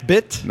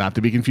 MacBit. Not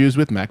to be confused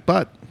with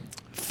MacButt.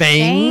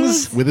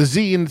 Fangs. With a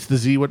Z, and it's the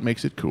Z what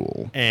makes it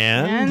cool.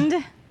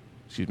 And?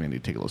 Excuse me, I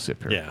need to take a little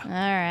sip here. Yeah. All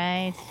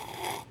right.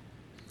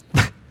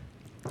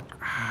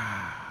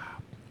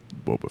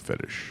 Boba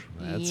Fetish.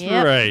 That's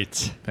Yep.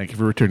 right. Thank you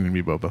for returning to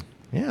me, Boba.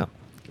 Yeah.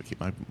 I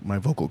keep my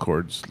vocal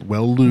cords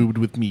well lubed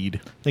with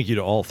mead. Thank you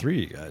to all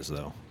three of you guys,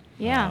 though.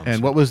 Yeah.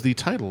 And what was the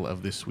title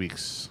of this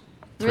week's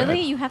thread?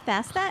 Really? You have to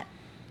ask that?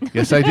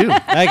 Yes, I do.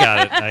 I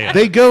got it.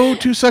 They go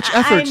to such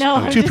efforts know,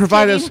 I'm to just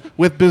provide kidding. us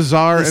with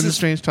bizarre This and is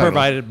strange titles.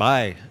 provided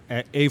by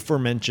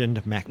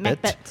aforementioned MacBit.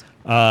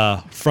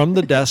 MacBit. From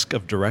the desk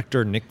of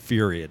director Nick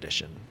Fury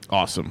edition.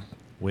 Awesome.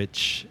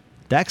 Which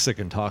Daxa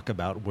can talk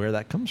about where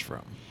that comes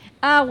from.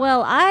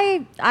 Well,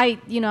 I,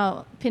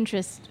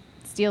 Pinterest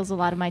steals a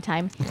lot of my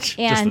time.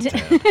 And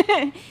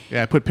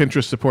Yeah, I put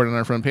Pinterest support on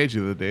our front page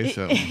the other day,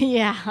 so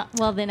yeah,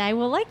 well, then I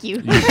will like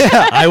you.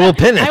 I will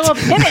pin it. I will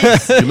pin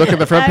it. you look at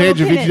the front I will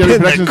page of pin it. VTW Pin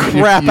the Productions.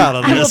 crap out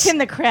of I will this. pin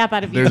the crap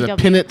out of There's VTW. a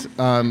pin it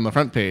on the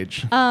front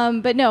page.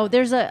 But no,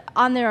 there's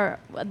on their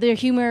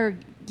humor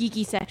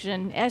geeky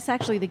section. It's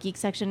actually the geek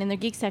section. In their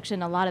geek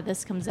section, a lot of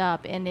this comes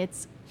up, and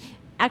it's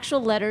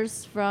actual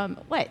letters from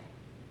what?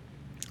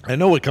 I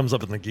know what comes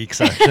up in the geek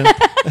section.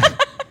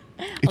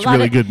 It's lot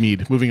really of- good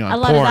mead. Moving on. A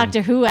lot of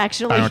Doctor Who,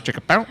 actually. Bow,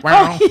 chicka, bow,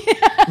 wow.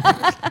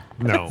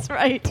 No. That's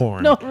right.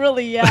 Porn. No,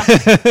 really, yeah.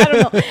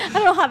 I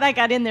don't know how that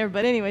got in there,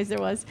 but anyways, there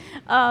was.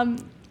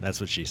 That's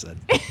what she said.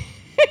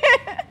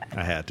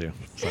 I had to.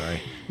 Sorry.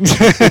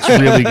 It's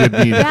really good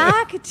mead.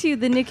 Back to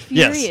the Nick Fury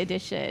Yes.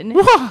 edition.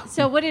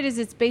 So what it is,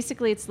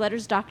 it's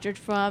letters doctored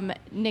from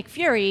Nick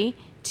Fury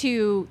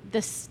to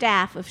the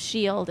staff of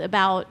S.H.I.E.L.D.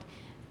 about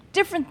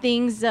different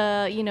things,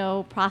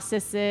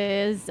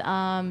 processes,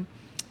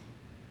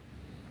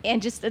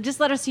 and just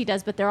letters he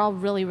does, but they're all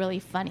really, really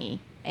funny.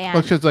 And Well,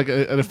 it's just like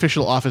an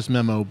official office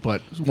memo,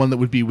 but one that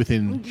would be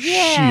within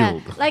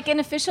S.H.I.E.L.D. like an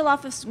official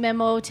office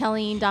memo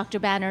telling Dr.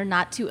 Banner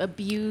not to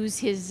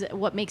abuse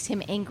what makes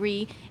him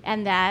angry,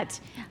 and that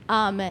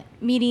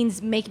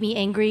meetings make me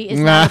angry is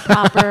not a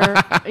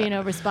proper,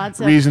 response.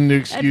 So Reason to a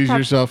excuse prop-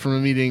 yourself from a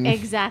meeting.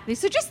 Exactly.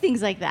 So just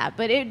things like that,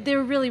 but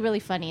they're really, really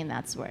funny, and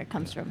that's where it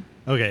comes from.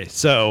 Okay,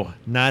 so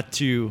not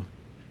to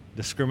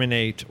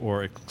discriminate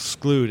or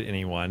exclude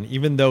anyone,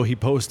 even though he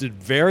posted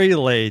very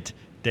late,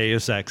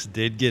 Deus Ex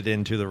did get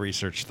into the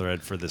research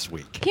thread for this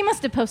week. He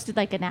must have posted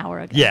like an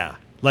hour ago. Yeah.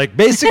 Like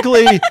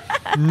basically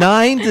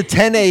 9 to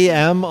 10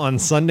 a.m. on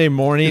Sunday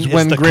morning Is is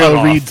when the Grail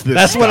cutoff. reads this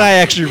That's when stuff. I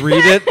actually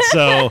read it.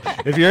 So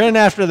if you're in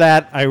after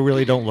that, I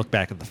really don't look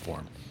back at the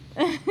forum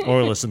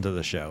or listen to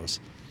the shows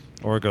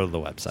or go to the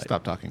website.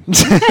 Stop talking.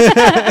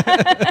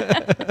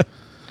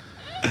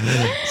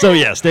 So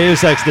yes,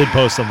 Deus Ex did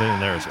post something in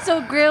there as well.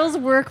 So Grail's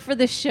work for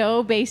the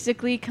show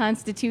basically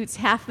constitutes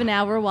half an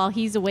hour while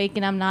he's awake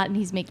and I'm not, and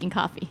he's making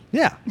coffee.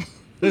 Yeah.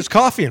 There's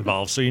coffee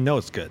involved, so you know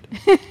it's good.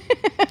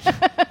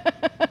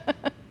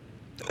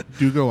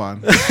 Do go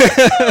on.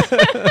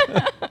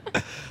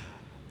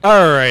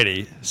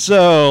 Alrighty.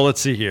 So let's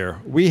see here.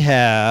 We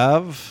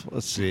have,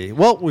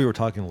 well, we were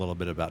talking a little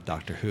bit about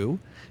Doctor Who.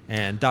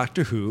 And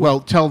Doctor Who. Well,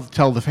 tell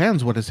the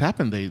fans what has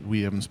happened.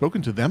 We haven't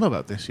spoken to them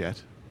about this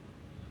yet.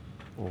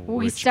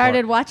 We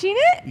started watching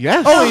it?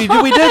 Yes.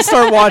 Oh, we did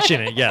start watching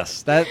it.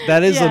 Yes. That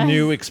is a Yes.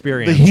 new The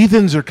experience.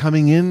 heathens are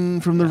coming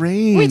in from the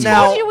rain. We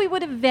told you we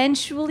would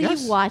eventually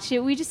Yes. watch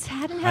it. We just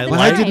hadn't had the Well,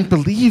 time. I didn't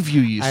believe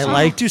you. You I see.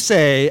 like to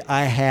say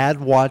I had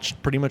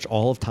watched pretty much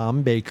all of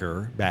Tom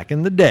Baker back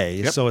in the day,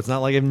 Yep. so it's not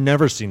like I've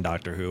never seen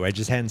Doctor Who. I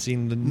just hadn't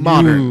seen the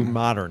Modern. new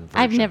modern version.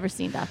 I've never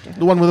seen Doctor Who.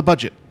 The one with a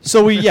budget.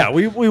 So we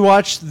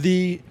watched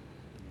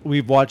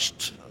we've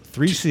watched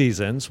 3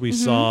 seasons. We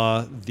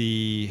saw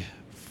the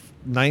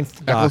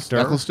 9th Doctor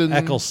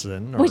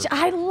Eccleston, Which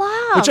I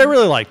love. which I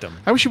really liked him.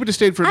 I wish he would have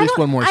stayed for at least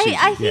one more season.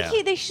 I think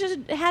Yeah. they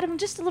should have had him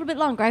just a little bit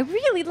longer. I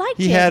really liked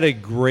He him. had a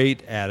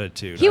great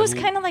attitude. He was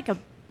kind of like a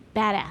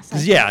badass. I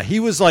Yeah, he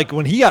was like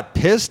when he got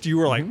pissed, you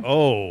were like,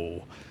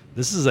 oh,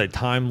 this is a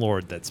Time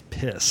Lord that's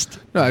pissed.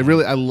 No, I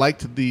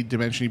liked the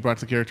dimension he brought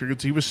to the character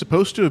because he was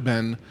supposed to have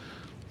been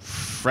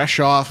fresh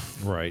off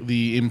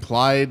the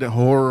implied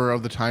horror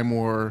of the Time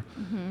War,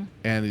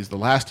 and he's the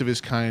last of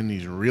his kind.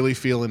 He's really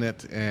feeling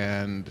it,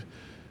 and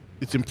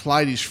it's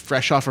implied he's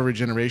fresh off of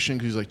regeneration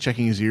because he's like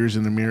checking his ears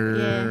in the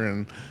mirror,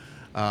 and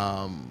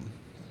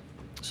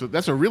so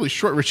that's a really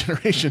short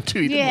regeneration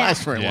too. He didn't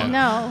last very long.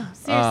 No,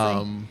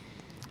 seriously.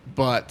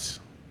 But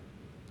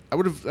I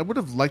would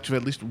have liked to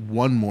have at least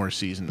one more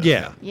season. Of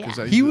Yeah. him, Yeah.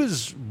 'cause He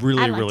was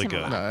really, I liked really him a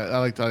good. lot. No, I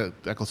liked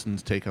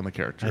Eccleston's take on the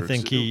character. I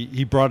think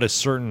he brought a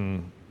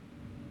certain,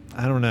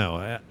 I don't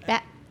know,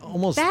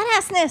 almost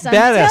badassness. I'm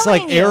badass,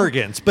 telling like you.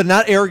 arrogance, but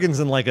not arrogance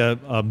in like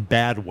a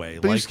bad way.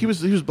 But like he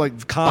was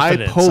like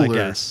confidence, bipolar I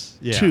guess.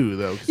 Yeah. too,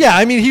 though. Yeah,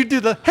 I mean, he'd do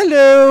the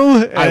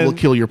hello. I will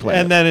kill your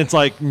planet. And then it's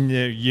like,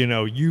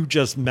 you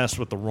just messed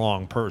with the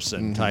wrong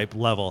person type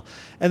level.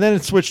 And then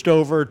it switched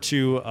over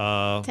to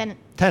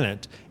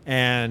Tennant.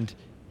 And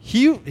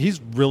he's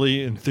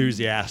really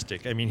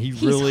enthusiastic. I mean,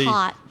 He's really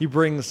hot. he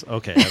brings.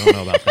 Okay, I don't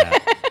know about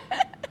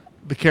that.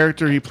 The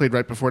character he played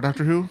right before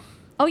Doctor Who,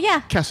 Oh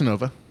yeah.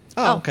 Casanova.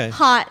 Oh, okay.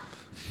 Hot.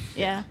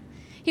 Yeah.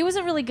 He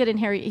wasn't really good in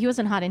He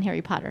wasn't hot in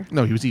Harry Potter.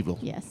 No, he was evil.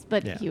 Yes,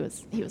 but Yeah. he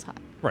was hot.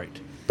 Right.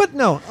 But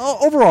no,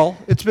 overall,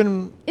 it's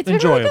been It's been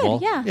really enjoyable.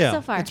 good, yeah,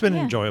 so far, It's been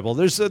yeah. enjoyable.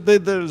 There's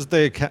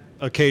the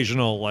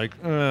occasional,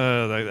 like,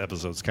 that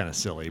episode's kind of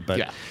silly,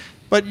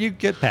 but you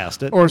get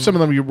past it. Or some of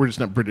them you were just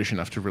not British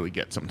enough to really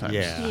get sometimes.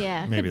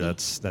 Yeah, maybe could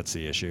be. that's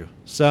the issue.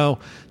 So,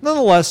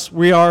 nonetheless,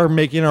 we are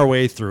making our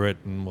way through it,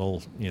 and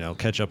we'll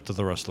catch up to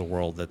the rest of the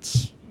world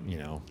that's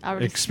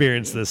Already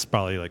experienced this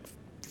probably like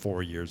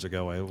 4 years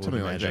ago. I would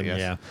Something like that, imagine.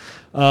 yes.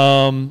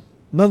 Yeah.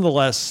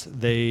 Nonetheless,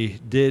 they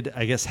did,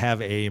 I guess,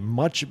 have a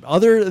much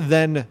other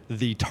than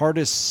the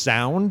TARDIS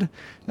sound.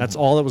 That's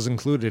all that was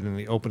included in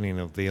the opening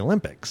of the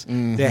Olympics.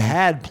 They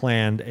had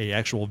planned a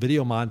actual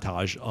video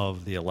montage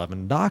of the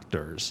 11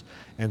 Doctors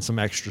and some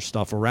extra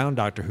stuff around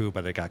Doctor Who,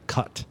 but it got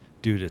cut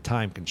due to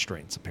time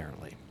constraints,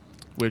 apparently.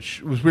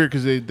 Which was weird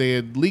because they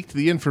had leaked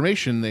the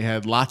information. They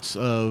had lots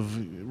of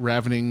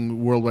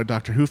ravening worldwide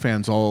Doctor Who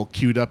fans all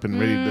queued up and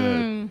ready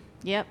to.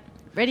 Yep.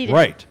 Ready to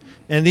Right.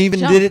 And they even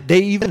jump. did it. They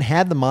even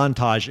had the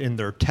montage in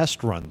their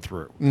test run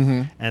through,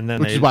 and then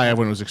Which is why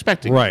everyone was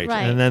expecting. right.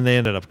 Right. And then they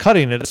ended up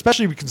cutting it,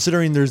 especially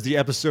considering there's the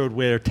episode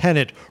where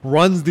Tennant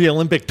runs the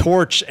Olympic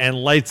torch and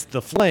lights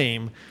the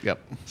flame. Yep.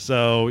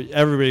 So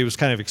everybody was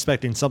kind of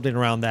expecting something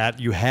around that.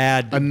 You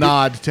had A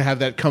nod to have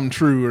that come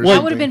true, or That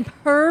something. would have been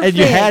perfect. and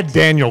you had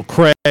Daniel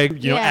Craig,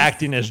 Yes.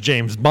 acting as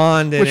James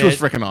Bond, in Which was it,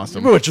 frickin'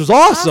 awesome. Which was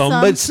awesome,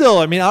 Awesome. but still,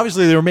 I mean,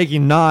 obviously they were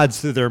making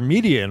nods to their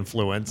media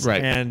influence,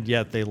 Right. and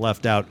yet they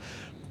left out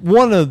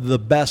one of the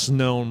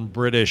best-known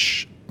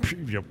British,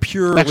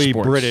 purely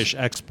Exports. British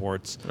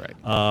exports,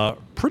 Right.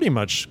 pretty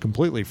much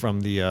completely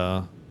from the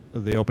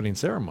opening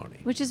ceremony.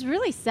 Which is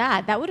really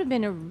sad. That would have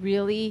been a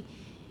really.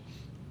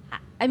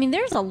 I mean,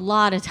 there's a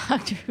lot of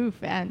Doctor Who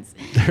fans.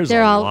 There's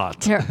they're a all, lot.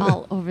 They're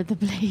all over the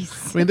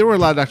place. I mean, there were a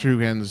lot of Doctor Who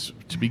fans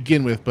to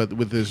begin with, but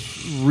with this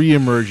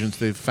reemergence,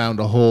 they've found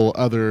a whole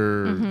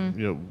other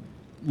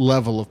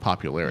level of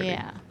popularity.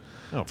 Yeah.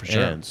 Oh, for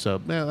sure. And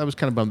so, I was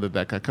kind of bummed that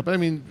got cut. But I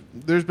mean,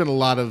 there's been a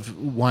lot of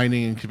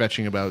whining and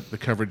kvetching about the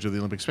coverage of the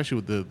Olympics, especially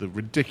with the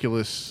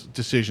ridiculous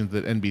decisions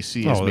that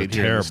NBC has Oh, they're made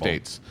here in the terrible.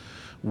 States,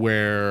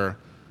 where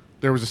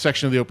there was a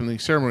section of the opening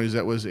ceremonies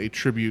that was a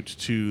tribute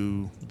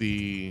to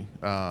the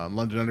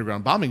London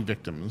Underground bombing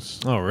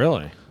victims Oh,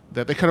 really?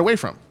 that they cut away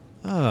from.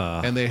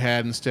 Ah. And they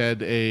had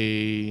instead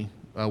a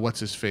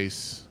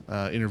what's-his-face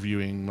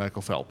interviewing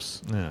Michael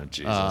Phelps. Oh,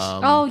 Jesus.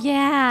 Oh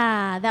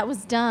yeah, that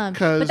was dumb.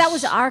 But that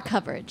was our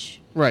coverage.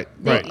 Right,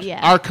 They- right. yeah.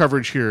 Our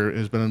coverage here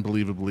has been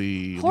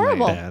unbelievably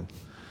Horrible. lame. Bad.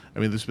 I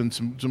mean, there's been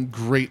some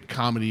great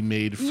comedy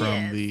made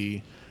from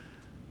Yes.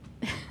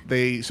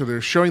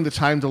 they're showing the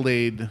time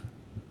delayed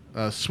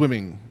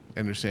swimming,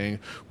 and they're saying,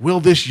 "Will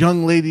this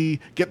young lady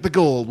get the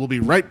gold? We'll be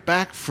right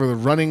back for the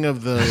running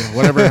of the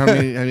whatever." how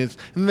many? I mean, and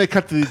then they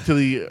cut to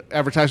the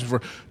advertisement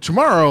for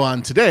tomorrow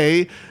on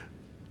Today.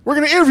 We're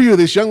going to interview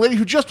this young lady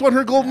who just won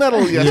her gold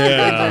medal yesterday.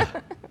 Yeah.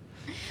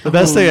 The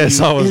best thing I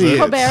saw was the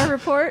Colbert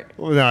Report.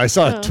 Well, no, I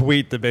saw a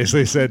tweet that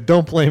basically said,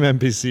 "Don't blame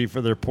NBC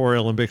for their poor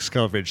Olympics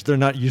coverage. They're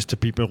not used to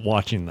people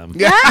watching them."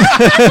 Yeah.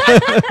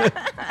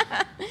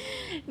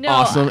 No,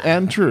 awesome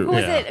and true. Who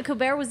was it?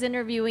 Colbert was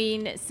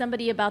interviewing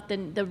somebody about the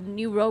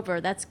new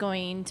rover that's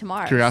going to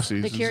Mars.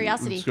 Curiosity. The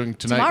Curiosity. It's going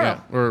tonight,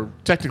 tomorrow. yeah. Or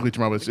technically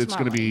tomorrow, but it's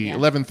going to be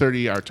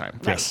 11:30 our time.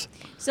 Right. Yes.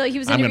 So he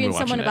was interviewing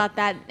someone about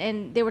that,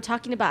 and they were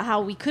talking about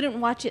how we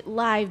couldn't watch it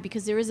live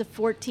because there is a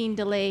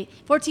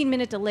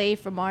 14-minute delay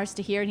from Mars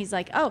to here, and he's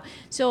like, "Oh,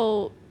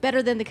 so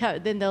better than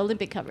the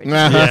Olympic coverage."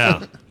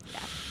 Yeah.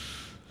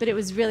 But it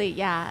was really,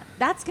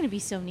 that's going to be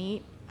so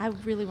neat. I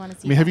really want to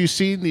see. I mean, have you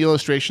seen the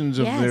illustrations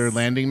of Yes. their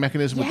landing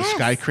mechanism with the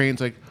sky cranes?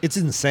 Like, it's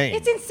insane.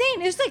 It's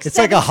insane. It's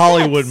like a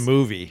Hollywood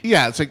movie.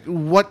 Yeah, it's like,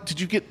 what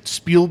did you get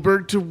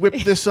Spielberg to whip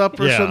this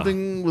up or Yeah.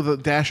 something with a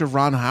dash of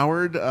Ron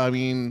Howard? I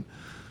mean,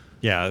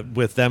 Yeah,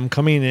 with them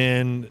coming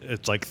in,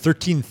 it's like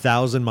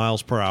 13,000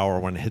 miles per hour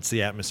when it hits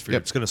the atmosphere.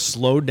 Yep. It's going to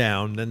slow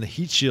down. Then the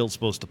heat shield's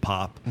supposed to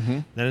pop.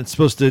 Mhm. Then it's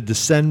supposed to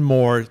descend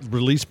more,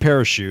 release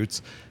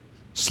parachutes,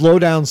 slow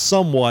down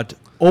somewhat,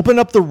 open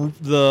up the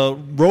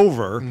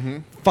rover,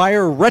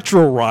 fire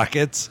retro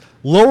rockets,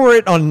 lower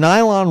it on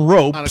nylon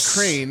ropes. On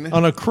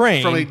a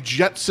crane. From a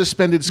jet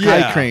suspended sky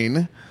Yeah.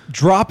 crane.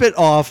 Drop it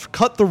off,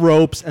 cut the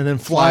ropes, and then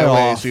fly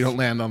away off. so you don't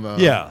land on the.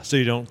 Yeah, so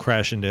you don't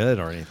crash into it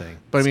or anything.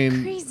 But I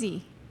mean,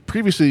 crazy.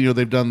 Previously,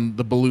 they've done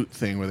the Balut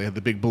thing where they had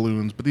the big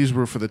balloons, but these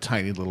were for the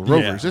tiny little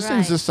rovers. Yeah. This Right.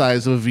 thing's the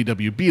size of a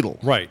VW Beetle.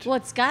 Right. Well,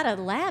 it's got a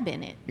lab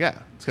in it. Yeah,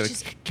 it's got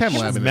Just a chem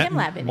lab in it. chem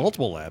lab in it.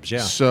 Multiple labs,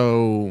 yeah.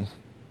 So,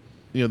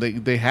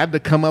 they had to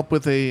come up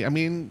with I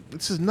mean,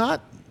 this is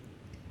not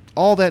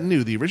all that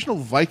new. The original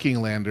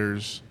Viking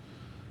landers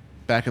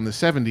back in the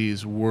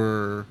 70s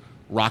were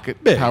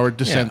rocket-powered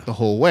descent yeah. the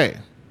whole way.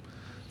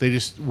 They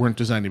just weren't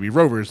designed to be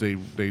rovers. They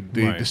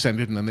Right.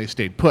 descended and then they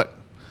stayed put.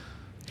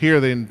 Here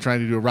they're trying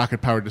to do a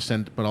rocket-powered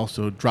descent, but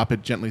also drop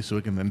it gently so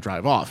it can then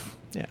drive off.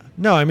 Yeah.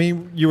 No, I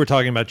mean, you were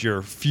talking about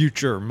your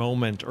future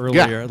moment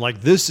earlier. Yeah.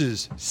 Like, this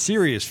is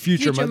serious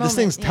future moment. This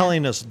thing's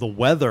telling us the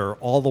weather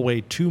all the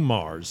way to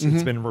Mars.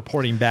 It's been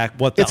reporting back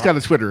what the It's got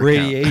a Twitter account.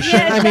 radiation.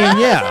 I mean,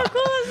 yeah. How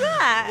cool is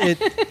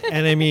that?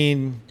 And I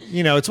mean,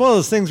 it's one of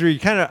those things where you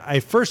kind of,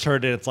 I first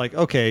heard it, it's like,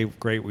 okay,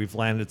 great, we've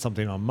landed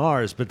something on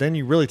Mars. But then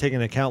you really take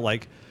into account,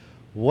 like,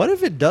 what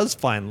if it does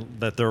find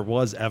that there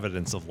was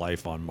evidence of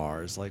life on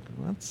Mars? Like,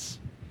 that's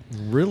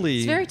really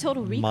It's very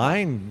Total Recall.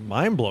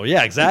 mind blowing.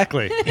 Yeah,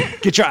 exactly.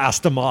 Get your ass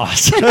to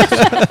Mars.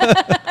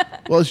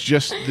 Well, it's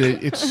just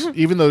it's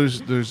even though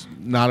there's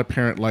not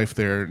apparent life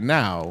there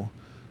now,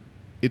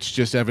 it's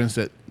just evidence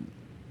that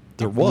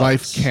There was.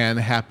 life can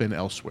happen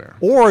elsewhere.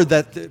 Or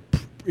that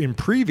in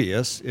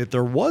previous, if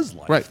there was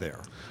life Right. there.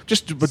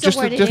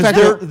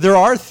 There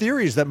are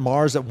theories that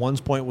Mars at one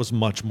point was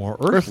much more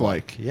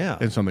Earth-like. Yeah.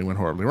 and something went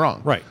horribly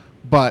wrong. Right.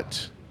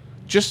 But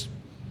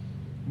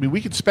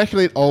we could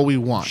speculate all we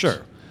want.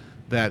 Sure.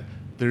 That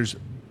there's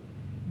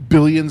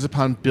billions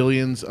upon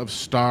billions of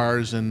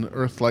stars and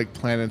Earth-like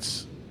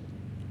planets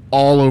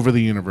all over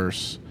the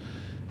universe,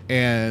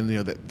 and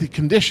that the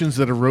conditions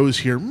that arose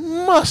here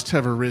must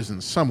have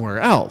arisen somewhere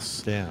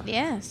else. Yeah.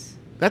 Yes.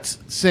 That's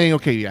saying,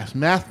 okay, yes,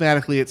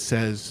 mathematically it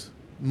says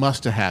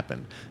must have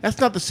happened. That's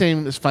not the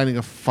same as finding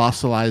a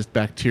fossilized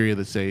bacteria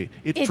that say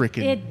it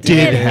freaking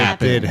did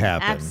happen. Did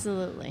happen.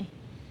 Absolutely.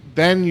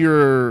 Then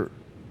you're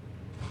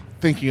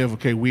thinking of,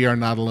 okay, we are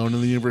not alone,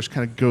 and the universe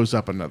kind of goes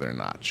up another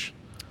notch.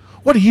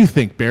 What do you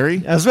think,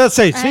 Barry? I was about to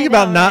say, speaking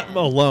about not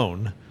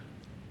alone.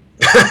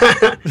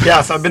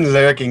 Yes, I've been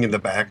lurking in the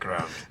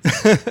background.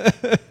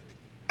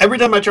 Every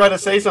time I try to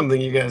say something,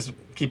 you guys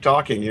keep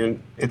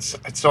talking. It's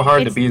so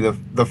hard to be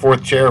the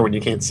fourth chair when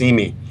you can't see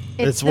me.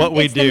 It's what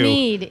we do.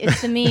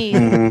 It's the mead.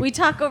 Mhm. We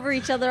talk over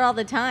each other all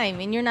the time,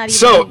 and you're not even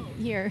So,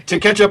 here. to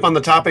catch up on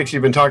the topics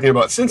you've been talking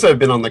about since I've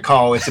been on the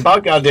call, it's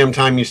about goddamn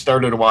time you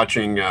started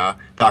watching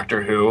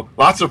Doctor Who.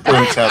 Lots of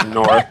planets heading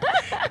north.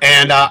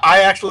 And I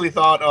actually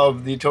thought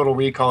of the Total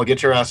Recall,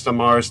 Get Your Ass to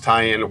Mars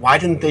tie-in. Why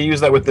didn't they use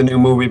that with the new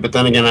movie? But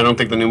then again, I don't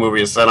think the new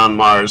movie is set on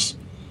Mars.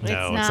 No,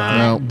 It's it's not.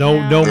 not. No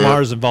Yeah.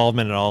 Mars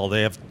involvement at all.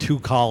 They have 2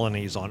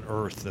 colonies on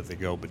Earth that they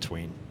go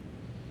between.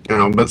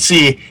 But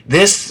see,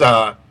 this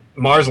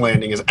Mars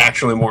landing is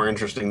actually more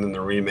interesting than the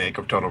remake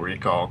of Total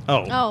Recall.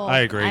 Oh, I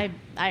agree.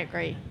 I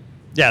agree.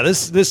 Yeah,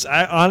 this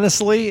I,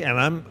 honestly, and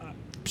I'm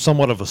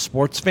somewhat of a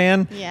sports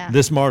fan. Yeah.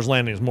 This Mars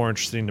landing is more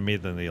interesting to me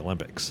than the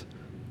Olympics.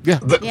 Yeah.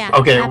 Yeah,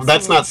 Okay, well,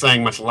 that's absolutely. not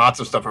saying much. Lots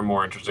of stuff are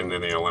more interesting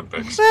than the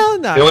Olympics. Well,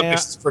 no, the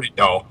Olympics is pretty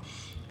dull.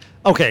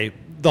 Okay,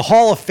 the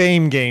Hall of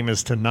Fame game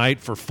is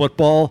tonight for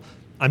football.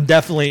 I'm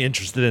definitely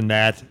interested in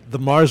that. The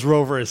Mars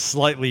rover is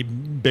slightly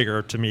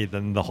bigger to me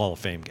than the Hall of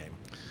Fame game.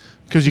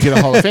 Because you get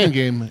a Hall of Fame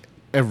game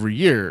every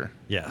year.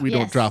 Yeah. We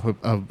don't Yes. drop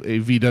a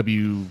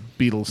VW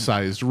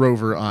Beetle-sized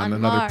rover on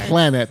another Mars.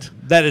 planet.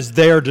 That is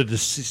there to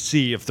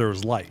see if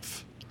there's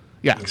life.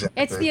 Yeah.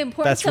 It's the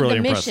importance That's of really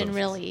the mission, impressive.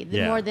 really,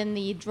 Yeah. more than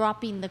the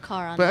dropping the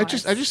car on But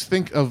Mars. I just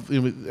think of,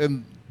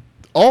 and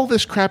all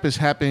this crap is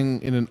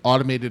happening in an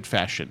automated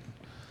fashion.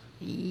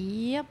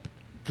 Yep.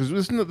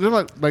 because they're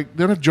not like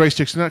they don't have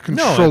joysticks. They're not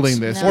controlling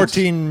this.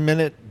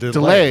 14-minute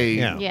delay.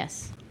 Yeah.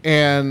 Yes.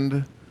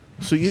 And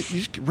so you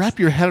just wrap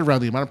your head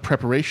around the amount of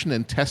preparation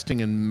and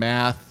testing and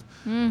math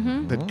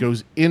that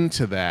goes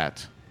into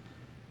that.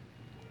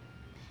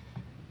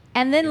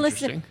 And then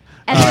listen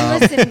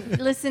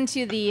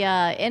to the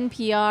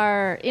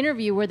NPR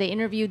interview where they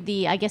interviewed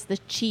the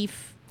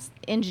chief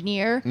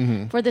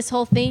engineer for this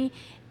whole thing,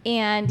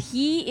 and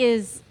he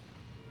is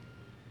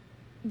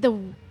the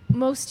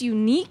most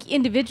unique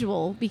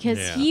individual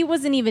because he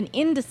wasn't even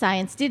into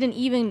science, I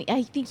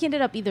think he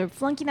ended up either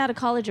flunking out of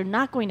college or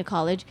not going to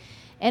college,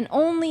 and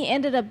only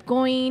ended up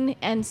going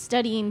and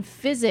studying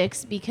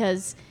physics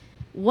because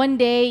one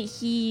day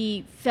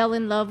he fell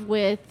in love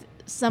with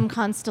some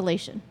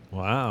constellation.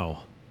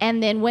 Wow.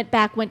 And then went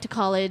to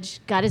college,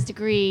 got his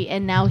degree,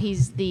 and now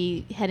he's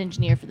the head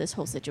engineer for this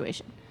whole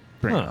situation.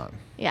 Bring it on.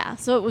 Yeah,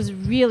 so it was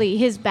really,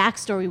 his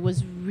backstory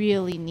was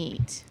really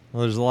neat.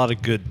 Well, there's a lot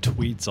of good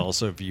tweets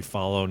also if you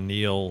follow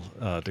Neil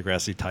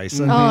deGrasse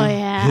Tyson. Oh,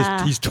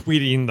 yeah. He's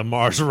tweeting the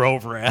Mars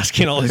rover,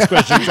 asking all these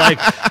questions like,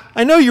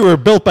 I know you were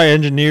built by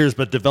engineers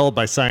but developed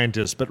by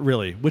scientists, but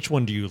really, which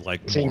one do you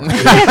like more?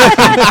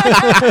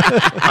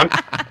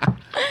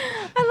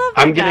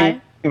 I'm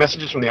getting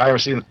messages from the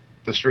IRC that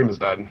the stream is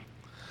dead.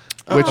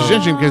 Which is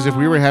interesting because if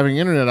we were having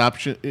internet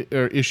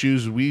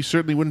issues, we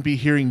certainly wouldn't be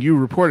hearing you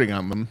reporting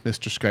on them,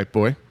 Mr. Skype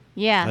Boy.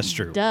 Yeah, that's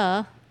true.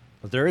 Duh.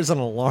 But there is an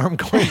alarm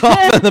going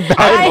off in the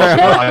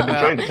background. I've been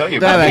trying to tell you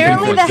about it.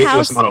 Apparently the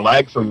house... amount of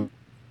lag from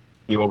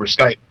you over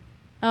Skype.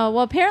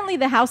 Well, apparently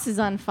the house is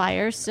on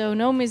fire, so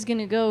Noam is going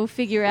to go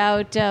figure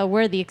out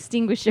where the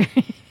extinguisher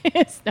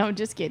is. No,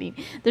 just kidding.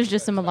 There's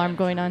just some alarm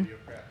going on.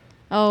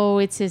 Oh,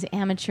 it's his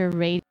amateur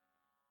radio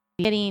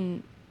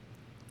getting...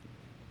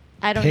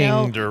 I don't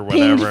pinged know, or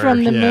whatever. Pinged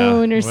from the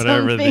moon or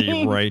whatever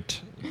something. the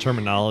right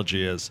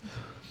terminology is.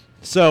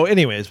 So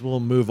anyways, we'll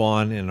move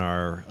on in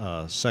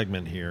our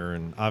segment here,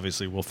 and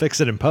obviously we'll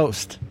fix it in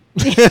post.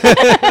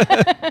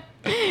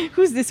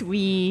 Who's this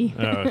we?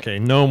 Okay,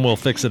 Noam will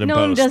fix it in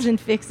Noam post. doesn't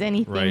fix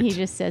anything. Right. He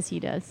just says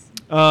he does.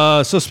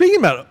 So speaking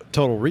about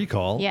Total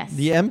Recall, Yes.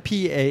 the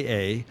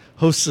MPAA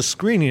hosts a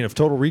screening of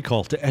Total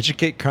Recall to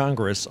educate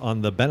Congress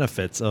on the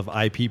benefits of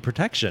IP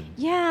protection.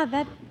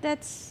 Yeah,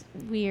 that's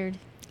weird.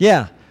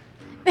 Yeah.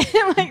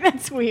 Like,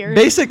 that's weird.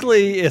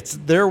 Basically, it's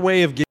their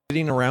way of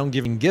getting around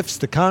giving gifts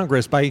to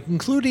Congress by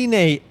including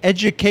a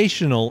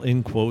educational,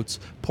 in quotes,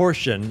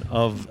 portion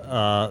of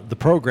the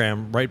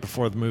program right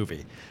before the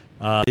movie.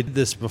 They did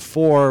this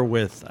before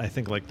with, I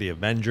think, like the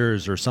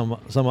Avengers or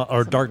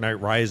or Dark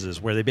Knight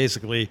Rises, where they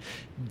basically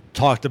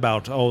talked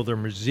about, their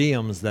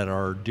museums that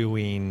are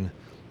doing,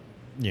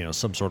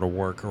 some sort of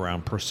work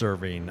around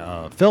preserving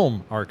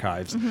film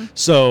archives.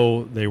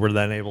 So they were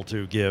then able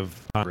to give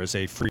Congress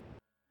a free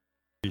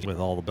with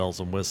all the bells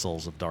and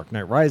whistles of Dark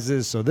Knight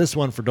Rises. So this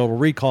one for Total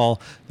Recall,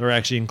 they're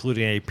actually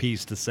including a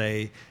piece to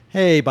say,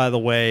 hey, by the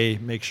way,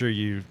 make sure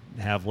you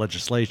have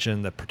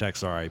legislation that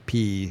protects our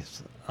IP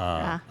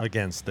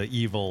against the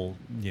evil,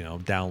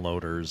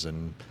 downloaders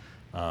and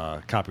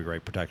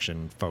copyright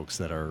protection folks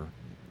that are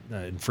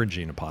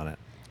infringing upon it.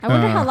 I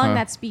wonder how long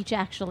that speech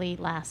actually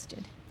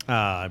lasted.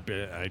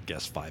 I'd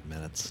guess 5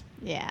 minutes.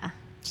 Yeah.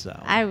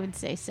 So I would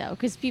say so,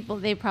 because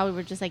they probably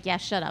were just like, yeah,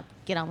 shut up,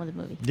 get on with the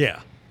movie.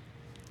 Yeah.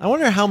 I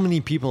wonder how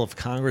many people of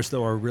Congress,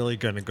 though, are really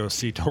going to go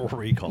see Total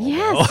Recall.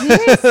 Yeah,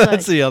 seriously.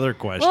 That's the other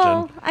question.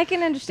 Well, I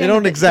can understand. They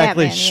don't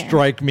exactly Batman, yeah.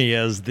 strike me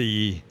as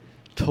the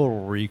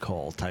Total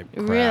Recall type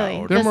crowd.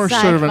 Really? They're more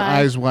sort of an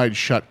Eyes Wide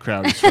Shut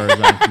crowd as far as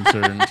I'm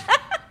concerned.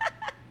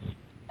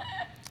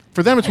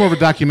 For them, it's more of a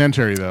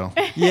documentary, though.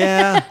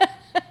 Yeah.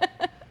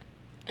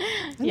 I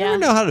never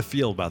know how to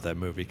feel about that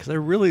movie because I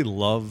really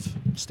love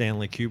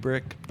Stanley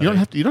Kubrick. You don't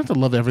have to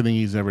love everything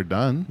he's ever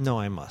done. No,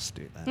 I must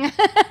do that.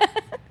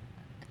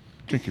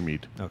 Drink your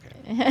mead.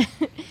 Okay.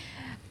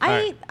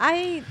 I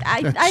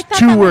thought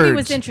two that words, movie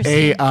was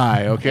interesting.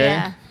 AI, okay?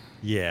 Yeah.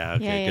 Yeah,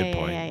 okay, good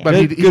point. Yeah.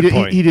 But good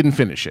point. He didn't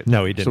finish it.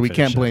 No, he didn't So we finish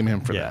can't it. blame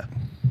him for Yeah. that.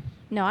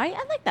 No, I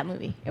like that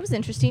movie. It was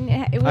interesting.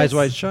 It was, Eyes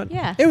Wide Shut?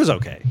 Yeah. It was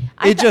okay.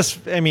 I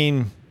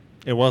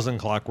It wasn't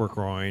Clockwork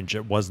Orange.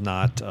 It was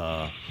not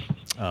Dr.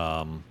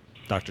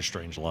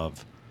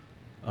 Strangelove.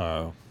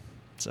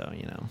 So,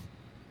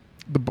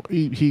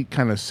 He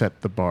kind of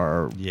set the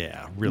bar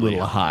really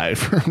little high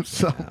for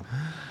himself. Yeah.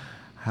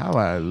 How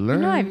I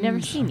learned. No, I've never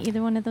seen either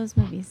one of those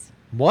movies.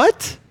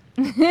 What?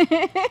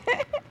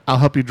 I'll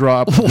help you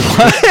draw up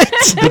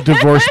the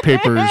divorce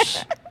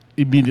papers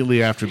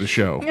immediately after the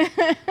show.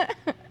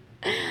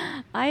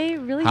 I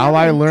really How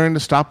I learned to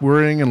stop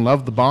worrying and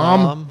love the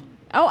bomb.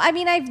 Oh, I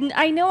mean,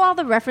 I know all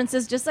the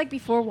references. Just like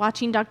before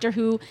watching Doctor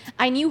Who,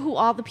 I knew who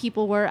all the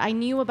people were. I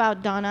knew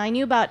about Donna. I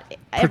knew about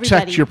everybody.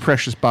 Protect your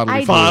precious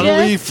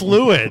bodily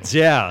fluids.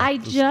 Yeah. I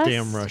Those just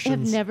damn have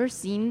Russians. never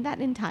seen that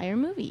entire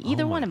movie.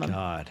 Either one of them.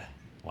 God.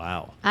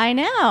 Wow. I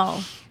know.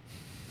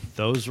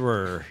 Those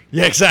were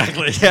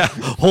exactly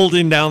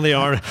holding down the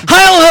arm.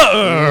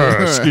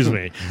 Excuse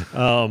me.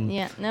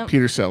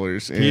 Peter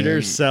Sellers.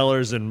 Peter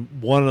Sellers, and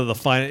one of the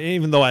final.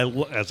 Even though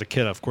as a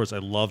kid, of course, I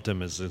loved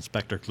him as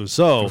Inspector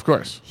Clouseau. Of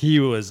course, he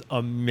was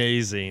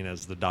amazing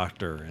as the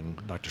Doctor in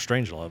Dr.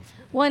 Strangelove.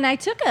 Well, and I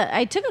took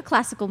a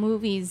classical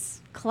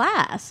movies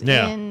class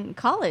in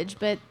college,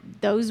 but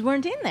those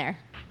weren't in there.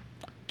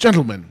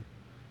 Gentlemen,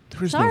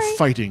 there is no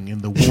fighting in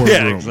the war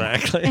yeah, room.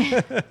 Exactly.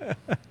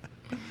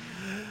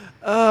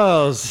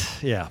 Oh,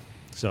 yeah.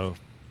 So,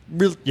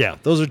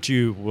 those are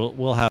two.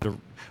 We'll have to.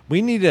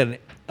 We need a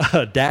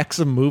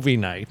Daxa movie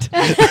night.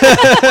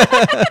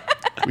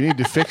 We need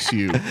to fix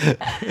you.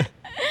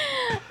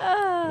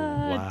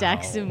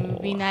 Daxa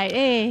movie night.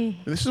 Hey.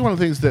 This is one of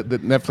the things that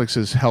Netflix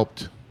has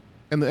helped,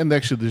 and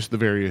actually there's the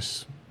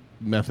various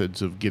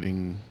methods of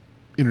getting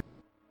internet.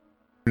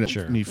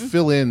 Sure. And you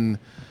fill in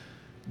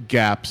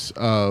gaps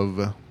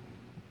of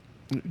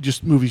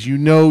just movies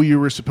you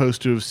were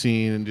supposed to have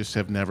seen and just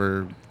have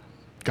never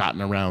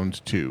gotten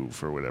around to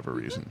for whatever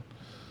reason.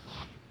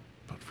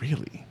 But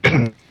really,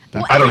 I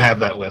don't have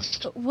that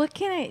list. What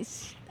can I?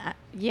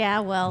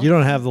 Yeah, well, you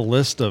don't have the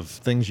list of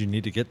things you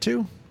need to get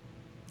to.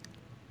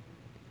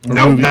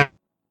 No, not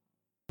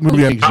with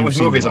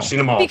movies. I've seen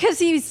them all because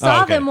he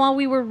saw them while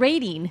we were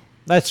rating.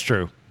 That's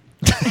true.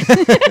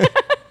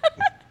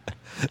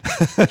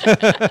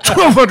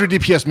 1200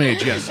 DPS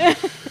mage, yes.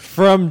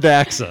 From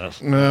Daxa.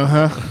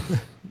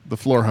 The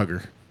floor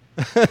hugger.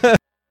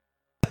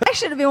 I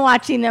should have been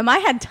watching them. I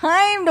had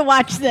time to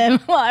watch them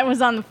while I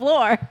was on the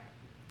floor.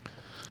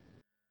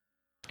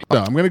 So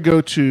I'm going to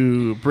go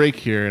to break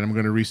here, and I'm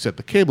going to reset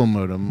the cable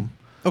modem.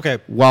 Okay.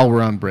 While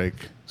we're on break.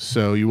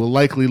 So you will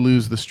likely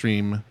lose the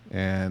stream,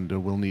 and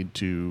we'll need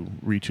to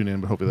retune in,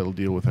 but hopefully that'll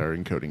deal with our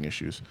encoding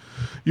issues.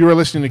 You are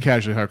listening to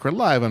Casually Hardcore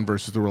live on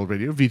Versus the World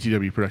Radio,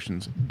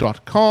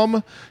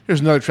 VTWProductions.com.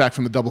 Here's another track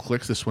from the Double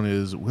Clicks. This one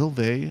is Will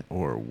They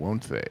or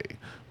Won't They?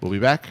 We'll be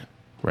back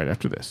right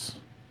after this.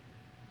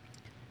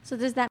 So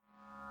does that...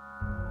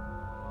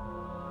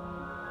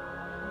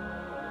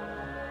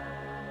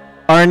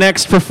 Our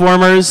next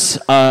performers,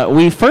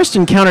 we first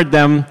encountered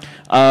them.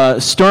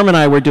 Storm and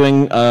I were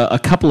doing a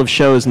couple of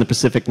shows in the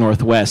Pacific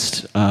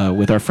Northwest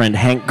with our friend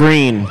Hank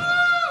Green,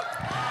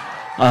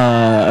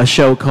 a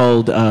show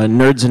called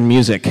Nerds and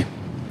Music,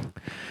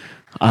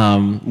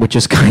 which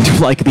is kind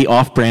of like the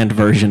off-brand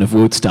version of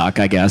Woodstock,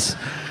 I guess.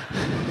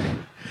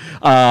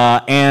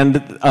 And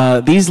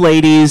these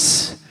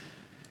ladies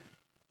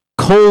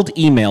cold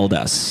emailed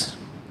us.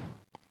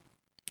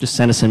 Just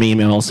sent us an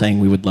email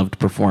saying we would love to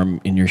perform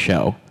in your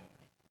show.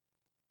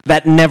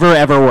 That never,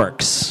 ever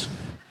works.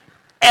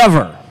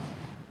 Ever.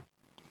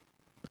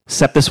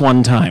 Except this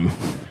one time.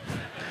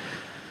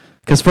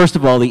 Because first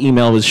of all, the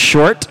email was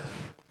short,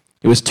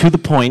 it was to the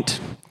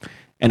point,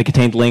 and it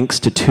contained links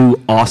to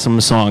 2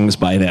 awesome songs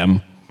by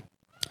them.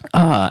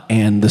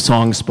 And the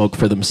songs spoke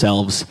for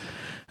themselves.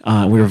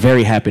 We were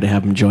very happy to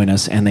have them join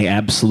us, and they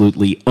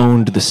absolutely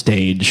owned the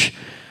stage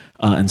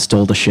and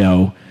stole the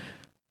show.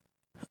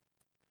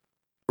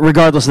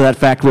 Regardless of that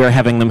fact, we are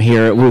having them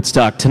here at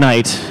Woodstock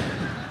tonight.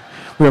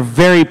 We're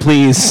very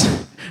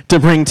pleased to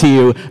bring to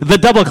you the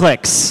Double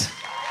Clicks.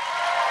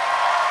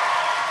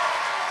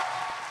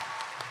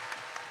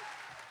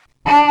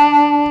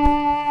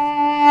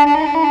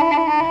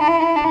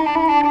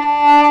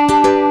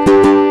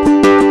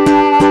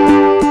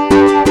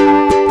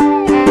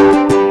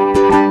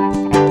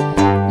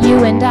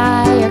 You and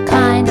I are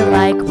kinda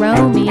like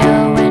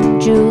Romeo and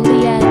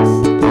Juliet,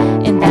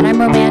 in that I'm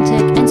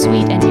romantic and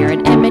sweet and you're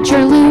an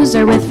immature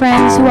loser with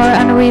friends who are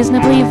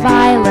unreasonably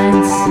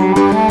violent.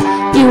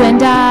 You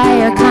and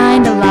I are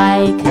kinda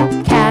like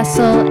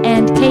Castle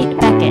and Kate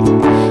Beckett,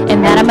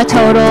 in that I'm a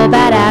total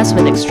badass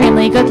with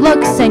extremely good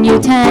looks and you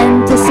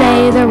tend to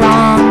say the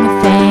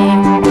wrong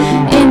thing.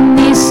 In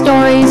these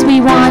stories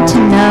we want to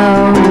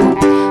know,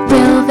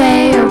 will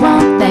they or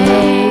won't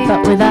they?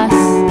 But with us,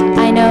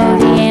 I know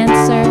the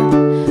answer,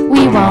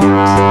 we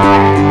won't.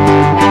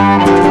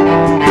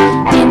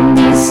 In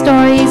these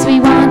stories we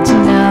want to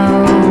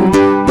know,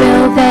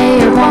 will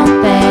they or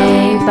won't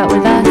they? But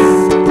with us,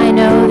 I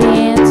know the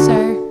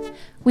answer,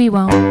 we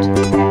won't.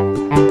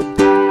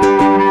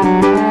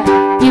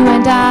 You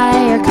and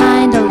I are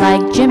kinda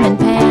like Jim and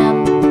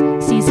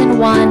Pam, season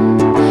 1,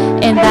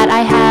 in that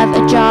I have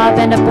a job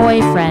and a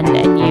boyfriend,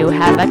 and you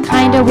have a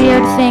kinda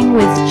weird thing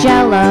with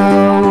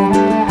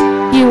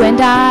Jell-O. You and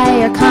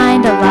I are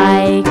kinda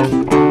like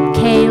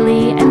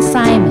Kaylee and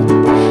Simon,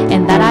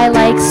 in that I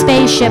like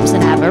spaceships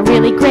and have a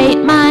really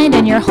great mind,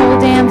 and your whole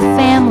damn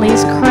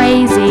family's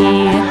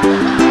crazy.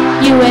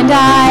 You and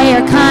I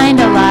are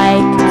kinda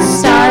like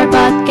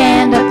Starbuck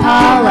and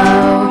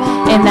Apollo,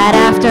 in that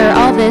after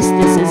all this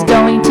is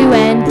going to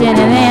end in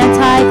an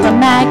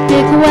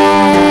anticlimactic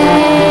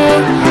way.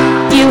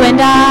 You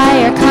and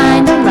I are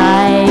kinda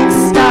like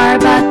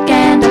Starbuck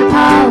and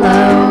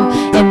Apollo,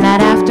 in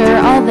that after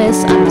all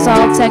this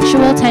unresolved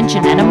sexual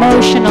tension and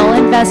emotional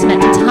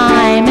investment and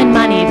time and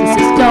money, this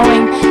is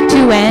going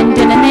to end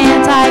in an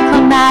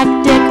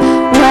anticlimactic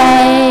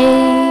way.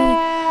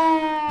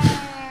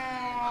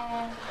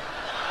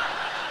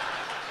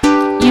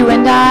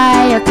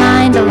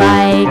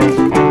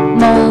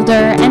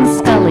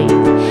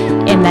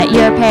 that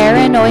you're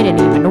paranoid, and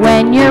even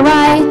when you're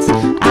right,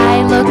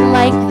 I look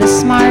like the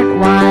smart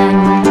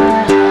one.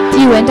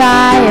 You and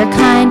I are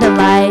kinda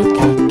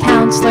like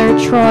Counselor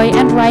Troy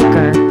and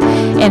Riker,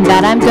 in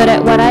that I'm good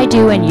at what I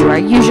do and you are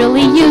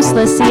usually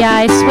useless. See,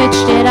 I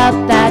switched it up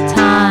that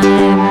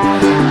time.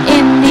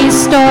 In these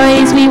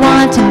stories we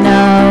want to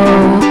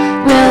know,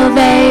 will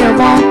they or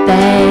won't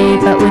they?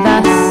 But with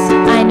us,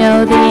 I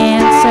know the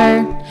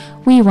answer,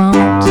 we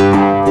won't.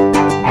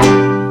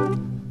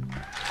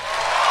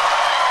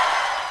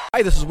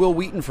 Hi, this is Will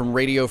Wheaton from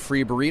Radio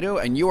Free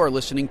Burrito, and you are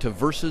listening to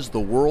Versus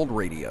the World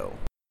Radio.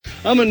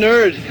 I'm a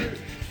nerd,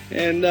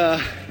 and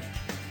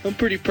I'm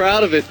pretty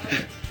proud of it.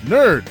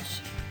 Nerds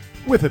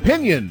with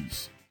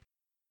opinions.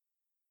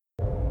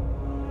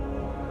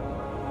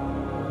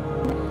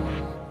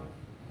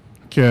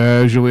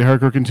 Casually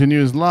Hardcore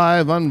continues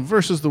live on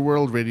Versus the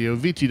World Radio,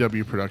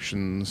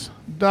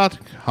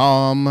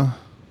 VTWProductions.com.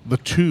 The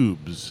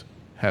tubes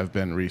have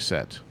been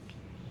reset.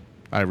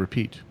 I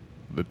repeat,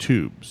 the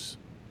tubes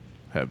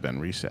have been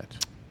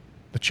reset.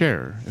 The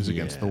chair is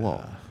against the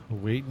wall.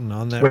 Waiting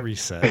on that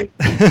reset.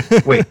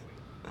 Wait.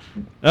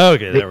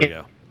 Okay, there we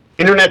go.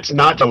 Internet's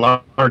not a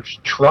large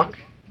truck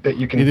that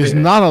you can. It is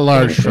not a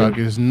large truck. It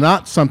is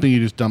not something you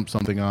just dump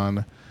something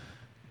on.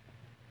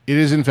 It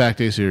is, in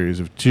fact, a series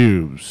of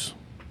tubes.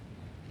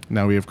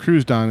 Now we have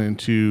cruised on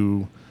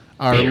into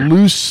our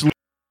loosely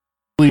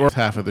fourth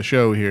half of the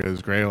show here,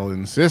 as Grail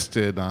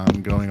insisted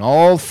on going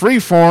all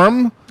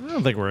freeform. I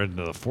don't think we're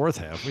into the fourth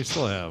half. We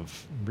still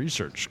have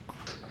research.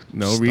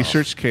 No, stuff.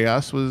 Research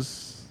Chaos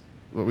was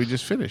what we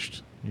just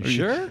finished. You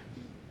sure?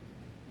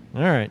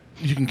 All right.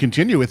 You can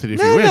continue with it if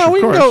you wish, of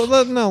course.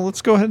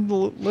 Let's go ahead and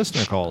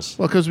listener calls.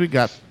 Well, because we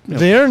got...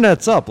 The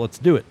internet's up. Let's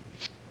do it.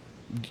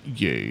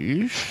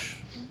 Yes.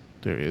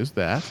 There is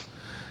that.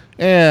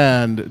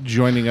 And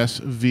joining us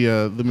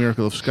via the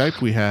miracle of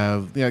Skype, we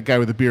have the guy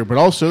with the beard, but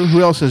also,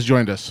 who else has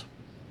joined us?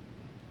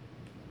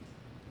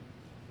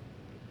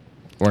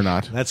 Or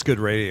not. That's good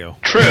radio.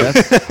 True.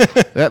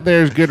 That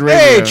there's good radio.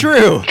 Hey,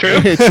 true.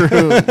 Hey,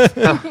 true.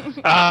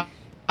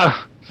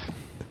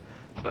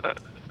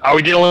 Are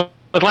we dealing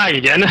with lag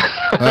again?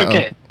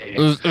 Okay.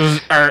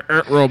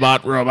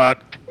 Robot.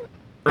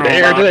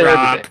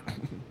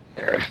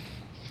 There.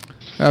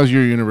 How's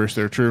your universe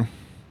there, True?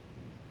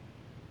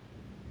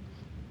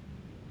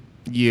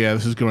 Yeah,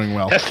 this is going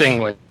well.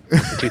 Testing.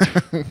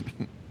 Thank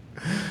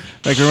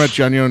you very much,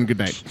 John Young. Good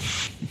night.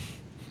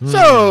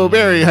 So,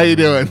 Barry, how you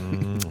doing?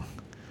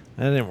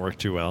 That didn't work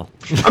too well.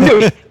 I'm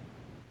doing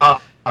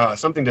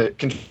something to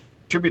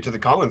contribute to the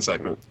call-in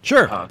segment.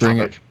 Sure. Bring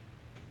it.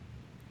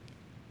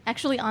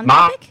 Actually, on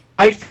My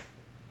topic?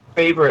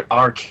 favorite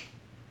arcade,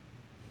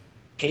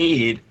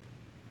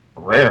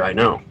 rare, I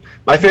know.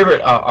 My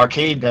favorite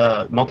arcade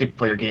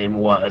multiplayer game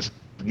was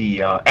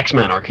the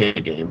X-Men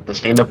arcade game, the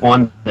stand-up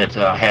one that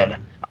had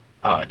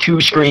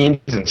 2 screens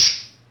and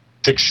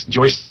 6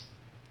 joysticks.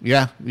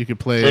 Yeah, you could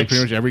play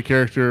pretty much every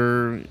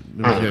character.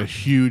 There was a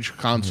huge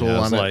console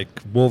on it. Like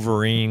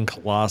Wolverine,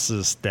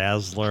 Colossus,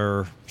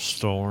 Dazzler,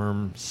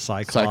 Storm,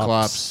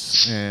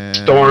 Cyclops and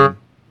Storm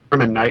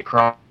and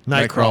Nightcrawler.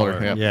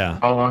 Nightcrawler, yeah.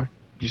 Nightcrawler.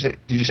 Did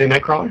you say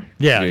Nightcrawler?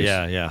 Yeah,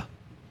 Yes. yeah.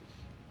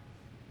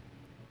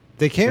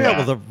 They came out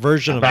with a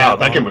version of that.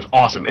 That game was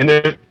awesome. And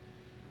then,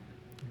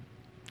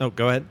 oh,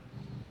 go ahead.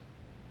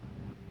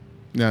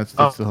 No,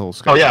 that's the whole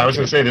Skype. Oh yeah, I was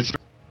going to say this.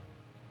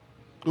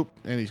 Oop,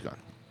 and he's gone.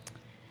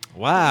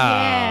 Wow.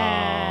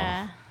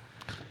 Yeah.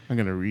 I'm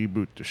going to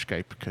reboot the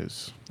Skype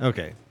because...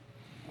 Okay.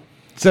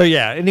 So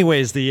yeah,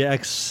 anyways, the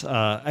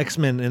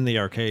X-Men in the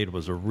arcade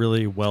was a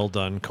really well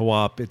done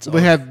co-op.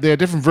 They had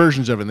different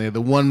versions of it. They had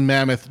the one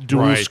mammoth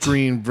dual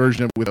screen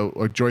version of it with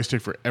a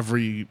joystick for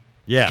every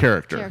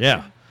character.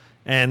 Yeah.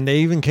 And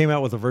they even came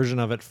out with a version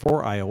of it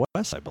for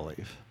iOS, I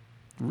believe.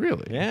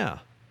 Really? Yeah.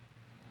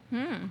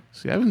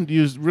 See, I haven't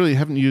used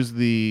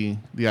the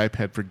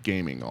iPad for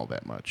gaming all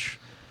that much.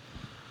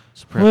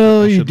 So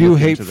well, you do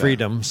hate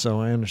freedom, so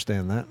I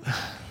understand that.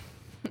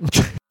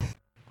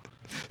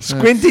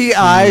 Squinty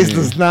eyes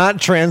does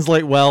not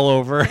translate well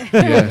over.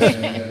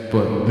 Yes,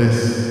 but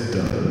this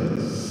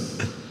does.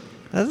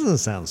 That doesn't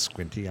sound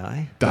squinty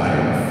eye. Die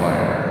in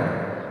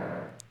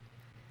fire.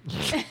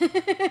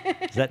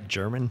 Is that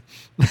German?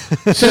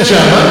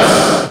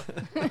 Die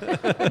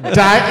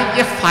in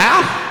your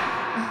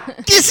fire.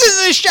 This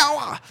is a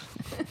shower.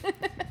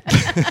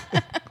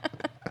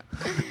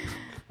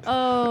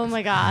 Oh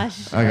my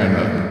gosh. I got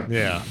nothing.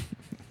 Yeah.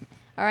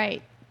 All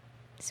right.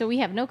 So we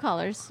have no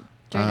callers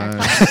during our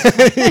call.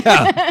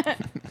 Yeah.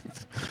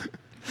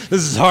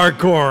 This is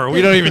hardcore.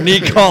 We don't even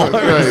need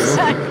callers.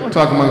 Right.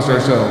 Talk amongst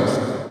ourselves.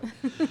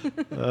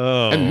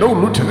 Oh. And no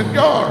Lieutenant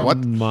Yar.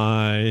 What?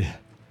 My.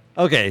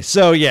 Okay,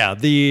 so yeah,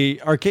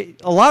 the arcade.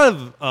 A lot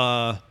of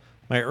my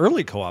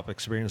early co-op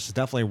experience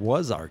definitely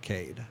was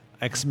arcade.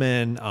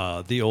 X-Men,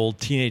 the old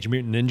Teenage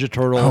Mutant Ninja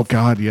Turtle. Oh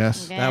God,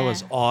 yes. That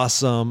was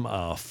awesome.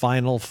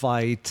 Final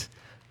Fight.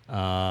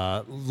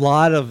 A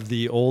lot of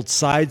the old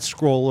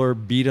side-scroller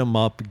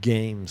beat-em-up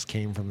games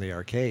came from the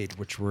arcade,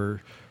 which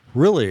were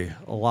really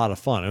a lot of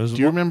fun. It was. Do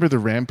you remember the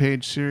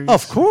Rampage series?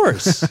 Of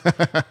course.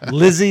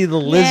 Lizzie the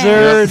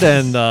lizard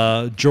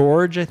and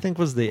George, I think,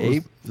 was the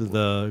ape,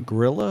 the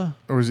gorilla.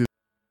 Or was he?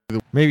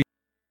 Maybe.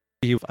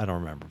 I don't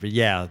remember. But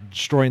yeah,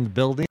 destroying the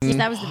building.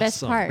 That was the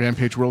best part.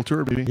 Rampage World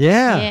Tour, baby.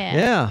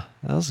 Yeah.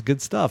 That was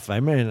good stuff. I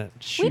mean,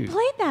 We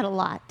played that a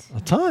lot. a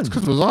ton.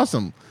 Because it was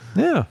awesome.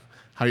 Yeah.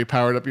 How you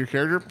powered up your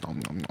character?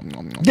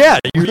 Yeah,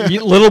 you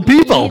eat little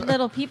people. Eat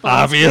little people.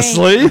 That's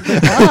Obviously.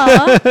 great.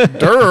 Duh.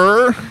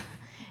 Durr.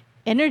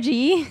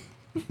 Energy.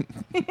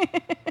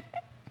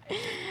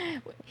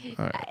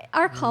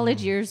 Our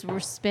college years were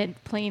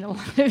spent playing a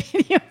lot of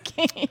video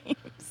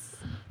games.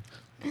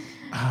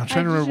 I'm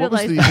trying to remember what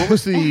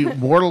was the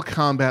Mortal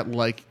Kombat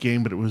like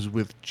game, but it was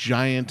with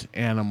giant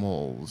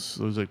animals.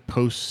 It was like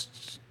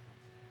post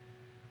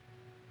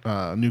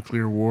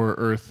nuclear war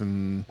Earth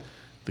and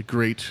the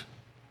great.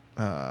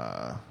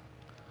 God,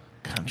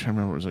 I'm trying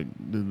to remember. It was like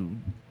the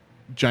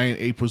giant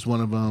ape was one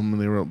of them,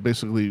 and they were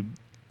basically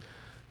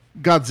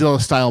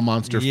Godzilla style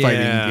monster fighting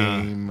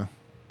game.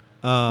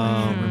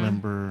 I don't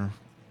remember.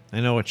 I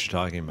know what you're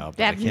talking about,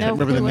 but I can't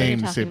remember the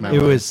name.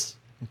 It was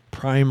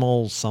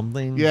Primal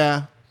something.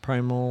 Yeah.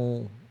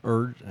 Primal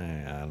Urge.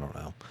 I don't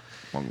know.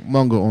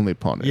 Mongo only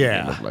pawn.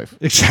 Yeah. Life.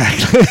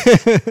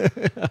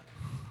 Exactly.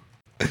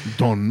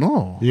 Don't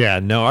know. Yeah,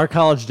 no, our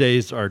college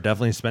days are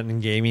definitely spent in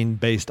gaming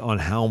based on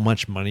how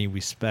much money we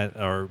spent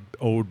or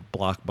owed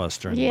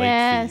Blockbuster and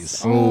late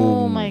fees.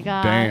 Oh my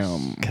gosh.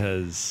 Damn.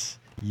 Because,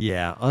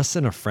 us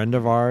and a friend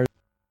of ours,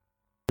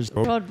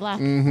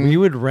 Roadblock. we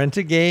would rent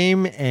a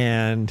game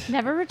and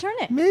Never return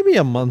it. maybe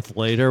a month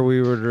later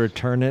we would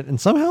return it. And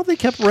somehow they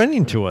kept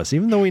renting to us,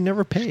 even though we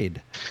never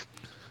paid.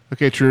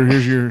 Okay, Drew,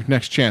 here's your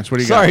next chance. What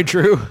do you got? Sorry,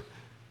 Drew.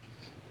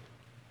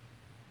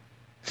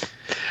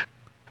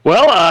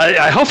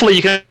 Well, hopefully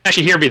you can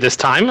actually hear me this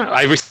time.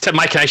 I reset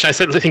my connection. I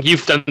think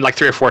you've done like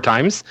 3 or 4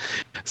 times.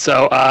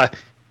 So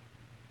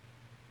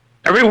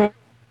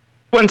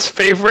everyone's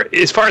favorite,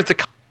 as far as the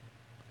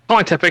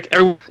calling topic,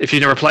 if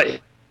you ever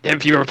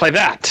play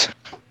that.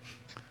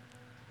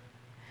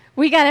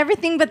 We got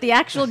everything but the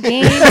actual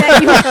game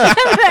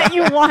that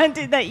you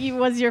wanted,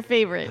 was your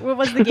favorite. What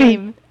was the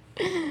game?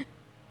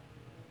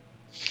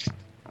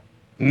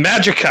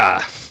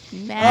 Magica.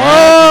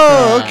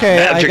 Oh,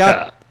 okay.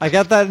 Magica. I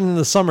got that in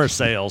the summer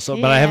sale,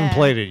 but I haven't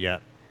played it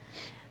yet.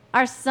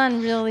 Our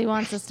son really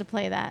wants us to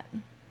play that.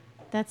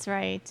 That's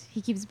right.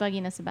 He keeps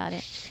bugging us about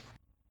it.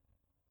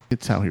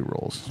 It's how he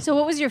rolls. So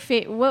what was your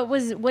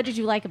what did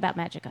you like about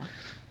Magica?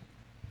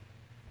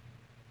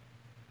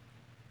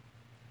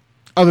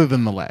 Other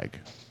than the lag.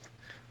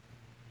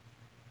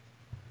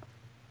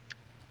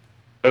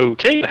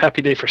 Okay, a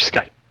happy day for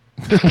Skype.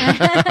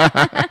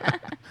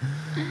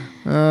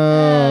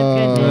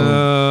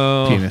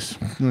 Oh, goodness.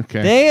 Penis.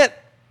 Okay. Dang it.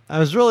 I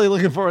was really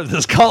looking forward to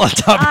this call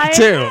topic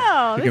too.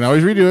 Know. You can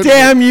always redo it.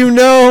 Damn you,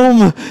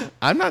 Gnome.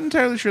 I'm not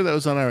entirely sure that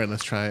was on our end.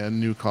 Let's try a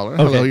new caller.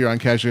 Okay. Hello, you're on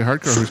Casually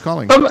Hardcore. Who's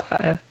calling?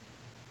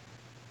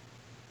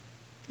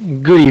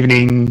 Good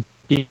evening.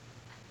 Yeah,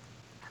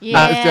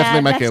 it's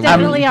definitely my that's cable.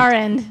 definitely our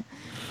end.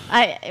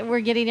 We're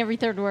getting every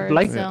third word.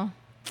 Like so.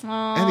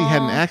 And he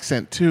had an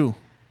accent too.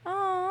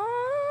 Aww.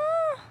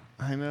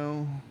 I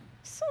know.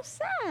 So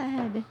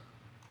sad.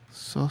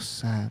 So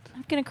sad.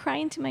 I'm gonna cry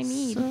into my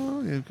mead.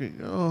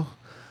 Oh,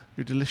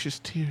 your delicious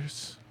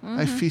tears.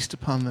 I feast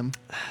upon them.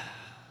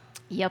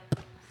 Yep.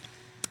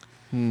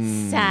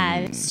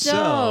 Sad.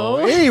 So,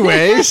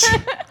 anyways,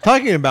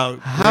 talking about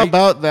how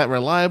about that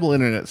reliable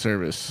internet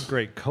service?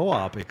 Great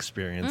co-op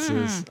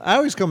experiences. I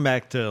always come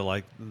back to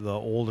like the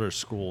older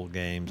school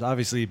games.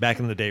 Obviously,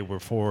 back in the day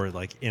before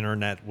like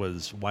internet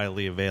was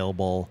widely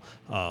available,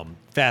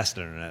 fast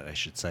internet, I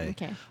should say.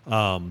 Okay.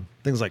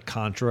 Things like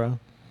Contra.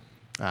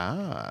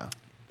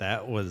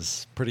 That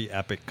was pretty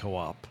epic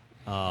co-op.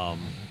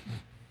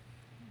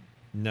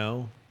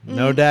 No,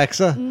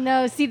 Daxa?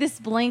 No, see this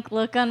blank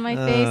look on my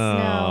face?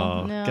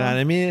 No. God,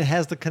 I mean, it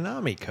has the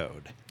Konami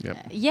code.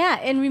 Yep. Yeah,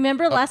 and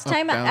remember last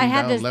time down, I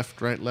had down, to left,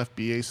 right, left,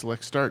 BA,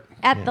 select, start.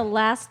 At the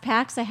last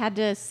PAX, I had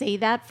to say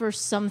that for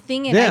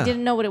something, and I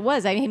didn't know what it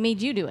was. I made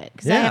you do it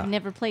because I have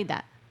never played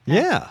that.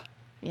 Yeah.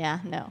 Yeah,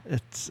 no.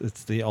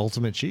 It's the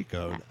ultimate cheat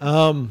code.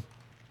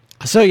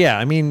 So yeah,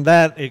 I mean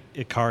that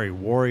Ikari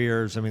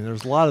Warriors. I mean,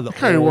 there's a lot of the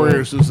Ikari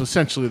Warriors was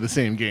essentially the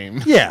same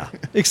game. Yeah,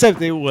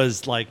 except it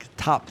was like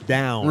top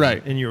down,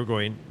 right? And you were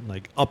going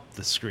like up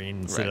the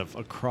screen instead of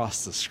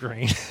across the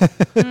screen.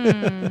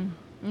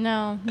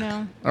 No.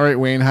 All right,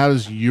 Wayne,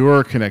 how's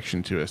your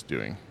connection to us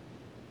doing?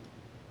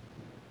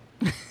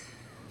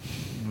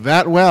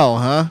 That well,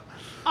 huh?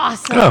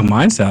 Awesome. Oh,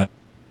 mine's not.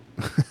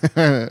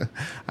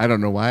 I don't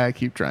know why I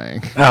keep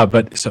trying.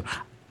 But so.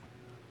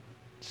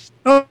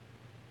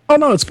 Oh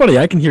no, it's funny.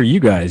 I can hear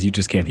you guys. You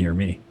just can't hear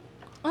me.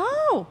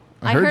 Oh,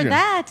 I heard heard you.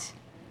 that.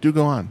 Do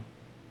go on.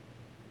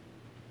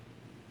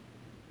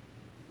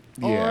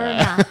 Or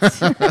not.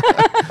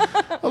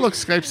 Oh, look,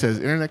 Skype says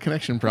internet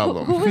connection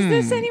problem. Who was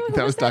this anyway?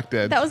 That was Doc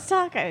Dead. That was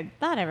Doc. I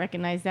thought I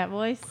recognized that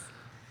voice.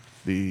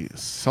 The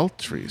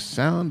sultry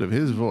sound of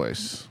his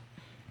voice.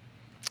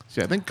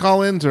 So I think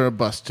call-ins are a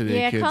bust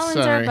today, Yeah, kids. call-ins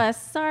are a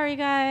bust. Sorry,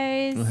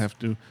 guys. We'll have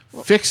to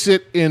fix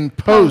it in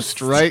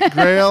post, right,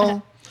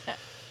 Grail?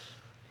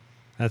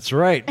 That's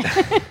right.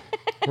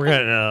 We're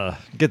going to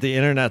get the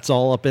internets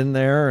all up in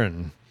there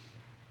and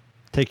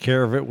take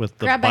care of it with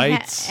the Grab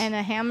bytes. and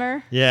a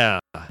hammer.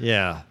 Yeah.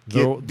 The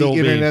There'll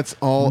internet's be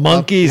all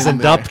monkeys up and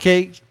in there.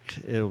 cupcake.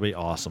 It'll be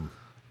awesome.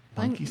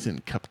 Monkeys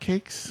and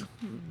cupcakes?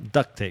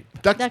 Duct tape.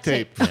 Duct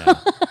tape. Yeah.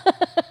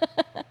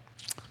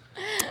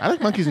 I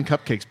like monkeys and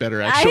cupcakes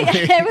better, actually.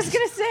 I was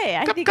going to say.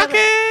 I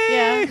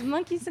think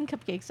monkeys and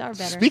cupcakes are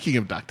better. Speaking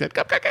of duct tape,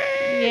 cupcake.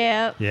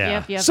 Yep.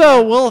 Yeah. Yep.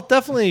 So we'll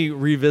definitely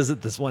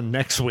revisit this one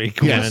next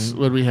week. Yes,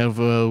 when we have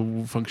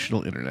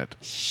functional internet.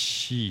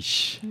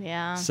 Sheesh.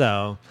 Yeah.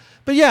 So,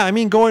 but yeah, I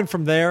mean, going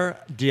from there,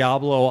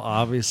 Diablo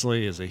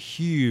obviously is a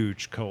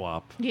huge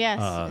co-op.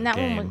 Yes, and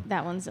game.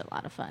 that one's a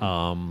lot of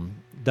fun.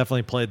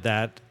 Definitely played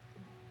that.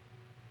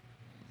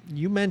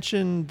 You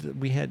mentioned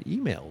we had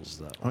emails,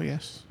 though. Oh,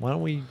 yes. Why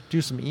don't we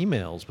do some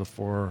emails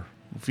before...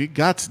 We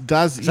got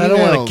does emails. I don't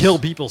want to kill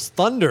people's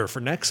thunder for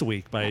next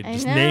week by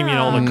just naming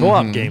all the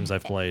co-op games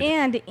I've played.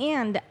 And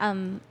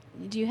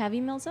do you have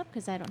emails up?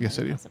 Because I don't. Yes,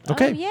 have I do. emails up.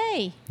 Okay. Oh,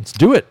 yay! Let's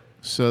do it.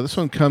 So this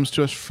one comes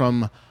to us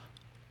from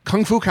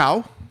Kung Fu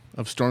Cow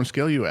of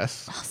Stormscale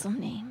US.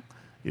 Awesome name.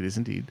 It is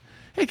indeed.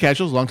 Hey,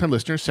 Casuals, long-time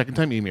listener,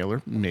 second-time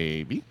emailer,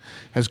 maybe.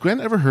 Has Gwen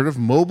ever heard of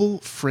Mobile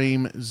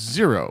Frame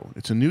Zero?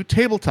 It's a new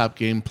tabletop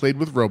game played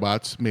with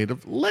robots made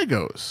of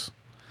Legos.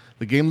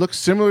 The game looks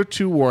similar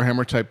to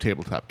Warhammer-type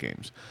tabletop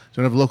games.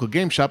 Don't have a local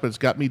game shop, but it's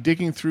got me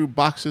digging through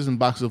boxes and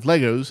boxes of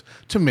Legos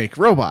to make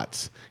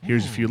robots.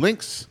 Here's a few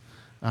links,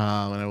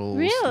 and I will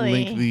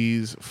link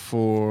these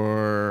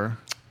for...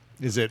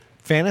 Is it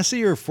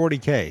fantasy or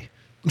 40K?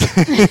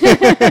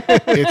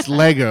 It's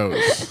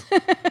Legos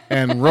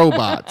and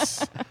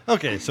robots.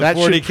 Okay, so that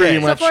 40K. should pretty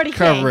much So 40K.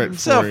 cover it for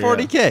So you.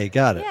 40K,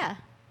 got it. Yeah.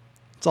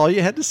 That's all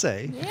you had to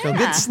say. Yeah. Don't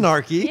get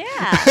snarky.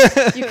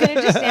 Yeah. You could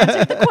have just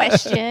answered the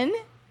question.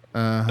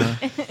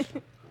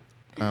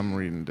 I'm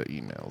reading the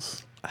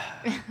emails.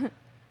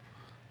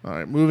 All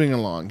right, moving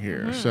along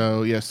here.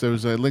 So, yes, there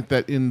was a link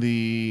that in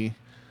the...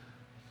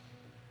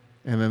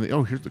 And then,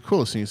 here's the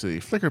coolest thing. It's a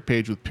Flickr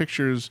page with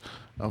pictures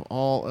of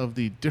all of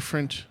the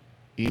different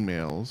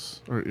emails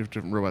or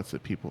different robots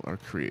that people are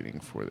creating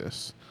for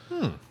this.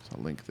 So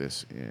I'll link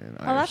this in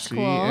IRC that's cool.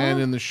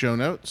 and in the show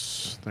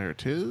notes. There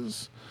it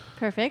is.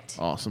 Perfect.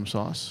 Awesome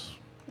sauce.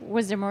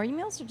 Was there more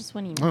emails or just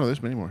one email? Oh, no,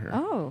 there's many more here.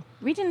 Oh,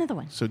 read another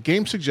one. So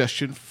game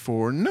suggestion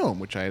for GNOME,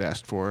 which I had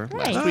asked for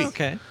last Nice. week.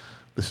 Okay.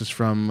 This is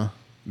from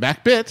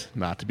MacBit,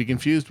 not to be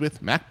confused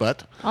with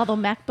MacButt. Although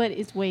MacButt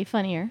is way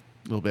funnier.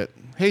 A little bit.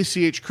 Hey,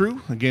 CH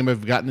Crew, a game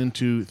I've gotten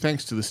into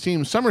thanks to the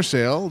Steam Summer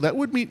Sale that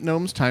would meet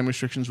GNOME's time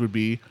restrictions would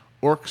be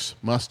Orcs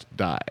Must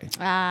Die.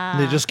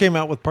 They just came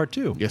out with part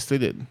 2. Yes, they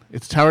did.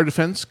 It's tower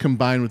defense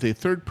combined with a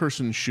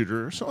third-person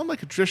shooter. So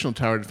unlike a traditional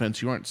tower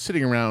defense, you aren't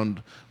sitting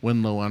around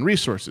when low on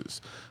resources.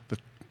 The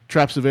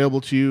traps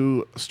available to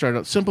you start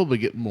out simple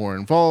but get more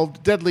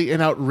involved, deadly,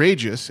 and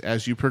outrageous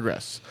as you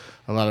progress.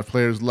 A lot of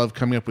players love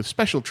coming up with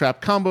special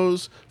trap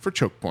combos for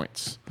choke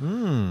points.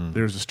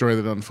 There's a story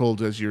that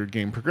unfolds as your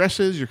game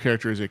progresses. Your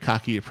character is a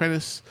cocky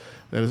apprentice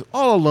that is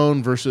all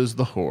alone versus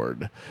the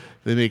Horde.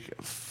 They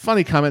make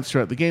funny comments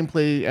throughout the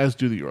gameplay, as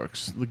do the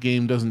orcs. The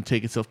game doesn't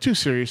take itself too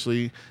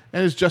seriously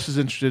and is just as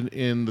interested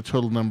in the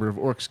total number of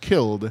orcs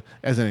killed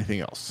as anything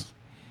else.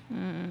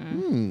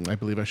 I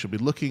believe I should be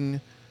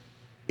looking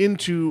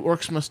into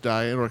Orcs Must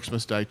Die and Orcs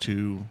Must Die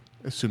 2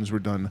 as soon as we're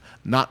done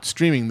not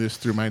streaming this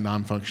through my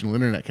non-functional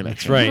internet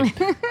connection.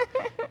 That's right.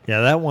 Yeah,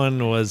 that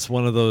one was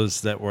one of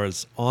those that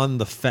was on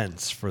the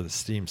fence for the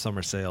Steam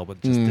Summer Sale, but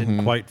just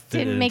didn't quite fit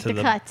Didn't into make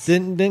the cut.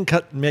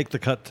 Didn't make the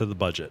cut to the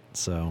budget.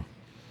 So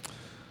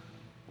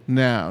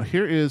Now,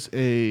 here is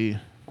a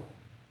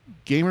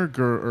gamer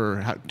girl,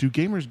 or how do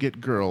gamers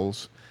get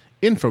girls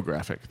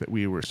infographic that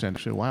we were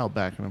sent a while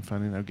back, and I'm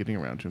finally now getting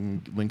around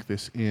to link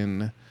this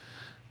in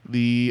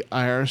the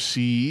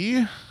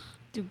IRC.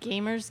 Do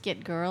gamers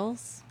get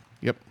girls?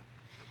 Yep.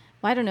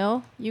 Well, I don't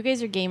know. You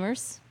guys are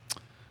gamers.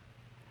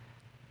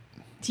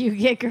 Do you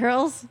get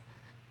girls?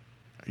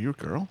 Are you a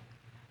girl?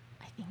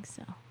 I think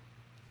so.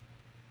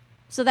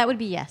 So that would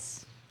be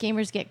yes.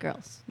 Gamers get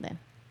girls then.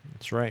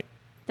 that's right.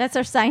 That's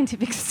our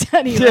scientific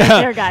study right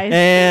there, guys.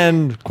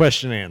 And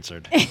question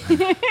answered.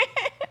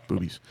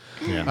 Boobies.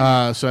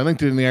 Yeah. So I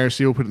linked it in the IRC.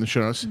 We'll put it in the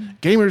show notes.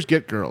 Gamers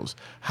get girls.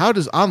 How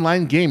does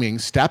online gaming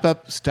stack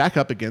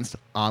up against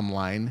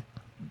online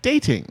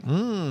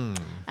dating?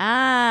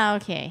 Ah,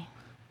 okay.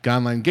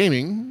 Online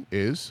gaming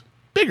is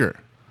bigger.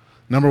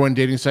 Number one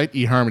dating site,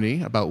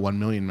 eHarmony, about 1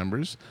 million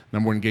members.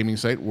 Number one gaming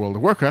site, World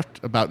of Warcraft,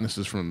 about, and this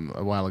is from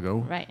a while ago,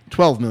 Right.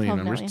 12 million 12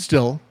 members. million.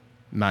 Still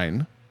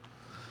 9.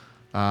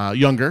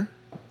 Younger.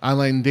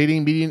 Online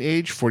dating median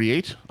age,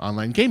 48.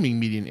 Online gaming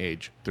median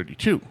age,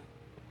 32.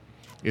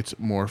 It's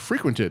more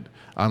frequented.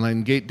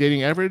 Online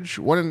dating average,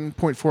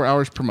 1.4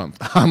 hours per month.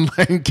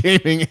 Online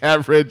gaming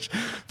average,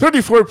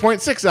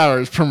 34.6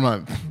 hours per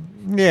month.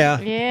 Yeah.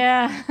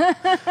 Yeah.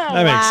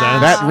 That makes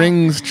sense. That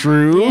rings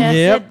true. Yes,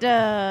 Yep. it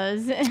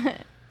does.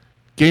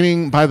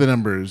 Gaming by the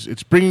numbers.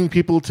 It's bringing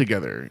people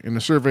together. In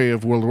a survey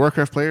of World of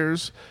Warcraft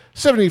players,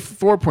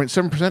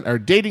 74.7% are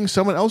dating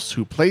someone else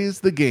who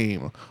plays the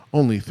game.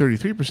 Only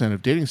 33%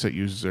 of dating site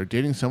users are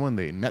dating someone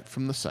they met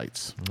from the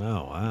sites.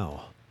 Oh,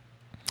 wow.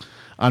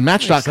 On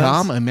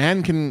Match.com, a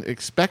man can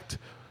expect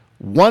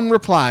one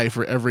reply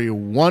for every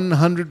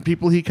 100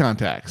 people he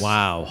contacts.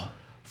 Wow.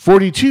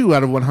 42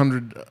 out of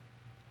 100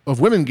 of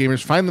women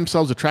gamers find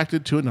themselves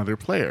attracted to another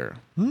player.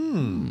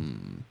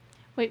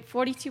 Wait,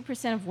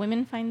 42% of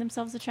women find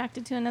themselves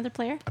attracted to another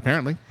player?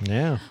 Apparently.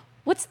 Yeah.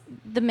 What's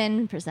the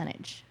men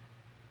percentage?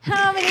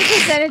 How many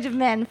percentage of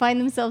men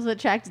find themselves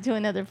attracted to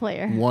another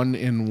player? 1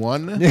 in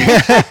 1. 1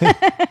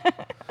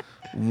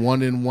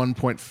 in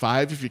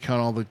 1.5 if you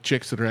count all the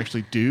chicks that are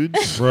actually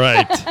dudes.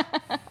 Right.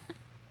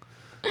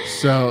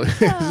 So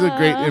this is a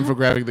great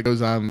infographic that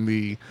goes on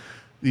the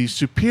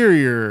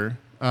superior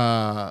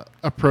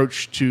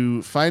approach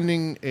to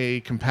finding a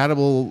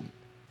compatible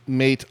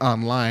mate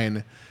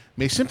online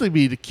may simply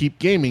be to keep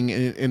gaming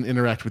and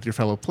interact with your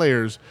fellow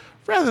players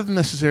rather than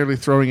necessarily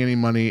throwing any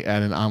money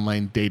at an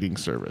online dating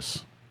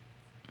service,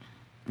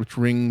 which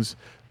rings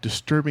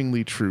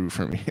disturbingly true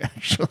for me,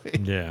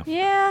 actually. Yeah.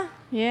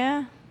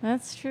 Yeah,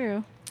 that's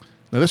true.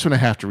 Now, this one I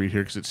have to read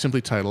here because it's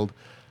simply titled,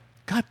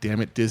 God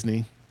Damn It,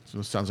 Disney. So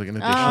it sounds like an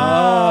addition.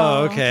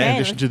 Oh, okay. In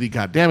addition to the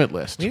God Damn It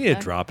list. We need a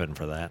drop in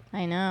for that.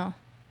 I know.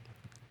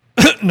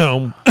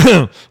 No.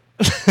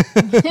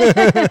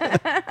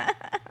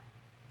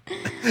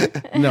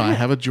 No, I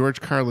have a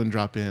George Carlin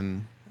drop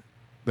in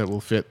that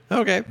will fit.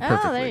 Okay.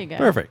 Perfectly. Oh, there you go.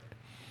 Perfect.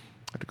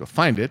 I have to go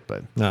find it,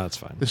 but No, it's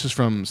fine. this is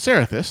from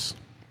Serathis.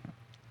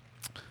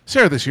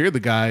 Serathis here,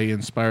 the guy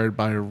inspired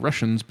by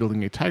Russians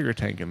building a tiger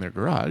tank in their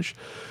garage.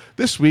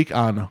 This week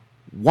on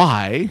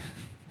why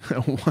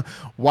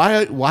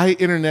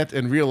internet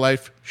and real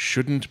life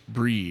shouldn't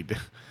breed.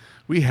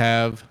 We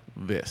have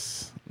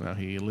this. Now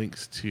he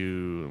links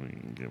to, let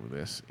me give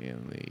this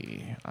in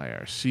the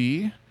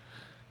IRC.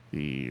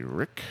 The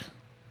Rick.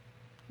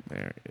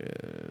 There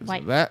is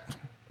that.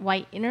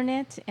 Why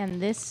internet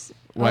and this...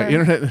 Why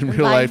internet and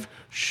real life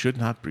should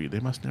not breed. They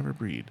must never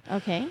breed.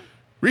 Okay.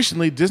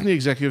 Recently, Disney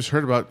executives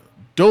heard about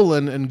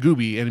Dolan and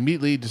Gooby and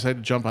immediately decided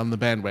to jump on the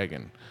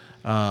bandwagon.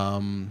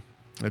 Dolan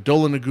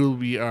and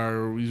Gooby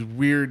are these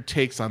weird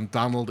takes on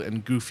Donald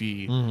and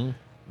Goofy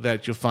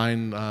that you'll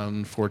find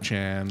on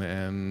 4chan.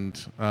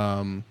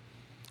 And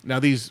now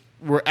these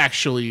were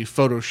actually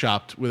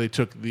photoshopped where they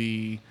took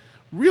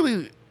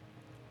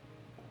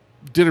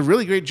did a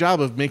really great job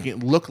of making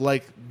it look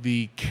like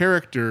the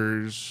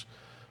characters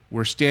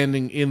were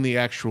standing in the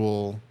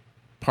actual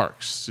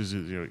parks.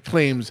 It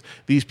claims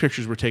these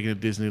pictures were taken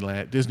at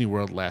Disney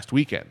World last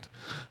weekend.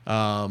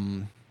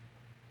 And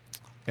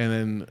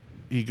then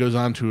he goes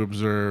on to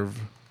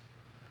observe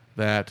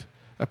that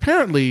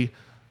apparently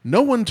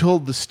no one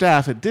told the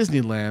staff at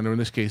Disneyland, or in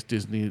this case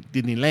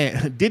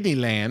Disneyland,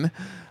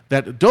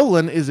 that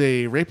Dolan is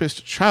a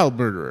rapist child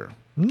murderer.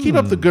 Keep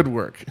up the good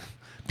work.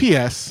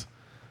 P.S.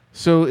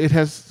 So it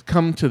has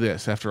come to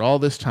this. After all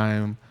this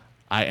time,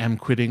 I am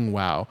quitting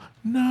WoW.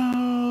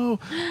 No.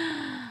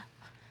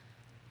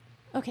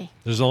 Okay.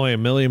 There's only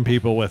 1 million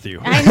people with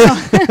you. I know.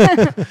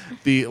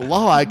 The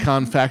law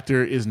icon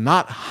factor is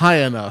not high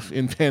enough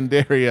in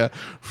Pandaria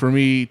for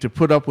me to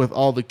put up with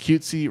all the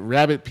cutesy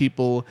rabbit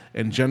people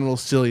and general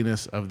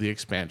silliness of the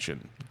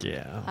expansion.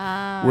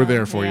 Yeah. We're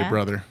there for you,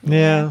 brother.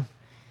 Yeah.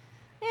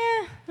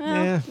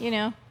 Well, you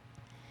know.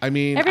 I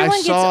mean, everyone I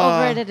gets saw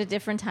over it at a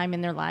different time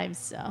in their lives,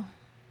 so.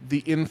 the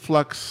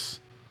influx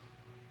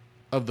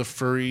of the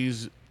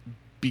furries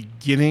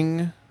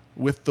beginning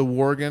with the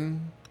Worgen.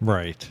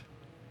 Right.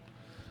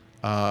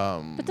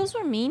 But those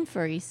were mean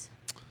furries.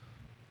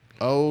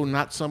 Oh,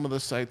 not some of the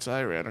sites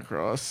I ran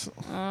across.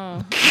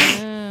 Oh.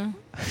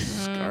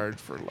 Scarred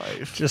for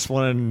life. Just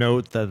want to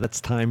note that that's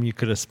time you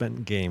could have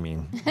spent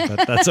gaming.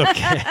 But that's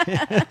okay.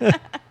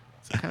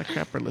 It's the kind of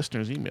crap our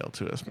listeners email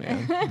to us,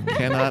 man.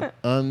 Cannot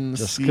unsee.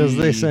 Just because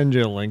they send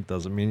you a link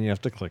doesn't mean you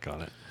have to click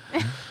on it.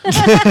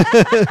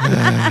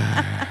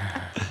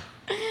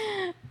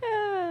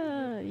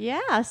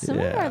 Yeah, some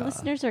of our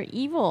listeners are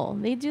evil.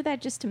 They do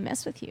that just to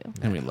mess with you.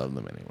 And we love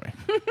them anyway.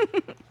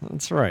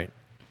 That's right.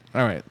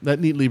 All right. That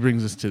neatly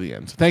brings us to the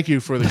end. So thank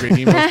you for the great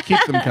emails. Keep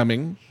them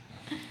coming.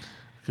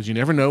 Because you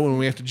never know when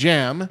we have to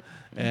jam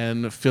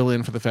and fill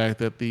in for the fact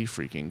that the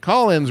freaking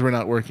call-ins were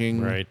not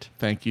working. Right.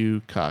 Thank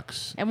you,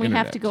 Cox. And we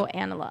Internet. have to go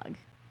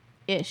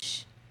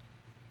analog-ish.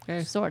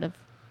 Sort of.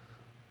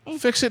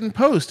 Fix it in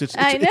post. It's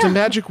I a know.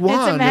 magic It's a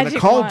wand and magic a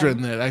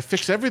cauldron wand. that I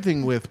fix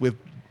everything with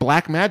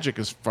black magic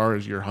as far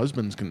as your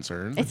husband's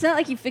concerned. It's not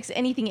like you fix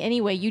anything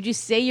anyway. You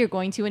just say you're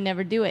going to and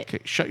never do it. Okay,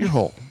 shut your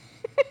hole.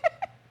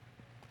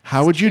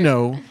 How would you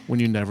know when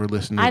you never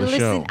listen to the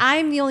show?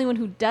 I'm the only one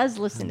who does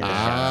listen to the show.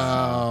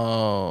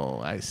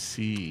 Oh, I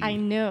see. I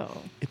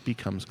know. It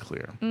becomes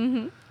clear.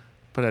 Mm-hmm.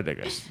 But I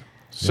digress.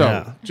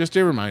 So, just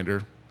a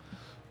reminder,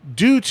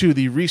 due to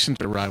the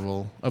recent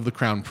arrival of the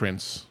Crown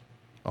Prince,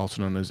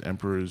 also known as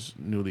Emperor's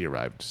newly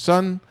arrived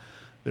son,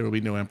 There will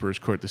be no Emperor's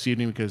Court this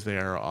evening because they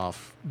are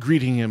off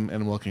greeting him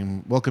and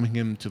welcoming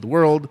him to the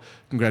world.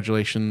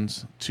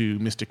 Congratulations to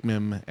Mystic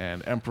Mim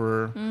and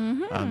Emperor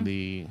on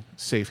the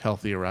safe,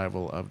 healthy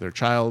arrival of their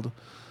child.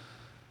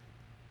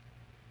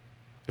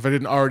 If I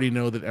didn't already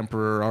know that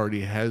Emperor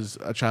already has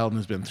a child and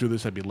has been through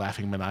this, I'd be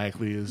laughing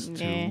maniacally as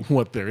to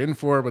what they're in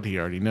for, but he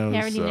already knows. He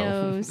already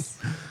knows.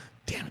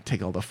 Damn it,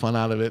 take all the fun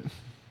out of it.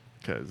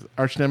 Because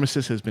Arch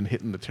Nemesis has been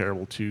hitting the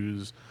terrible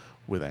twos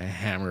with a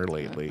hammer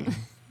lately.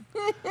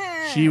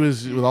 She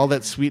was, with all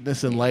that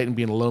sweetness and light and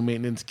being a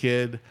low-maintenance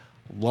kid,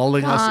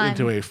 lulling us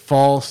into a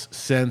false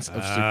sense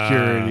of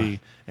security,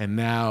 and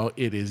now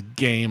it is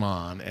game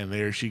on. And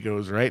there she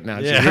goes right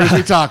now. She hears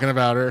me talking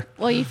about her.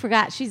 Well, you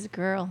forgot she's a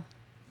girl.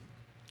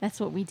 That's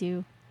what we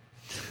do.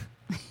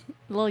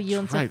 Lull you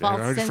into a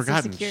false sense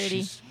of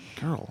security. She's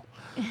a girl.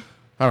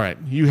 All right,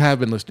 you have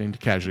been listening to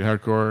Casually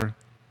Hardcore.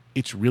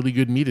 It's Really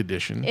Good Meat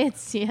Edition.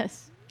 It's,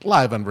 yes.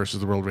 Live on Versus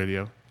the World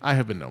Radio. I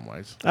have been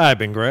Gnomewise. I've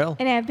been Grail.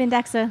 And I've been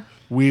Dexa.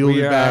 We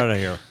are back. out of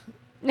here.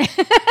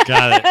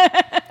 Got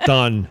it.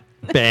 Done.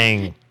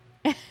 Bang.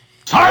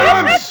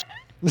 Silence!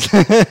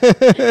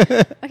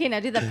 Okay, now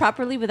do that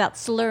properly without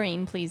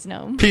slurring, please,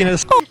 Gnome.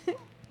 Penis.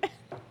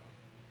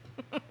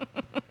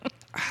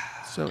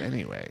 So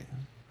anyway,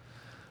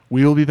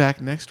 we will be back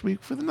next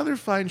week with another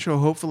fine show,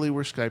 hopefully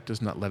where Skype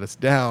does not let us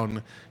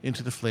down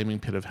into the flaming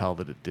pit of hell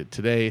that it did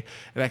today.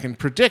 And I can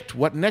predict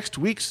what next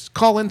week's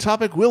call-in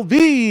topic will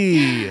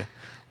be.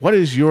 What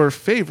is your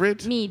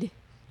favorite? Mead.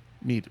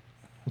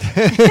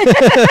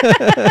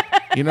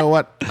 You know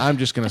what? I'm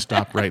just going to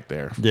stop right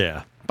there.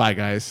 Yeah. Bye,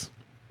 guys.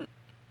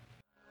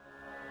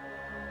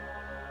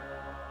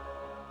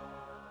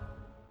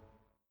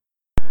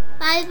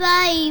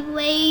 Bye-bye,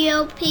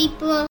 radio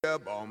people. Until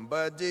we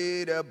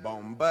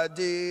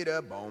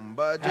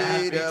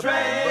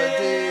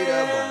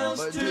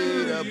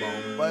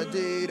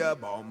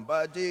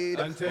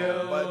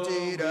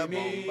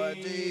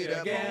meet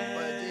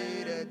again.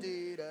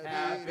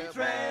 Happy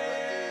trails.